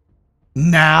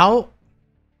 Now.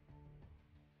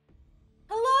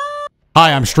 Hello.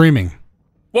 Hi, I'm streaming.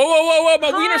 Whoa,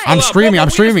 my wiener's still I'm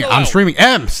out. I'm streaming.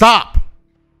 M, stop.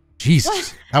 Jesus,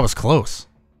 what? That was close.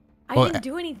 I didn't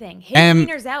do anything. His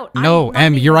wiener's out. No,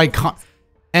 M, you're iconic.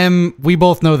 M, we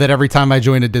both know that every time I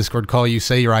join a Discord call, you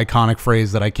say your iconic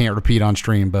phrase that I can't repeat on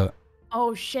stream, but...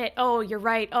 Oh, shit. Oh, you're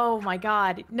right. Oh, my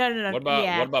God. No. What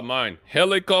about mine?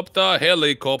 Helicopter.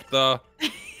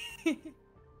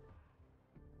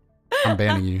 I'm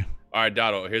banning you. All right,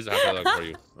 Dotto, here's how I look for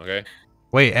you, okay?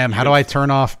 Wait, M, how do I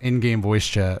turn off in-game voice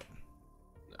chat?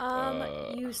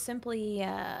 You simply...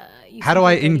 how do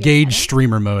I engage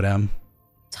streamer mode, M?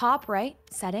 Top right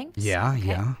settings. Yeah,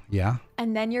 okay. Yeah.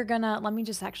 And then you're gonna, let me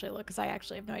just actually look because I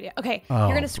actually have no idea. Okay,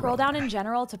 you're gonna scroll down in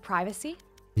general to privacy.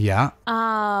 Yeah.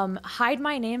 Hide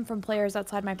my name from players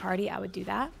outside my party. I would do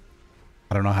that.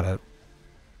 I don't know how to.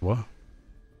 What?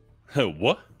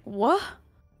 What?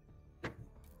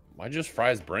 Why'd you just fry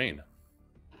his brain?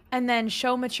 And then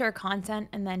show mature content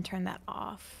and then turn that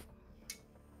off.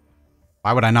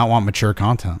 Why would I not want mature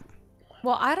content?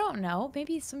 Well, I don't know.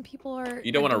 Maybe some people are.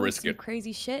 You don't want to risk it.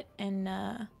 Crazy shit, and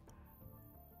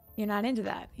you're not into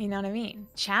that. You know what I mean?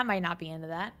 Chat might not be into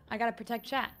that. I gotta protect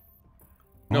chat.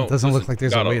 Well, no, it doesn't look like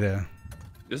there's a way to.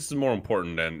 This is more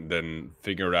important than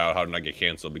figuring out how to not get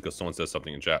canceled because someone says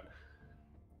something in chat.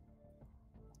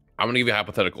 I'm gonna give you a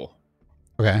hypothetical.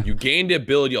 Okay. You gain the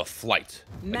ability of flight.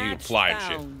 Like you can fly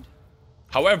and shit.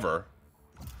 However,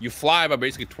 you fly by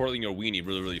basically twirling your weenie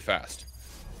really, really fast.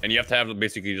 And you have to have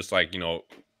basically just like, you know,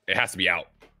 it has to be out.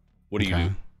 What do you do?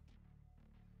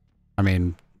 I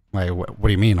mean, Like, what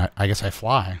do you mean? I guess I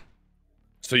fly.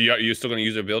 So you still gonna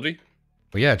use the ability?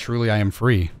 But yeah, truly I am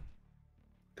free.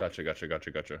 Gotcha.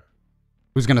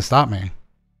 Who's gonna stop me?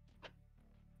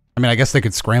 I mean, I guess they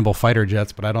could scramble fighter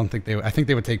jets, but I don't think they. I think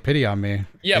they would take pity on me.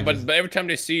 Yeah, but every time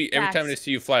they see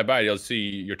you fly by, they'll see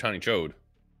your tiny chode.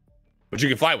 But you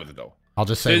can fly with it though. I'll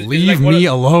just say, leave me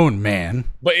alone, man.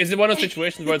 But is it one of those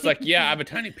situations where it's like, yeah, I have a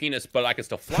tiny penis, but I can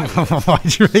still fly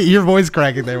with it? Your voice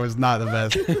cracking there was not the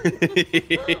best.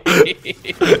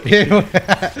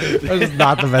 That was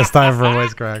not the best time for a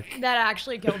voice crack. That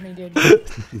actually killed me, dude.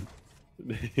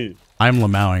 I'm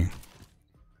Lamowing.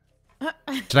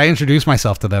 Should I introduce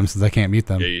myself to them since I can't mute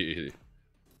them? Yeah.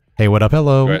 Hey, what up?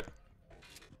 Hello. Right.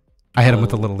 I hit him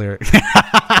with a little lyric.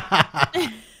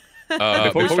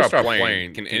 Before we start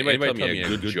playing, can anybody tell me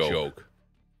a good joke?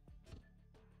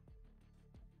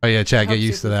 Oh yeah, chat, get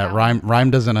used to that. Rhyme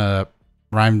doesn't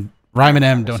Rhyme and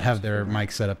M don't have their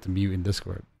mic set up to mute in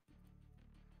Discord.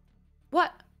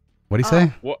 What? What'd he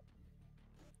say? What?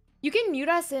 You can mute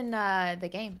us in the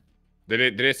game.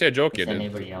 Did they say a joke yet? Does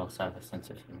anybody else have a sense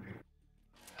of humor?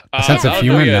 A sense of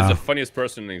humor? Yeah, No. is the funniest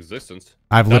person in existence.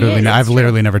 I've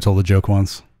literally never told a joke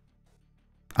once.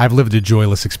 I've lived a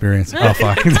joyless experience. Oh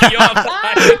fuck!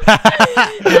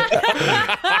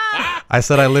 I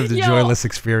said I lived a joyless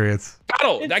experience.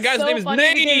 Battle. That guy's name is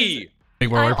Nady.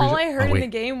 All I heard in the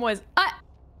game was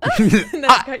and then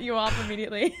cut you off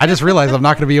immediately. I just realized I'm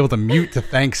not going to be able to mute to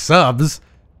thank subs.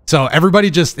 So everybody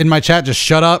just in my chat just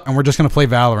shut up and we're just going to play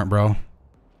Valorant, bro.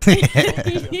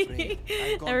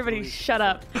 Everybody shut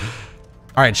up.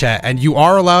 All right, chat. And you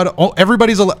are allowed. Oh,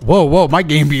 everybody's allowed. Whoa. My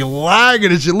game be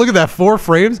lagging and shit. Look at that. 4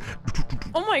 frames.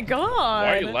 Oh my god.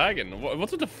 Why are you lagging?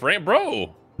 What's with the frame,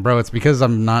 bro? Bro, it's because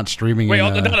I'm not streaming. Wait,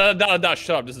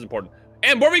 shut up. This is important.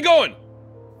 And where are we going?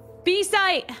 B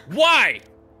site. Why?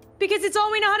 Because it's all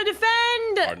we know how to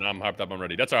defend. All right, now I'm hyped up. I'm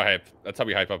ready. That's our hype. That's how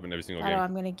we hype up in every single game.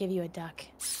 I'm gonna give you a duck.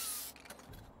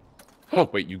 Oh,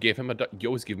 wait, you gave him a duck? You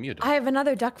always give me a duck. I have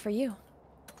another duck for you.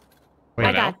 Wait,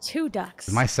 I got 2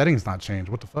 ducks. My settings not changed.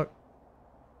 What the fuck?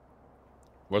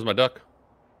 Where's my duck?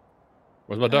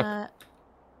 Where's my duck?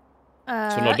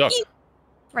 So no duck.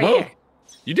 Right here.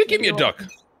 You did give me a duck.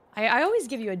 I always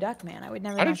give you a duck, man. I would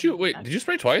never. How did you wait? Did you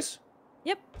spray twice?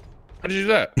 Yep. How did you do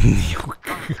that?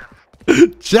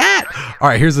 Chat. All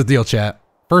right, here's the deal, chat.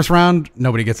 First round,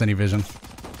 nobody gets any vision.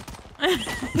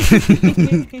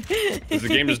 Is the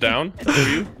game just down for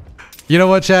you? You know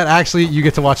what, chat? Actually, you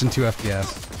get to watch in 2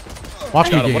 FPS.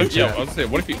 Watch me game, what chat.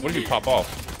 if you pop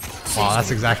off? Oh,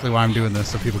 that's exactly why I'm doing this,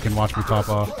 so people can watch me pop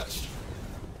off.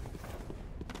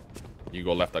 You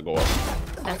go left, I go up.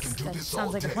 That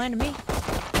sounds like a plan to me.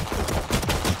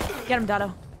 Get him,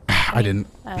 Dotto. I didn't.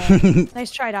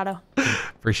 Nice try, Dotto.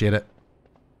 Appreciate it.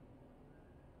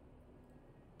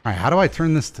 All right, how do I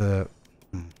turn this to...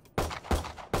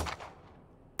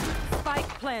 Spike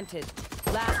planted.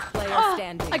 Last player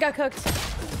standing. I got cooked.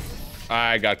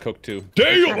 I got cooked too.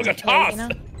 Damn, we got tossed. You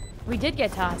know? We did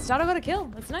get tossed. Dotto got a kill.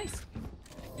 That's nice.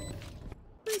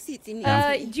 Do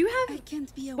you have...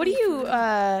 What are you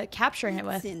capturing it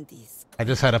with? I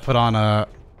just had to put on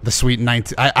the sweet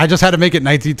 19... I just had to make it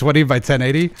 1920 by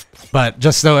 1080, but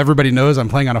just so everybody knows, I'm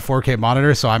playing on a 4K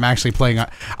monitor, so I'm actually playing...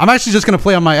 I'm actually just going to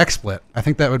play on my XSplit. I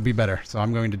think that would be better, so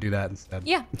I'm going to do that instead.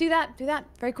 Yeah, do that. Do that.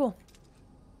 Very cool.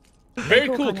 Very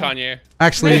cool, Kanye.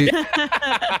 Actually,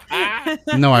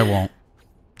 no, I won't.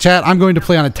 Chat, I'm going to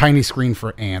play on a tiny screen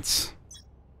for ants.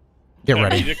 Get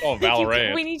ready. You call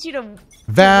ValorANT. We need you to...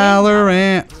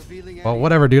 ValorANT. Well,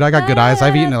 whatever, dude. I got good eyes.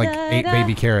 I've eaten like 8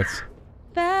 baby carrots.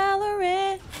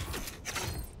 ValorANT.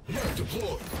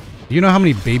 Do you know how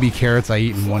many baby carrots I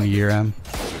eat in 1 year, Em?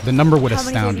 The number would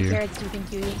astound you. How many baby carrots do you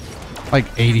think you eat? Like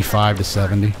 85 to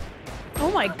 70.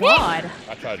 Oh my god.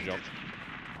 I tried to jump.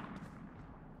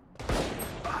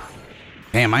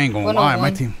 Damn, I ain't gonna lie. My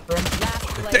team...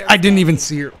 I didn't even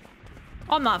see her.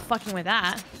 I'm not fucking with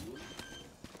that.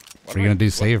 What are you gonna do?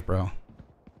 Save, bro.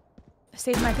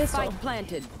 Save my pistol. Spike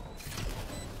planted.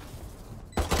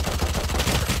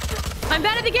 I'm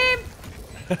bad at the game.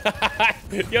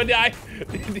 Yo,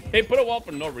 they put a wall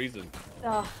for no reason.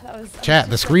 Oh, that was... Chat,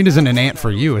 the screen isn't an ant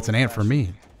for you. It's an ant for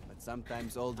me.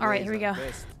 All right, here we go.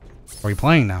 Are we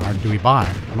playing now, or do we buy?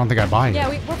 I don't think I buy Yeah,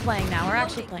 yet. we're playing now. We're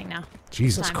actually playing now.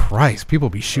 Jesus Christ, people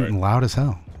be shooting loud as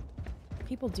hell.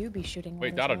 People do be shooting.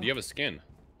 Wait, Dotto, do you have a skin?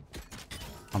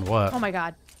 On what? Oh my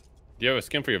god. Do you have a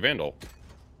skin for your Vandal?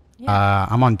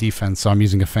 I'm on defense, so I'm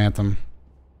using a Phantom.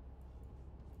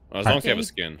 As long as you have a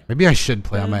skin. Maybe I should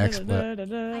play on my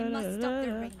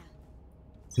XSplit.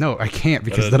 No, I can't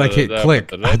because then I can't click.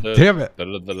 God damn it. He's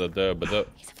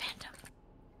a phantom.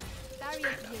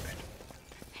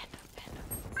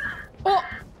 Oh,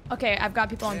 Okay, I've got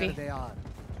people on B. There they are.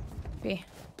 B.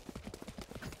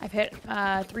 I've hit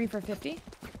 3 for 50.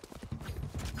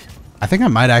 I think I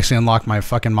might actually unlock my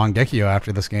fucking Mangekyo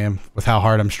after this game with how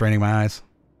hard I'm straining my eyes.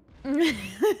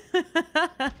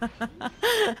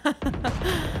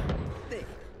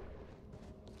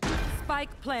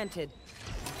 Spike planted.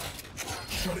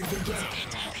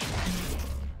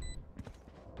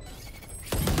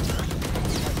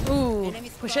 Ooh,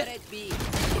 push it.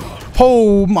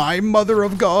 Oh my mother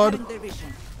of God.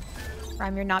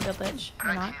 Rhyme, you're not built bitch.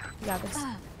 You're not. You got this.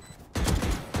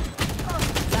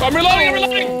 I'm reloading, I'm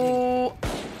reloading! Oh.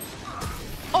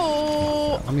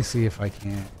 Oh. Let me see if I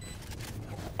can.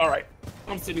 Alright,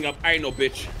 I'm sitting up. I ain't no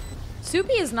bitch.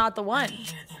 Soupy is not the one.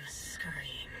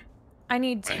 I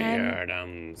need I 10. heard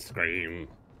them scream.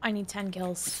 I need 10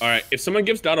 kills. Alright, if someone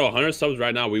gives Dotto 100 subs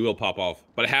right now, we will pop off.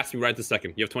 But it has to be right this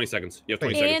second. You have 20 seconds. You have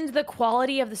 20 seconds. And the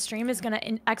quality of the stream is gonna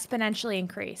exponentially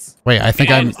increase. Wait, I think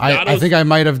And I think I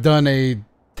might have done a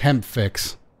temp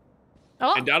fix.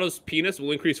 Oh. And Dotto's penis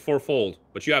will increase 4-fold.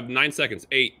 But you have 9 seconds.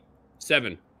 8,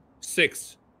 7,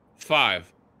 6,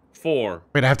 5, 4.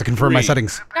 Wait, I have to confirm my 3.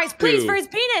 settings. Guys, please, 2. for his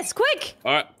penis, quick!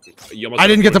 Alright. I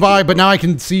didn't get to buy, but now I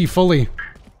can see fully.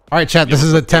 All right, chat. This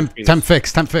is a temp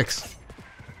fix. Temp fix.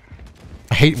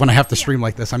 I hate when I have to stream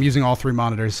like this. I'm using all 3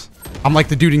 monitors. I'm like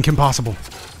the dude in Kim Possible.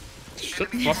 Shut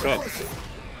the fuck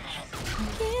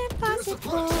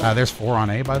up. There's 4 on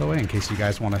A, by the way, in case you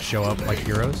guys want to show up like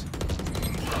heroes.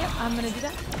 Yep, I'm gonna do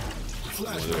that. I'm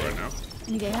gonna do it right now.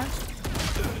 Any day now?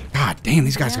 God damn,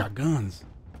 these guys got guns.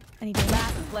 Any day now?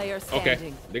 Last player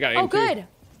standing. Okay, they got aim Oh, too. good.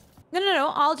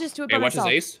 No. I'll just do it by Hey, watch myself.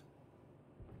 his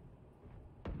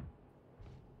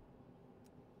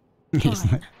ace.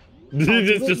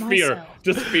 just fear. myself.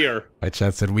 Just fear. My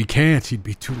chat said we can't. He'd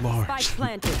be too large. Spike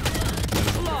planted.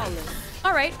 Flawless.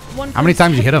 All right, one. How many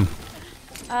times you hit him?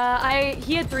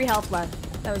 He had 3 health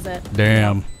left. That was it.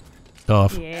 Damn.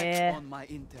 Tough. Yeah. On my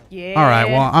intel. Yeah. All right.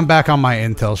 Well, I'm back on my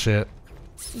intel shit.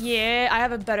 Yeah, I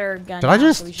have a better gun. Should I now,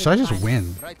 just so we should I be just fine.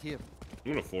 win? Right here.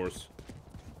 I'm gonna force.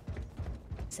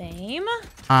 Same.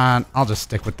 I'll just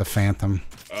stick with the Phantom.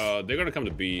 They're gonna come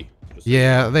to B.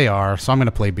 Yeah, they are. So I'm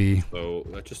gonna play B. So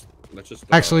let's just.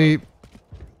 Actually,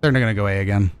 they're gonna go A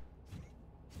again.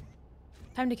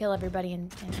 Time to kill everybody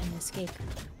and escape.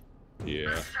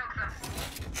 Yeah.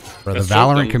 Bro, the Let's choke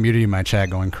Valorant them. community in my chat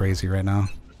going crazy right now.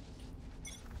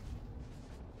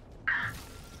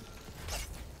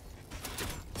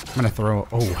 I'm gonna throw.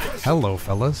 Oh, hello,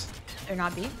 fellas. They're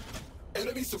not B.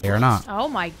 They are not. Oh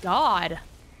my god.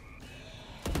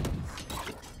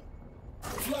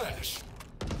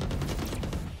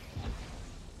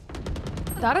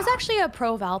 That was actually a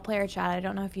pro Val player, chat. I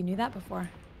don't know if you knew that before.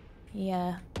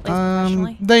 Yeah. Plays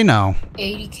professionally. They know.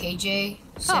 80 KJ,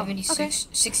 76, okay.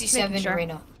 67 Making sure.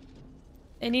 Arena.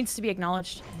 It needs to be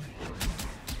acknowledged.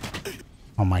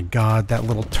 Oh my god, that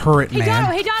little turret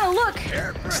man. Hey Dono, look!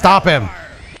 Stop him.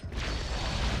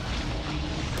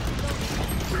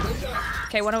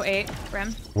 Okay, 108,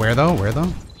 Brim. Where though? Where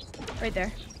though? Right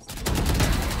there.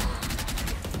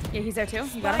 Yeah, he's there too.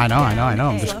 You got him? I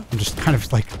know. Okay. I'm just kind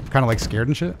of like scared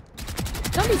and shit.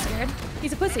 Don't be scared.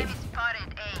 He's a pussy.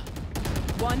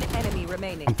 One enemy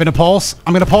remaining. I'm gonna pulse.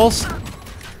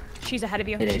 She's ahead of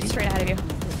you. She's straight ahead of you.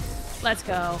 Let's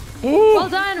go. Ooh. Well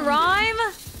done, Rhyme.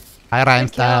 Hi, Rhyme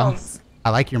Good style. kills.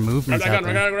 I like your movements out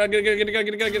there. Get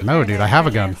it. No, dude, I have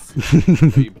a gun.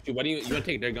 But why do you want to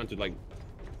take their gun to, like,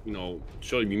 you know,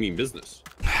 show you mean business?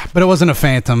 But it wasn't a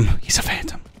Phantom. He's a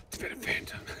Phantom. It's been a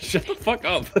Phantom. Shut the fuck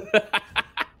up.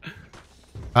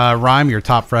 Rhyme, you're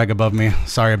top frag above me.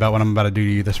 Sorry about what I'm about to do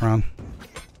to you this round.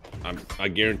 I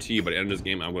guarantee you by the end of this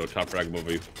game, I'm going to top frag above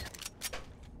you.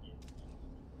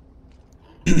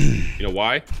 You know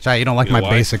why? Chat, you don't like You know my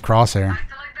why? basic crosshair.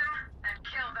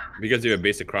 Because you have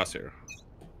basic crosshair.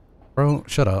 Bro,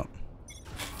 shut up.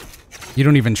 You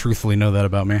don't even truthfully know that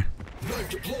about me.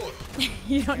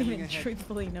 You don't even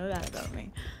truthfully know that about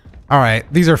me.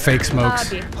 Alright, these are fake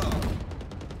smokes. B.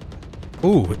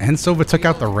 Ooh, and Sova took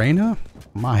out the Reyna?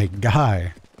 My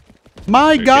guy.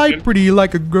 My Hey, guy kitchen. pretty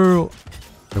like a girl.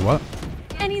 Wait, what?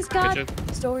 And he's got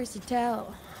Kitchen. stories to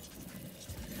tell.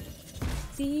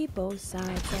 See both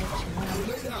sides of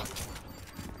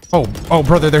you. Oh,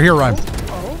 brother, they're here, Rhyme.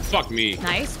 Fuck me.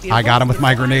 Nice, beautiful. I got him with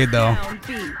my grenade, though. Down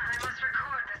B.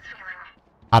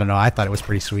 I don't know, I thought it was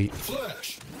pretty sweet.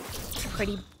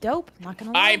 Pretty dope, not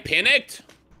gonna I lie. panicked.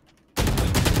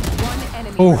 One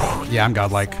enemy. Oh, yeah, I'm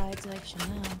godlike. Sides like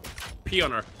Chanel. Pee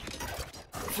on her.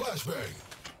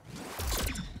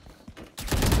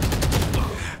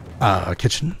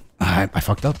 Kitchen. I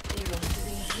fucked up.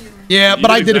 Yeah,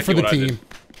 but I did it for the exactly what I team.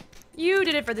 You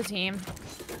did it for the team.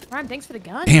 Ryan, thanks for the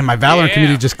gun. Damn, my ValorANT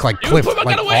community just like You clipped put my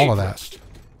like gun away. all of that.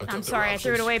 I'm sorry, I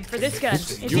threw it away for this gun.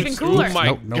 It's You even threw cooler.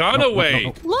 my gun away.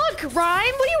 Look,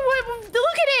 Ryan, what do you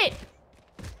look at it?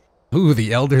 Ooh,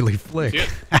 the elderly flick.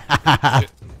 Yeah.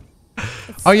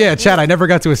 Oh yeah, Chad, I never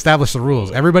got to establish the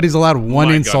rules. Everybody's allowed one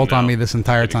my insult God, on no. me this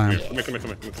entire Come time.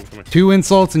 here. 2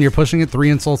 insults and you're pushing it, 3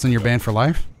 insults and you're banned for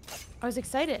life. I was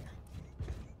excited.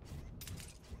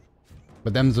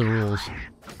 But them's the rules.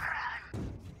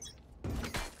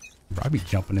 Bro, I be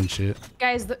jumping and shit.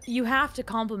 Guys, you have to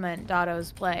compliment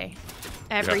Dotto's play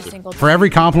every single time. For every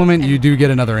compliment, you do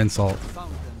get another insult.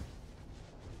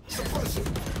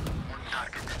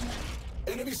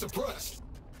 Enemy suppressed.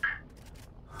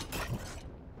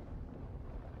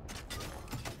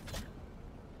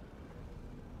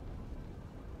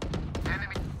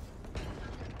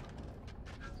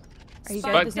 Are you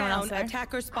Spike good? There's no one else down. there.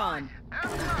 Attacker spawn.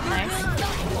 Nice.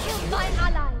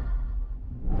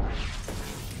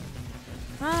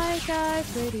 My guy,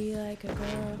 pretty like a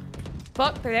girl.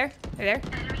 Fuck, they're there. They're there.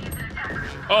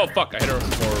 Oh fuck! I hit her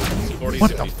for 40.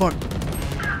 What the fuck?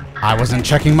 I wasn't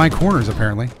checking my corners,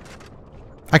 apparently.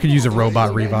 I could use a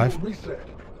robot revive.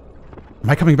 Am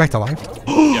I coming back to life?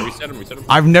 Yeah, reset him.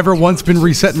 I've never once been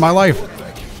reset in my life.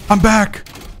 I'm back.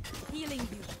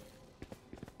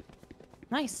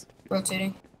 Nice.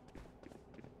 Rotating.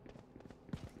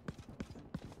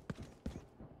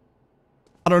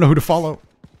 I don't know who to follow.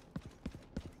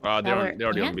 They're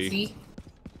already on B. B.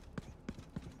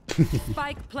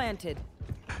 Spike planted.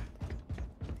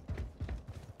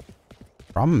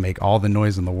 I'm gonna make all the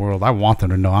noise in the world. I want them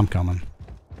to know I'm coming.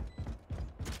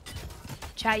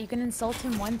 Chat, you can insult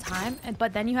him one time,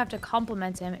 but then you have to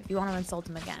compliment him if you want to insult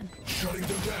him again. Shutting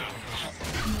them down.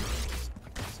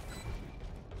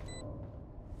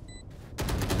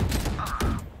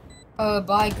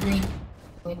 Buy green.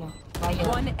 Wait, no. Buy yellow.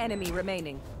 One enemy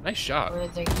remaining. Nice shot. Where are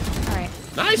they? All right.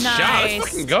 Nice shot. Let's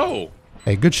fucking go.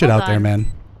 Hey, good shit Well out there, done. man.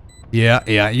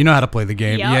 Yeah, you know how to play the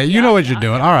game. Yup, Yeah, you know yup, what you're yup,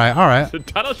 doing. yup. All right.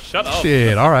 Donald, shut up.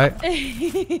 Shit, all right.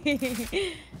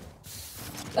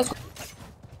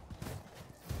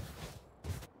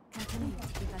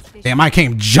 Damn, I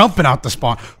came jumping out the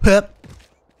spawn. Hup.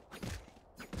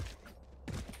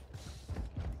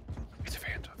 It's a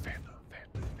Phantom.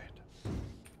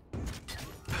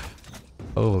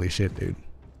 Holy shit, dude.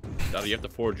 Donald, you have to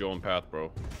forge your own path,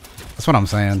 bro. That's what I'm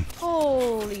saying.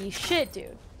 Holy shit,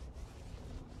 dude.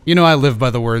 You know I live by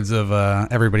the words of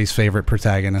everybody's favorite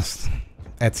protagonist,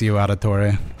 Ezio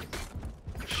Auditore.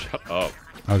 Shut up.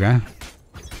 Okay.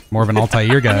 More of an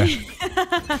Altair guy.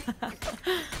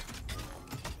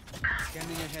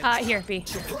 Here, B.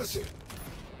 Suppress it.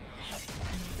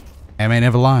 M ain't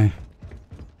never lie.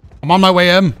 I'm on my way,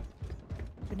 M.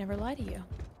 Would never lie to you.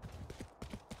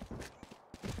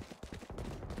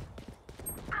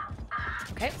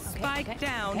 Okay. Spike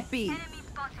down. Okay. B.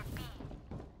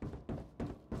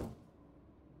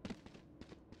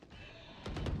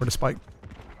 Where to spike?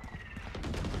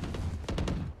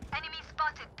 Enemy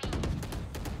spotted B.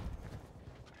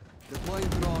 Deploying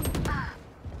drone.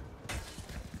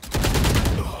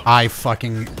 I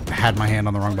fucking had my hand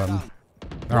on the wrong button.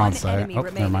 They're on One site. enemy Oh, never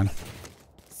remaining. mind.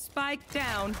 Spike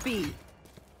down. B.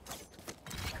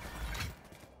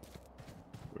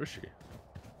 Where is she?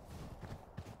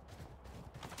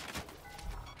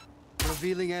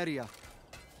 Revealing area.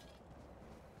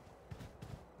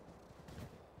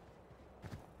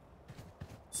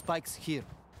 Spikes here.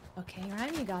 Okay,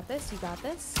 Ryan, you got this. You got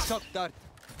this. Shock dart.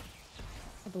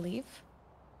 I believe.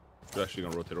 She's actually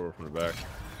gonna rotate over from the back.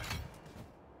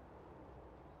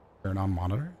 Turn on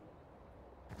monitor.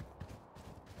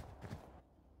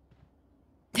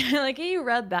 Like you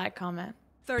read that comment.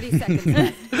 30 seconds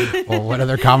left. Well, what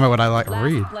other comment would I like to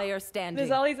read? Last player standing.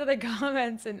 There's all these other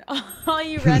comments, and all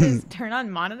you read is turn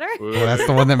on monitor. Well, that's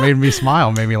the one that made me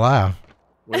smile, made me laugh.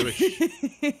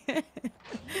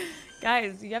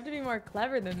 Guys, you have to be more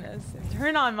clever than this.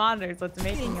 Turn on monitors. What's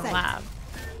making you laugh?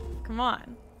 Come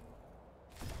on.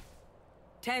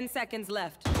 10 seconds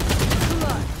left.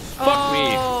 Fuck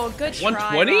me. Oh, good try,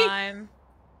 120? Rhyme.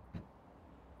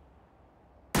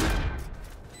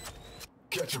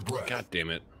 Catch your breath. God damn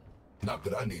it. Not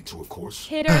that I need to, of course.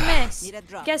 Hit or miss. Need a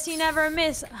drop. Guess you never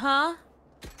miss, huh?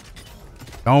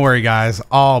 Don't worry, guys.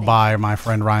 I'll buy my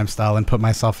friend Rhyme Style and put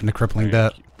myself into crippling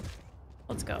debt.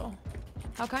 Let's go.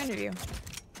 How kind of you.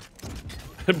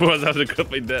 Boys have to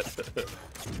cut my debt.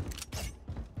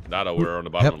 Nada, we're on the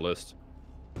bottom of the list.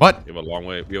 What? We have a long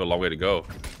way. We have a long way to go.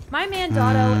 My man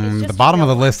Dotto is just The bottom of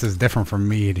the real- list is different from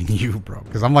me and you, bro.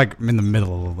 Because I'm like in the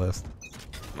middle of the list.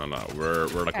 No, we're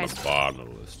like on Guys. the bottom of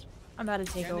the list. I'm about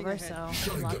to take over, so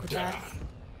good luck with that.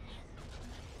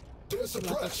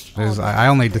 I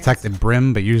only detected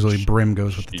Brim, but usually Brim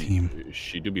goes with the team.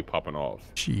 She do be popping off.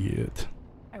 Shit.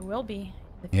 I will be.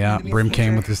 Yeah, Brim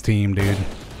came with his team, dude.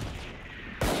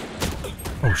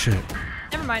 Oh shit.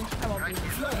 Never mind. I won't be.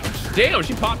 Damn,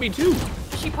 she popped me too.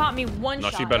 She popped me one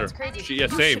shot. No, she better. That's crazy. She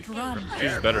same.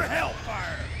 She's better.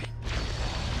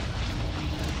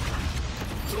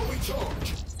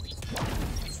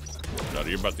 No,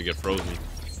 you're about to get frozen.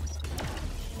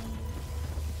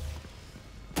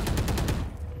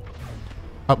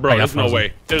 Oh, bro, there's no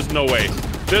way. There's no way.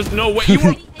 There's no way. You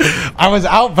were. I was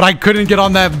out, but I couldn't get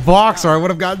on that box, or I would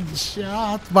have gotten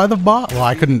shot by the box. Well,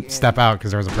 I couldn't step out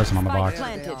because there was a person on the box.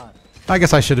 I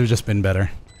guess I should have just been better.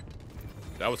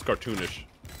 That was cartoonish.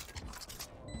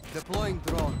 Deploying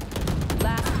drone.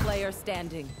 Last player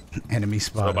standing. Enemy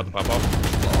So spot. about to pop off.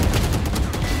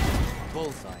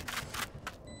 Bullseye.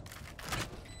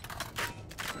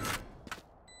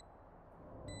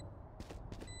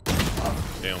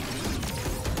 Damn.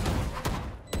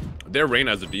 Their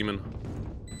Reyna is a demon.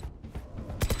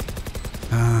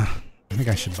 I think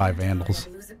I should buy Vandals.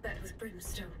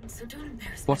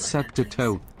 What's up,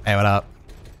 Doto? Hey, what up?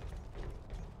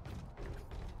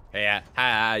 Hey,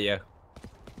 hi, yeah.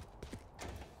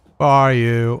 Who are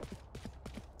you?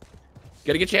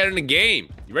 Gotta get your head in the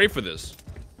game. You ready for this?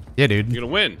 Yeah, dude. You're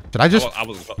gonna win. Did I just? I'm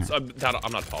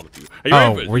not talking to you. Are you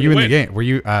ready for this? Were you in the game? Were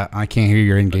you? I can't hear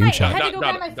your in-game I chat. had to go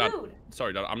get my food.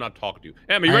 Sorry, Dada, I'm not talking to you.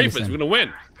 Em, are you ready for this? We're gonna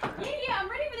win. Yeah, I'm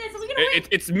ready for this. Are we gonna win?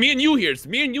 It's me and you here. It's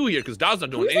me and you here because Dada's not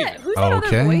doing anything. Who's that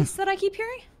Okay. other voice that I keep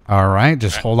hearing? All right,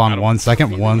 just hold on 1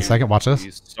 second. 1 second. Watch this.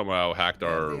 He's somehow hacked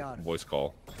our voice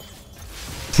call.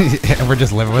 We're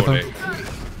just living with Boy.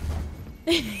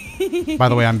 him. By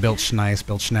the way, I'm built schnice,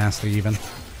 built schnasty even.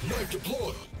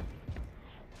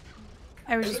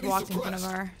 I was just walked in front of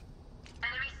our.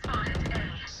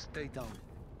 Stay down.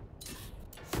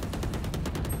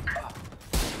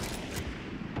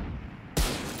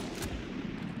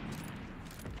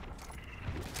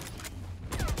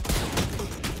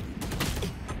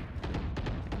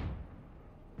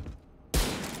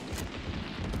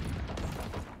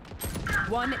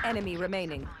 One enemy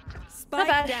remaining. Not Spike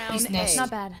bad. down He's nice. A. Not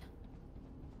bad.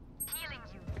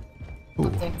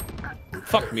 Okay.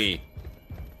 Fuck me.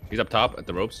 He's up top at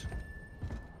the ropes.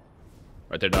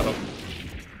 Right there, Dado.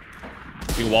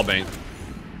 You can wallbang.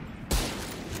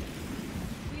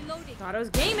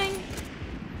 Otto's gaming.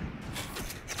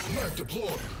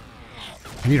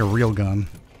 I need a real gun.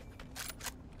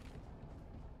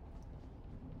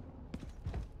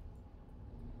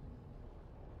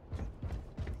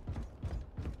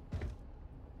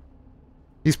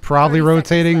 He's probably 30 seconds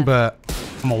rotating, left.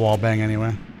 but I'm a wall bang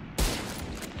anyway.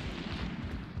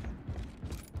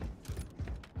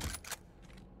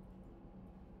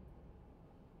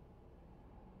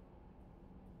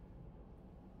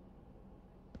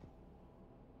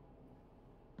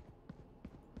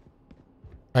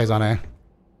 He's on A.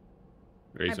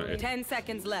 He's not- 10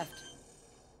 seconds left.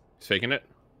 He's faking it.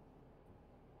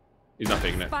 He's not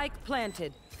faking it. Spike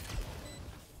planted.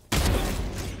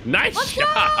 Nice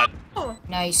shot.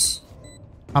 Nice.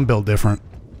 I'm built different.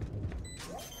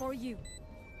 For you.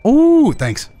 Ooh,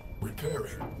 thanks.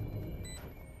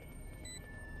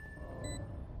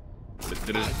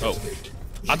 Did it, oh.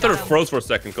 I thought it froze for a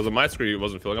second because on my screen it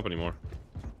wasn't filling up anymore.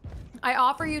 I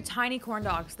offer you tiny corn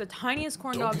dogs, the tiniest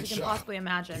corn dogs you can possibly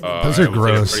imagine. Those are I would say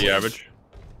gross. Pretty average.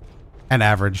 And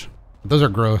average. Those are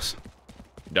gross.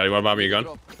 Daddy, want to buy me a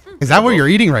gun? Is that what you're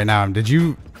eating right now? Did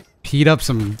you heat up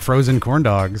some frozen corn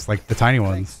dogs, like the tiny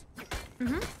ones? Daddy,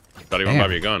 want to Damn. buy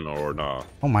me a gun or nah?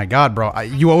 Oh my god, bro.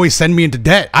 You always send me into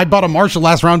debt. I bought a Marshall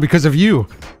last round because of you.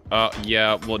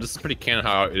 Yeah, well, this is pretty canon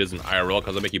how it is in IRL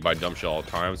because I make you buy dumb shit all the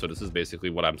time. So this is basically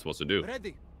what I'm supposed to do.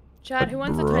 Ready. Chad, who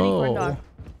wants a tiny corn dog?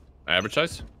 Average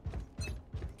size?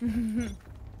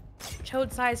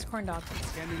 Chode-sized corn dog.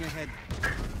 Scanning ahead.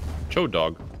 Chode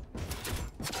dog.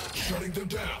 Shutting them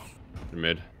down.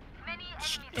 Mid.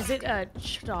 Is it a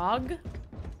chog?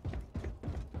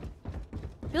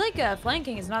 I feel like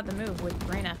flanking is not the move with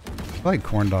Reyna. I feel like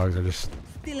corn dogs are just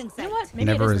Stealing You sight. know what? Maybe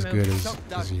never it as is the move.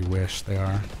 good as you wish they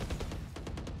are.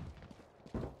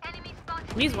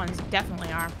 These ones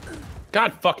definitely are.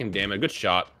 God fucking damn it. Good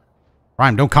shot.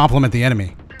 Rhyme, don't compliment the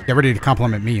enemy. Get ready to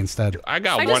compliment me instead. I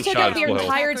got I one just took shot out at your full health.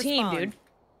 entire Attacker team, spawn. dude.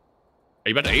 Are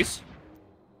you about to ace?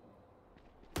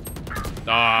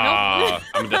 Ah,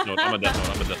 I'm a death note. I'm a death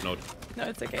note. I'm a death note. No,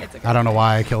 it's okay. It's okay. I don't know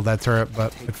why I killed that turret,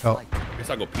 but it felt. I guess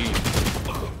I'll go pee.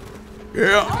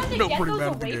 Yeah, Want to get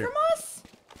those away from us?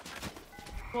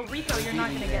 Well, Rico, you're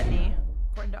not gonna get any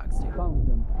corn dogs, dude.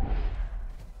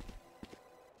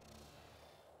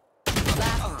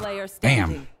 Last player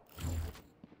standing.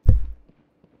 Damn.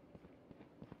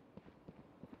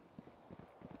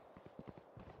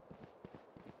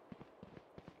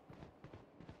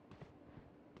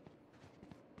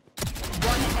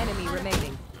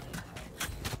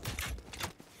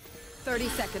 30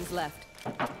 seconds left.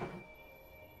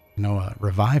 You know, a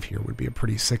revive here would be a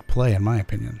pretty sick play, in my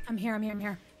opinion. I'm here.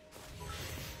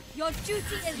 Your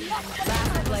duty is not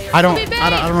last player. I don't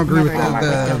agree with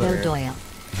that. DotoDoya.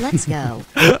 Let's go.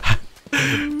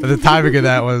 The timing of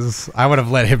that was, I would have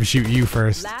let him shoot you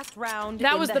first. Last round.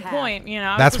 That was the point, you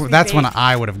know. That's when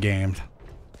I would have gamed.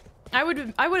 I would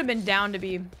have been down to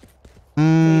be.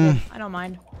 I don't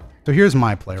mind. So here's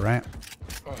my play, right?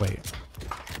 Wait.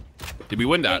 Did we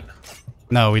win that?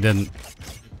 No, we didn't.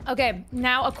 Okay,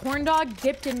 now a corn dog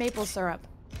dipped in maple syrup.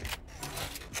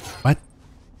 What?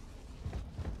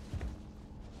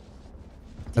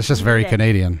 That's just very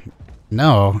Canadian.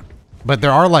 No. But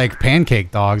there are like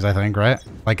pancake dogs, I think, right?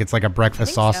 Like it's like a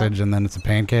breakfast sausage and then it's a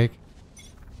pancake.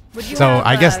 So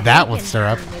I guess that with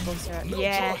syrup.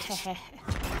 Yeah.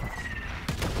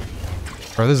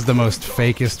 Bro, this is the most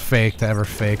fakest fake to ever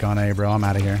fake on A, bro. I'm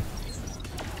out of here.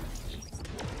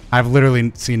 I've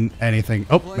literally seen anything.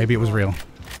 Oh, maybe it was real.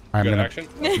 All right, I'm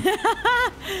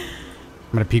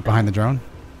gonna peek behind the drone.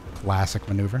 Classic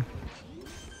maneuver.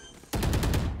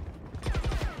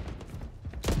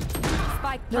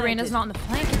 The Reyna's not in the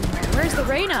flank anymore. Where's the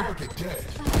Reyna?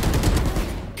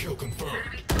 Kill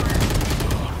confirmed.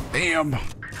 Damn.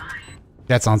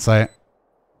 That's on site.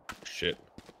 Shit.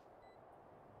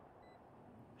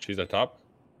 She's at top.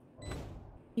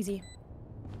 Easy.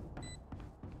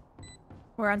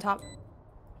 We're on top.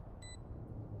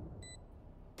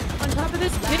 On top of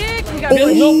this pig. We got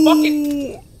There's no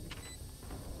fucking.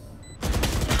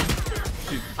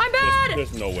 I'm bad.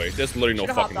 There's no way. There's literally no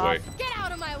Should've fucking hopped way. off. Get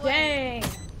out of my way.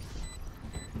 Dang.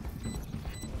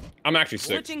 I'm actually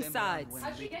sick. Switching sides.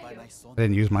 I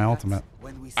didn't use my ultimate.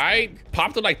 I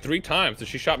popped it like 3 times and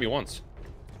she shot me once.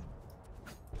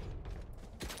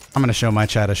 I'm gonna show my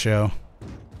chat a show.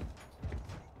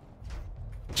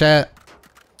 Chat,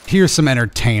 here's some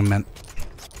entertainment.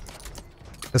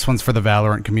 This one's for the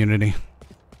ValorANT community.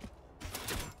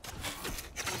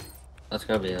 Let's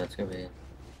go B, let's go B.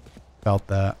 Felt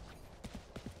that.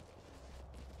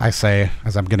 I say,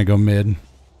 as I'm gonna go mid.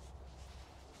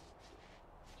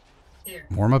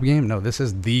 Warm-up game? No, this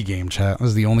is the game, chat. This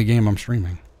is the only game I'm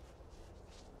streaming.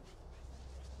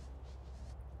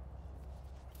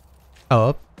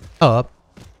 Up, up,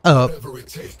 up. Whatever it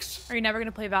takes. Are you never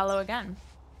gonna play Valo again?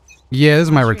 Yeah, this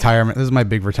is my retirement. This is my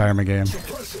big retirement game.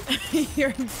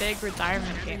 You're in big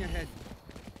retirement game.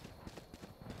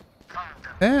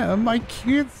 Damn, I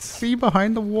can't see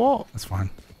behind the wall. That's fine.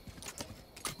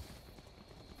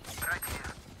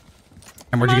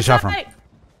 And where'd you get shot from?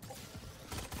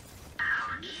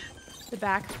 The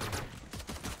back.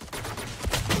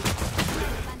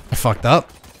 I fucked up.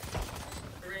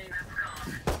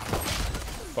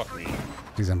 Fuck me.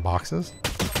 She's in boxes.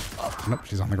 Nope,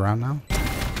 she's on the ground now.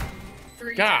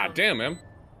 God damn, man.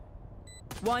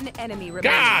 One enemy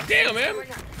remaining. God damn, man.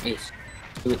 Ace.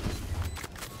 Do it.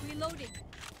 Reloading.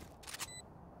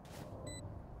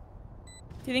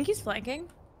 Do you think he's flanking?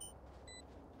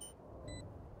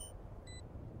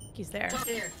 He's there.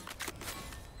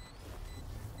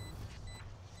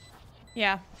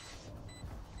 Yeah.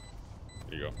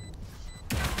 There you go.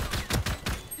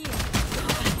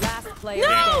 Last player.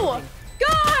 No!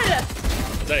 God!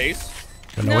 Is that ace?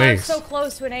 No, I was ace. so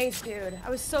close to an ace, dude. I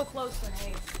was so close to an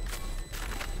ace.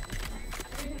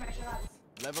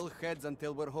 Level heads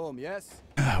until we're home, yes?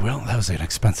 Well, that was an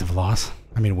expensive loss.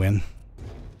 I mean, win.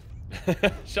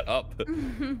 Shut up.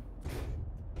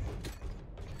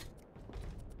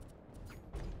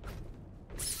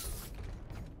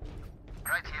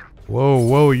 Whoa,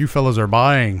 whoa, you fellas are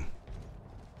buying.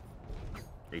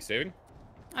 Are you saving?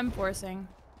 I'm forcing.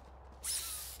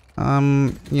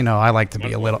 You know, I like to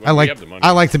be a little. When do you have the money?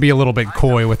 I like to be a little bit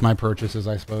coy with my purchases,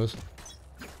 I suppose.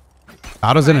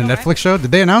 Otto's in a Netflix show.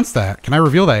 Did they announce that? Can I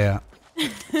reveal that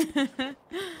yet?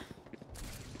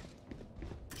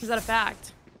 Is that a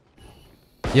fact?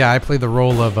 Yeah, I play the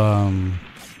role of I don't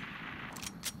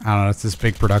know. It's this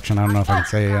big production. I don't know if I can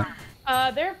say it yet.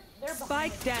 They're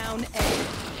Spike down A.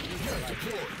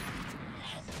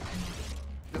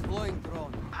 Deploying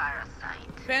drone.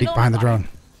 Peek behind the drone.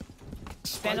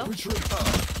 Vandal?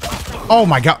 Oh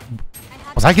my god.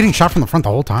 Was I getting shot from the front the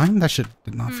whole time? That shit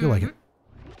did not feel like it.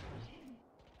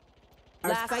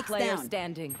 Last player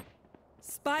standing.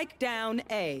 Spike down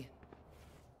A.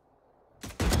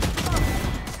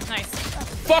 Nice.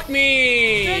 Fuck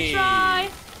me! Good try.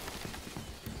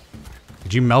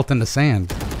 Did you melt into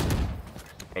sand?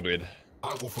 I did.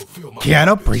 I will fulfill my Yeah, I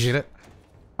don't appreciate it.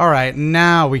 Alright,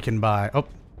 now we can buy. Oh.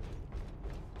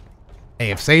 Hey,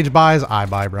 if Sage buys, I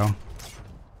buy, bro.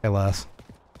 Hey, less.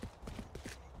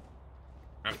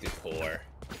 I'm too poor.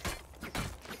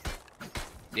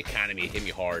 The economy hit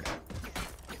me hard.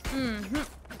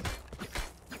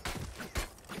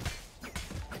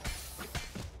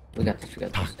 We got this. We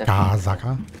got this.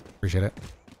 Zaka. Appreciate it.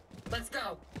 Let's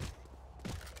go.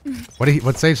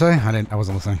 What Sage say? I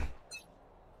wasn't listening.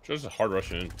 Just a hard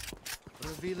rush in.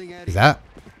 Revealing area. Is that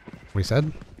what he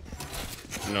said?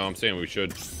 No, I'm saying we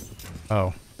should.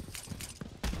 Oh.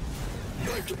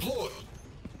 Knife deployed.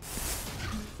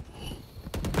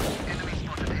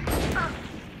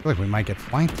 I feel like we might get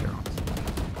flanked here.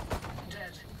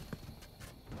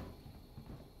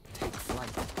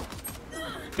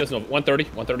 Guess no. 130.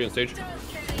 130 on stage.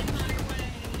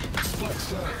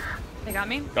 They got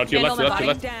me. Got to your left. To your left. To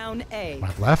your left. Down A.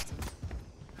 Left?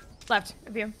 Left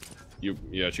of you.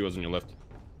 Yeah, she was on your left.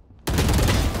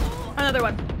 Another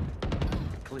one.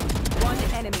 One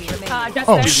enemy remaining. Just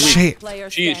Oh there. shit! Player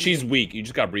She's weak. You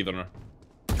just gotta breathe on her.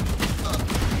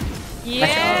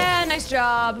 Yeah, nice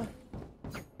job.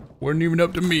 Wasn't even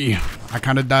up to me. I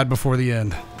kind of died before the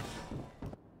end.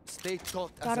 Stay taut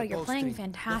as Doto, a you're ghost playing thing.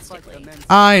 fantastically.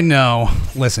 I know.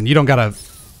 Listen, you don't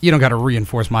gotta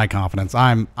reinforce my confidence.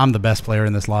 I'm the best player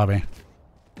in this lobby.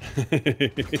 Shut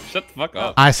the fuck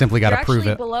up. I simply gotta You're prove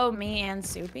actually it. below me and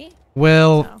Soupy.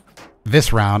 Well, So.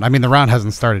 this round. I mean, the round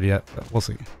hasn't started yet, but we'll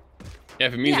see. Yeah,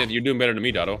 if it means that you're doing better than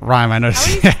me, Doto. Rhyme, I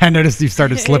noticed. I noticed you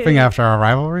started slipping after our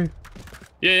rivalry.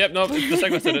 Yeah, yep, no, the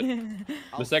second I said it.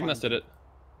 The second I said it.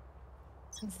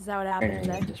 This is how it happens,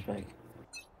 eh?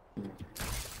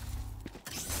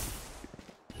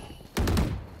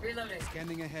 Reloading.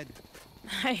 Scanning ahead.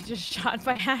 I just shot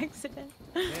by accident.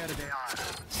 There they are.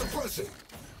 Suppressing.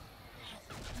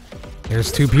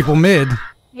 There's two people mid.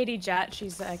 Haiti Jet,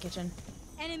 she's kitchen.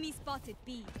 Enemy spotted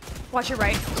B. Watch your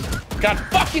right. God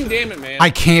fucking damn it, man. I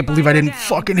can't believe I didn't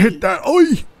fucking hit that. Oi!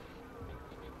 Enemy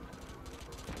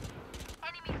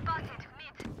spotted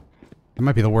mid. That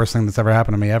might be the worst thing that's ever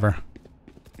happened to me ever.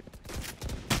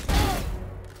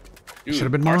 Dude,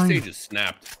 Should've been our mine. stage is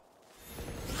snapped.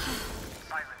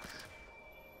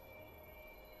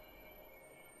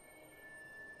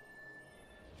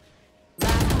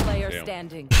 Last player Damn.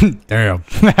 standing. Damn.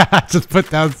 Just put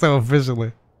down so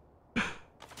officially.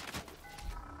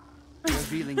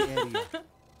 Revealing area.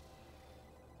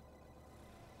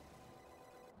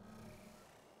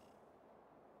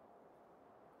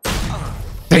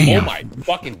 Damn. Oh my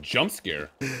fucking jump scare.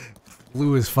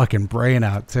 Blew his fucking brain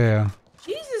out too.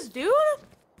 Jesus, dude.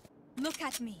 Look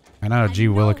at me. I know, G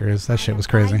Willikers. That shit was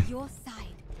crazy. Your side.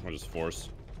 I'll just force.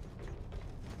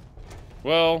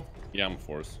 Well, yeah, I'm a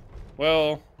force.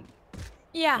 Well,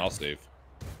 Yeah. I'll save.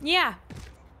 Yeah.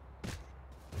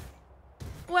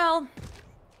 Well,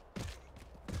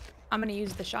 I'm gonna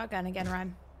use the shotgun again,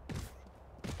 Rhyme.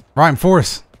 Rhyme,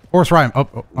 force. Force Rhyme.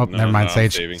 Oh, No, never mind. no, I'm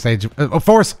Sage. saving. Sage.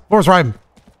 Force. Force Rhyme.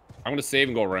 I'm gonna save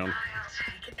and go around.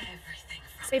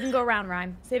 Save and go around,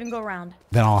 Rhyme. Save and go around.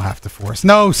 Then I'll have to force.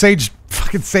 No, Sage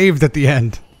fucking saved at the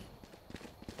end.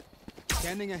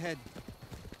 Scanning ahead.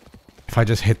 If I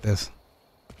just hit this.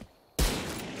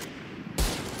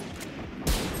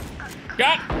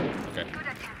 Got. Okay.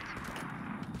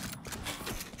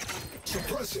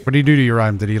 Suppressing. What did he do to your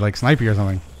Rhyme? Did he like snipe you or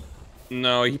something?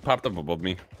 No, he popped up above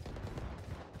me.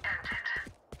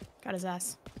 Got his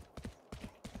ass.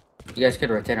 You guys could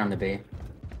rotate on the B.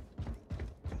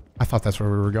 I thought that's where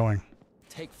we were going.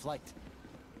 Take flight.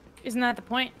 Isn't that the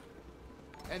point?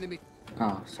 Enemy.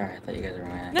 Oh, sorry. I thought you guys were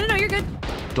my. No, you're good.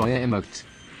 Doya emote.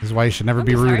 This is why you should never I'm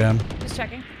be rude, sorry. Em. Just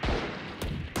checking.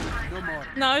 No more.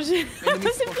 No, I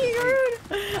wasn't being rude.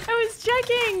 I was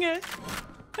checking.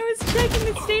 I was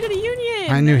checking the State of the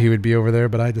Union. I knew he would be over there,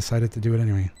 but I decided to do it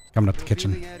anyway. Coming up the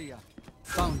kitchen. Revealing area.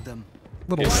 Found them.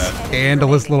 Little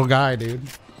scandalous little guy, dude.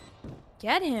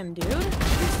 Get him, dude.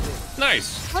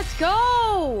 Nice. Let's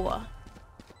go.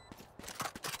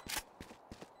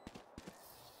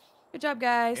 Good job,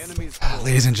 guys. Enemies.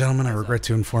 Ladies and gentlemen, I regret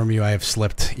to inform you I have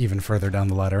slipped even further down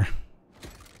the ladder.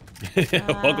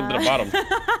 Welcome to the bottom.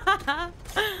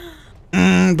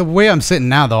 The way I'm sitting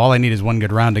now, though, all I need is one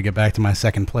good round to get back to my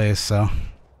second place, so...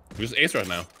 Just ace right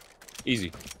now.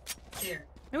 Easy.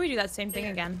 Maybe we do that same thing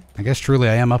again. I guess truly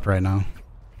I am up right now.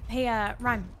 Hey,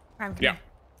 Rhyme, come Yeah.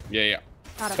 here. Yeah.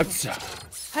 Got Let's,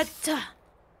 Hutta.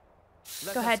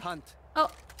 Let Go us ahead. hunt. Oh,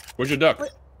 where's your duck?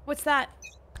 what's that?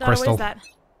 What Crystal. is that?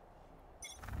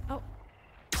 Oh,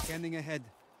 Scanning ahead.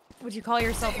 would you call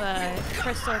yourself a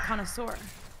crystal connoisseur?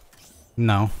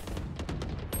 No.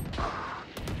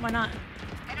 Why not?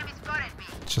 Enemy spotted B.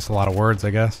 It's just a lot of words, I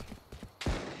guess.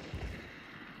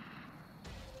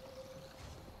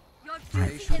 Your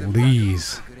Alright, duty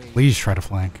is please. Please try to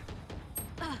flank.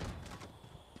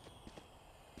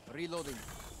 Reloading.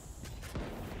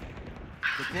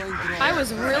 Deploying drone. I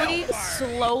was really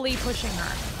slowly pushing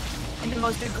her. in the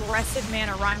most aggressive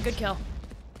manner. Ryan, good kill.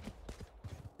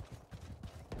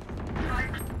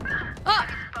 Oh!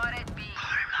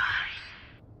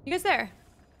 You guys there?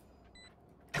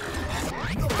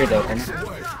 Here, though, can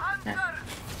I?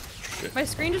 My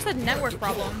screen just had network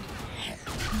problem.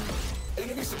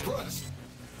 Enemy suppressed.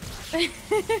 I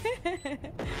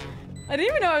didn't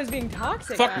even know I was being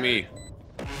toxic. Fuck me.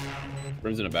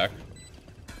 Brim's in the back.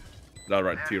 That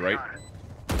right to your right.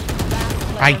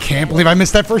 I can't believe I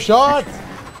missed that first shot.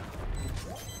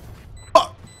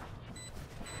 Oh.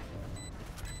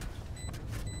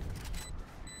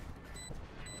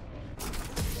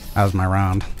 That was my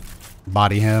round.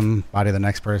 Body him, body the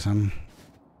next person.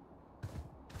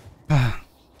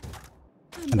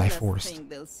 And I forced. Thing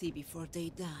they'll see before they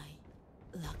die.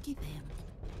 Lucky them.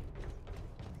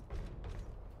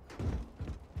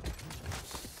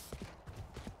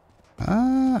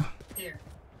 Here.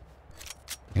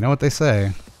 You know what they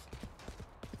say.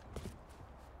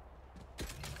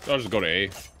 I'll just go to A.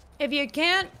 If you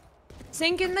can't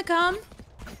sink in the cum,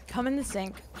 come in the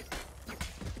sink.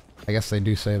 I guess they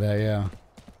do say that, yeah.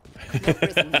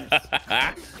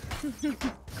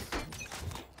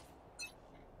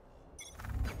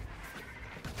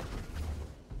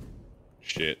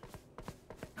 Shit.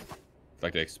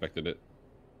 Like they expected it.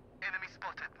 Enemy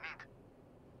spotted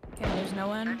mid. Okay, there's no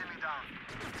one.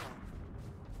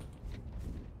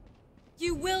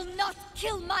 You will not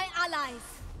kill my allies.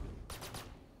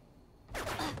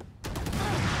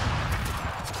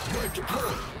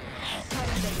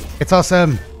 It's us,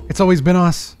 Em. It's always been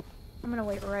us. I'm gonna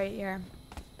wait right here.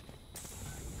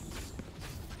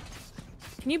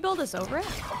 Can you build us over it?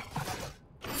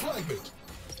 Fragment.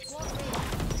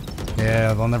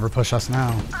 Yeah, they'll never push us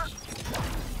now.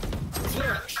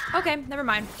 Flash. Okay, never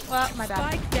mind. Well, my bad.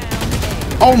 Spike down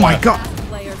A. Oh my god! Last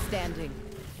player standing.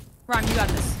 Ron, you got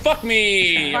this. Fuck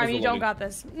me! Ron, you don't got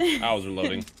this. I was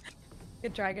reloading.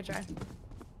 Good try, good try.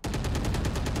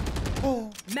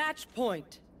 Match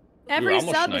point. Every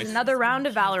almost sub nice. is another round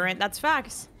of ValorANT. That's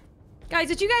facts. Guys,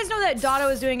 did you guys know that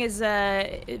Dotto is doing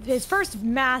his first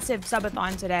massive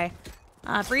subathon today?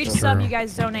 For each sub you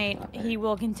guys donate, he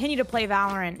will continue to play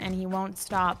ValorANT and he won't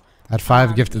stop. At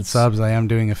 5 gifted subs, I am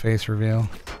doing a face reveal.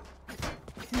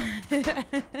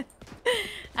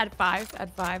 At five,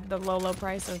 the low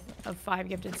price of 5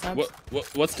 gifted subs.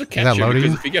 What's the catch here? loading?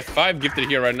 Because if you get 5 gifted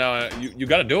here right now, you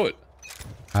gotta do it.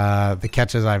 The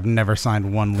catch is I've never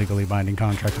signed one legally binding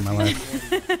contract in my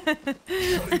life.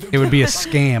 It would be a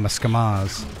scam, a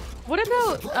scamaz. What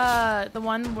about the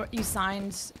one where you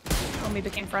signed when we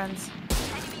became friends?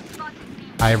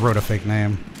 I wrote a fake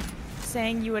name.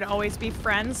 Saying you would always be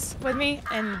friends with me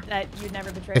and that you'd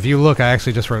never betray me. If you look, I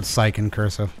actually just wrote psych in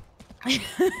cursive.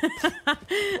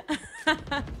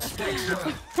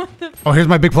 Oh, here's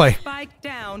my big play. Spike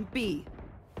down B.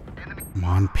 Come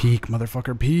on, peek,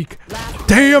 motherfucker, peek.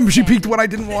 Damn, she peeked when I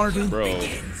didn't want her to.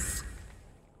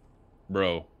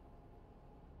 Bro.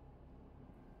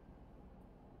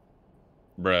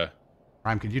 Bruh.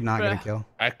 Rhyme, could you not get a kill?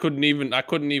 I couldn't even.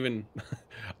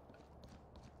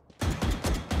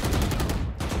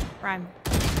 Rhyme.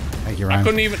 Thank you, Rhyme.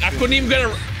 I couldn't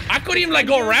even like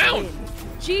go around.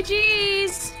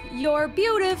 GG's. You're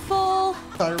beautiful.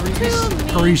 To me.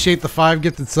 Appreciate the 5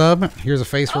 gifted sub. Here's a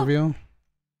face reveal.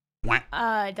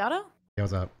 Dotto? Yeah,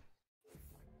 what's up?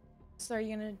 So are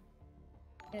you gonna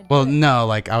Well, no,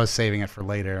 like I was saving it for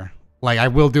later. Like I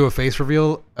will do a face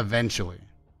reveal eventually.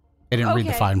 I didn't read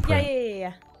the fine print.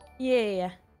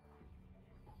 Yeah.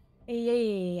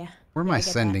 Where am I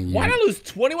sending you? Why did I lose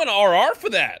 21 RR for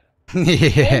that?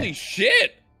 Yeah. Holy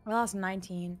shit. I lost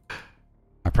 19.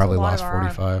 I probably That's a lost lot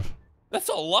of 45. That's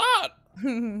a lot.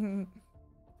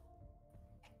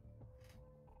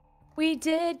 We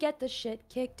did get the shit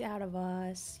kicked out of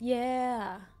us.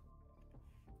 Yeah.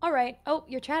 All right. Oh,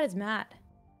 your chat is mad.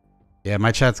 Yeah,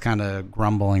 my chat's kind of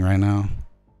grumbling right now.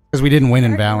 Because we didn't win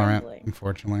in They're Valorant, grumbling.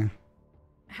 unfortunately.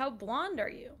 How blonde are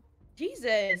you?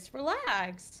 Jesus,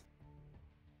 relax.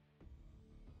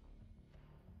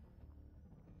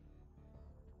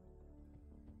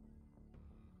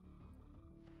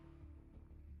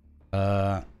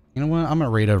 You know what? I'm gonna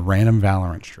rate a random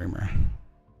Valorant streamer.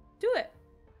 Do it.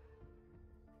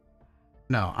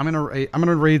 No, I'm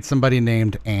gonna raid somebody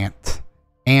named Ant.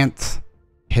 Ant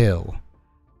Hill.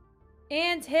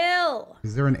 Ant Hill.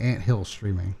 Is there an Ant Hill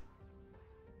streaming?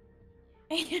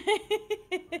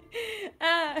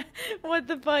 What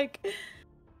the fuck?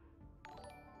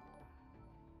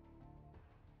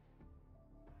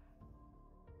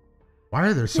 Why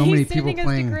are there so many He's people sending us to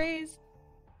playing? Graze.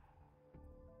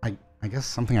 I guess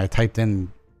something I typed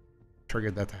in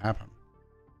triggered that to happen.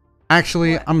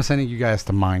 Actually, I'm sending you guys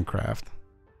to Minecraft.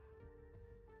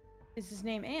 Is his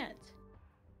name Ant?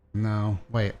 No,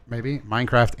 wait, maybe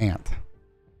Minecraft Ant.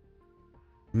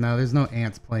 No, there's no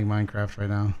ants playing Minecraft right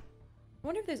now. I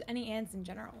wonder if there's any ants in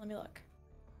general. Let me look.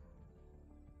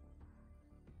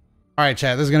 All right,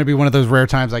 chat. This is gonna be one of those rare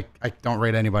times I don't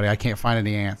rate anybody. I can't find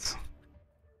any ants.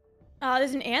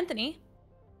 There's an Anthony.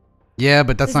 Yeah,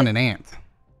 but that's not an ant. What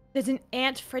There's an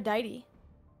Aphrodite.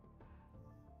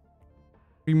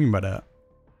 do you mean by that?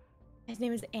 His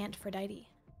name is Aphrodite.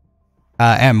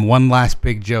 M, one last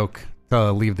big joke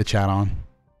to leave the chat on.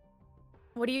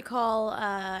 What do you call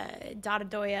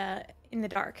DotoDoya in the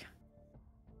dark?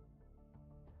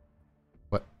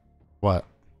 What?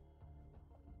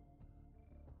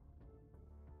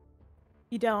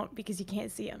 You don't, because you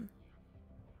can't see him.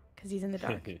 Because he's in the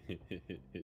dark.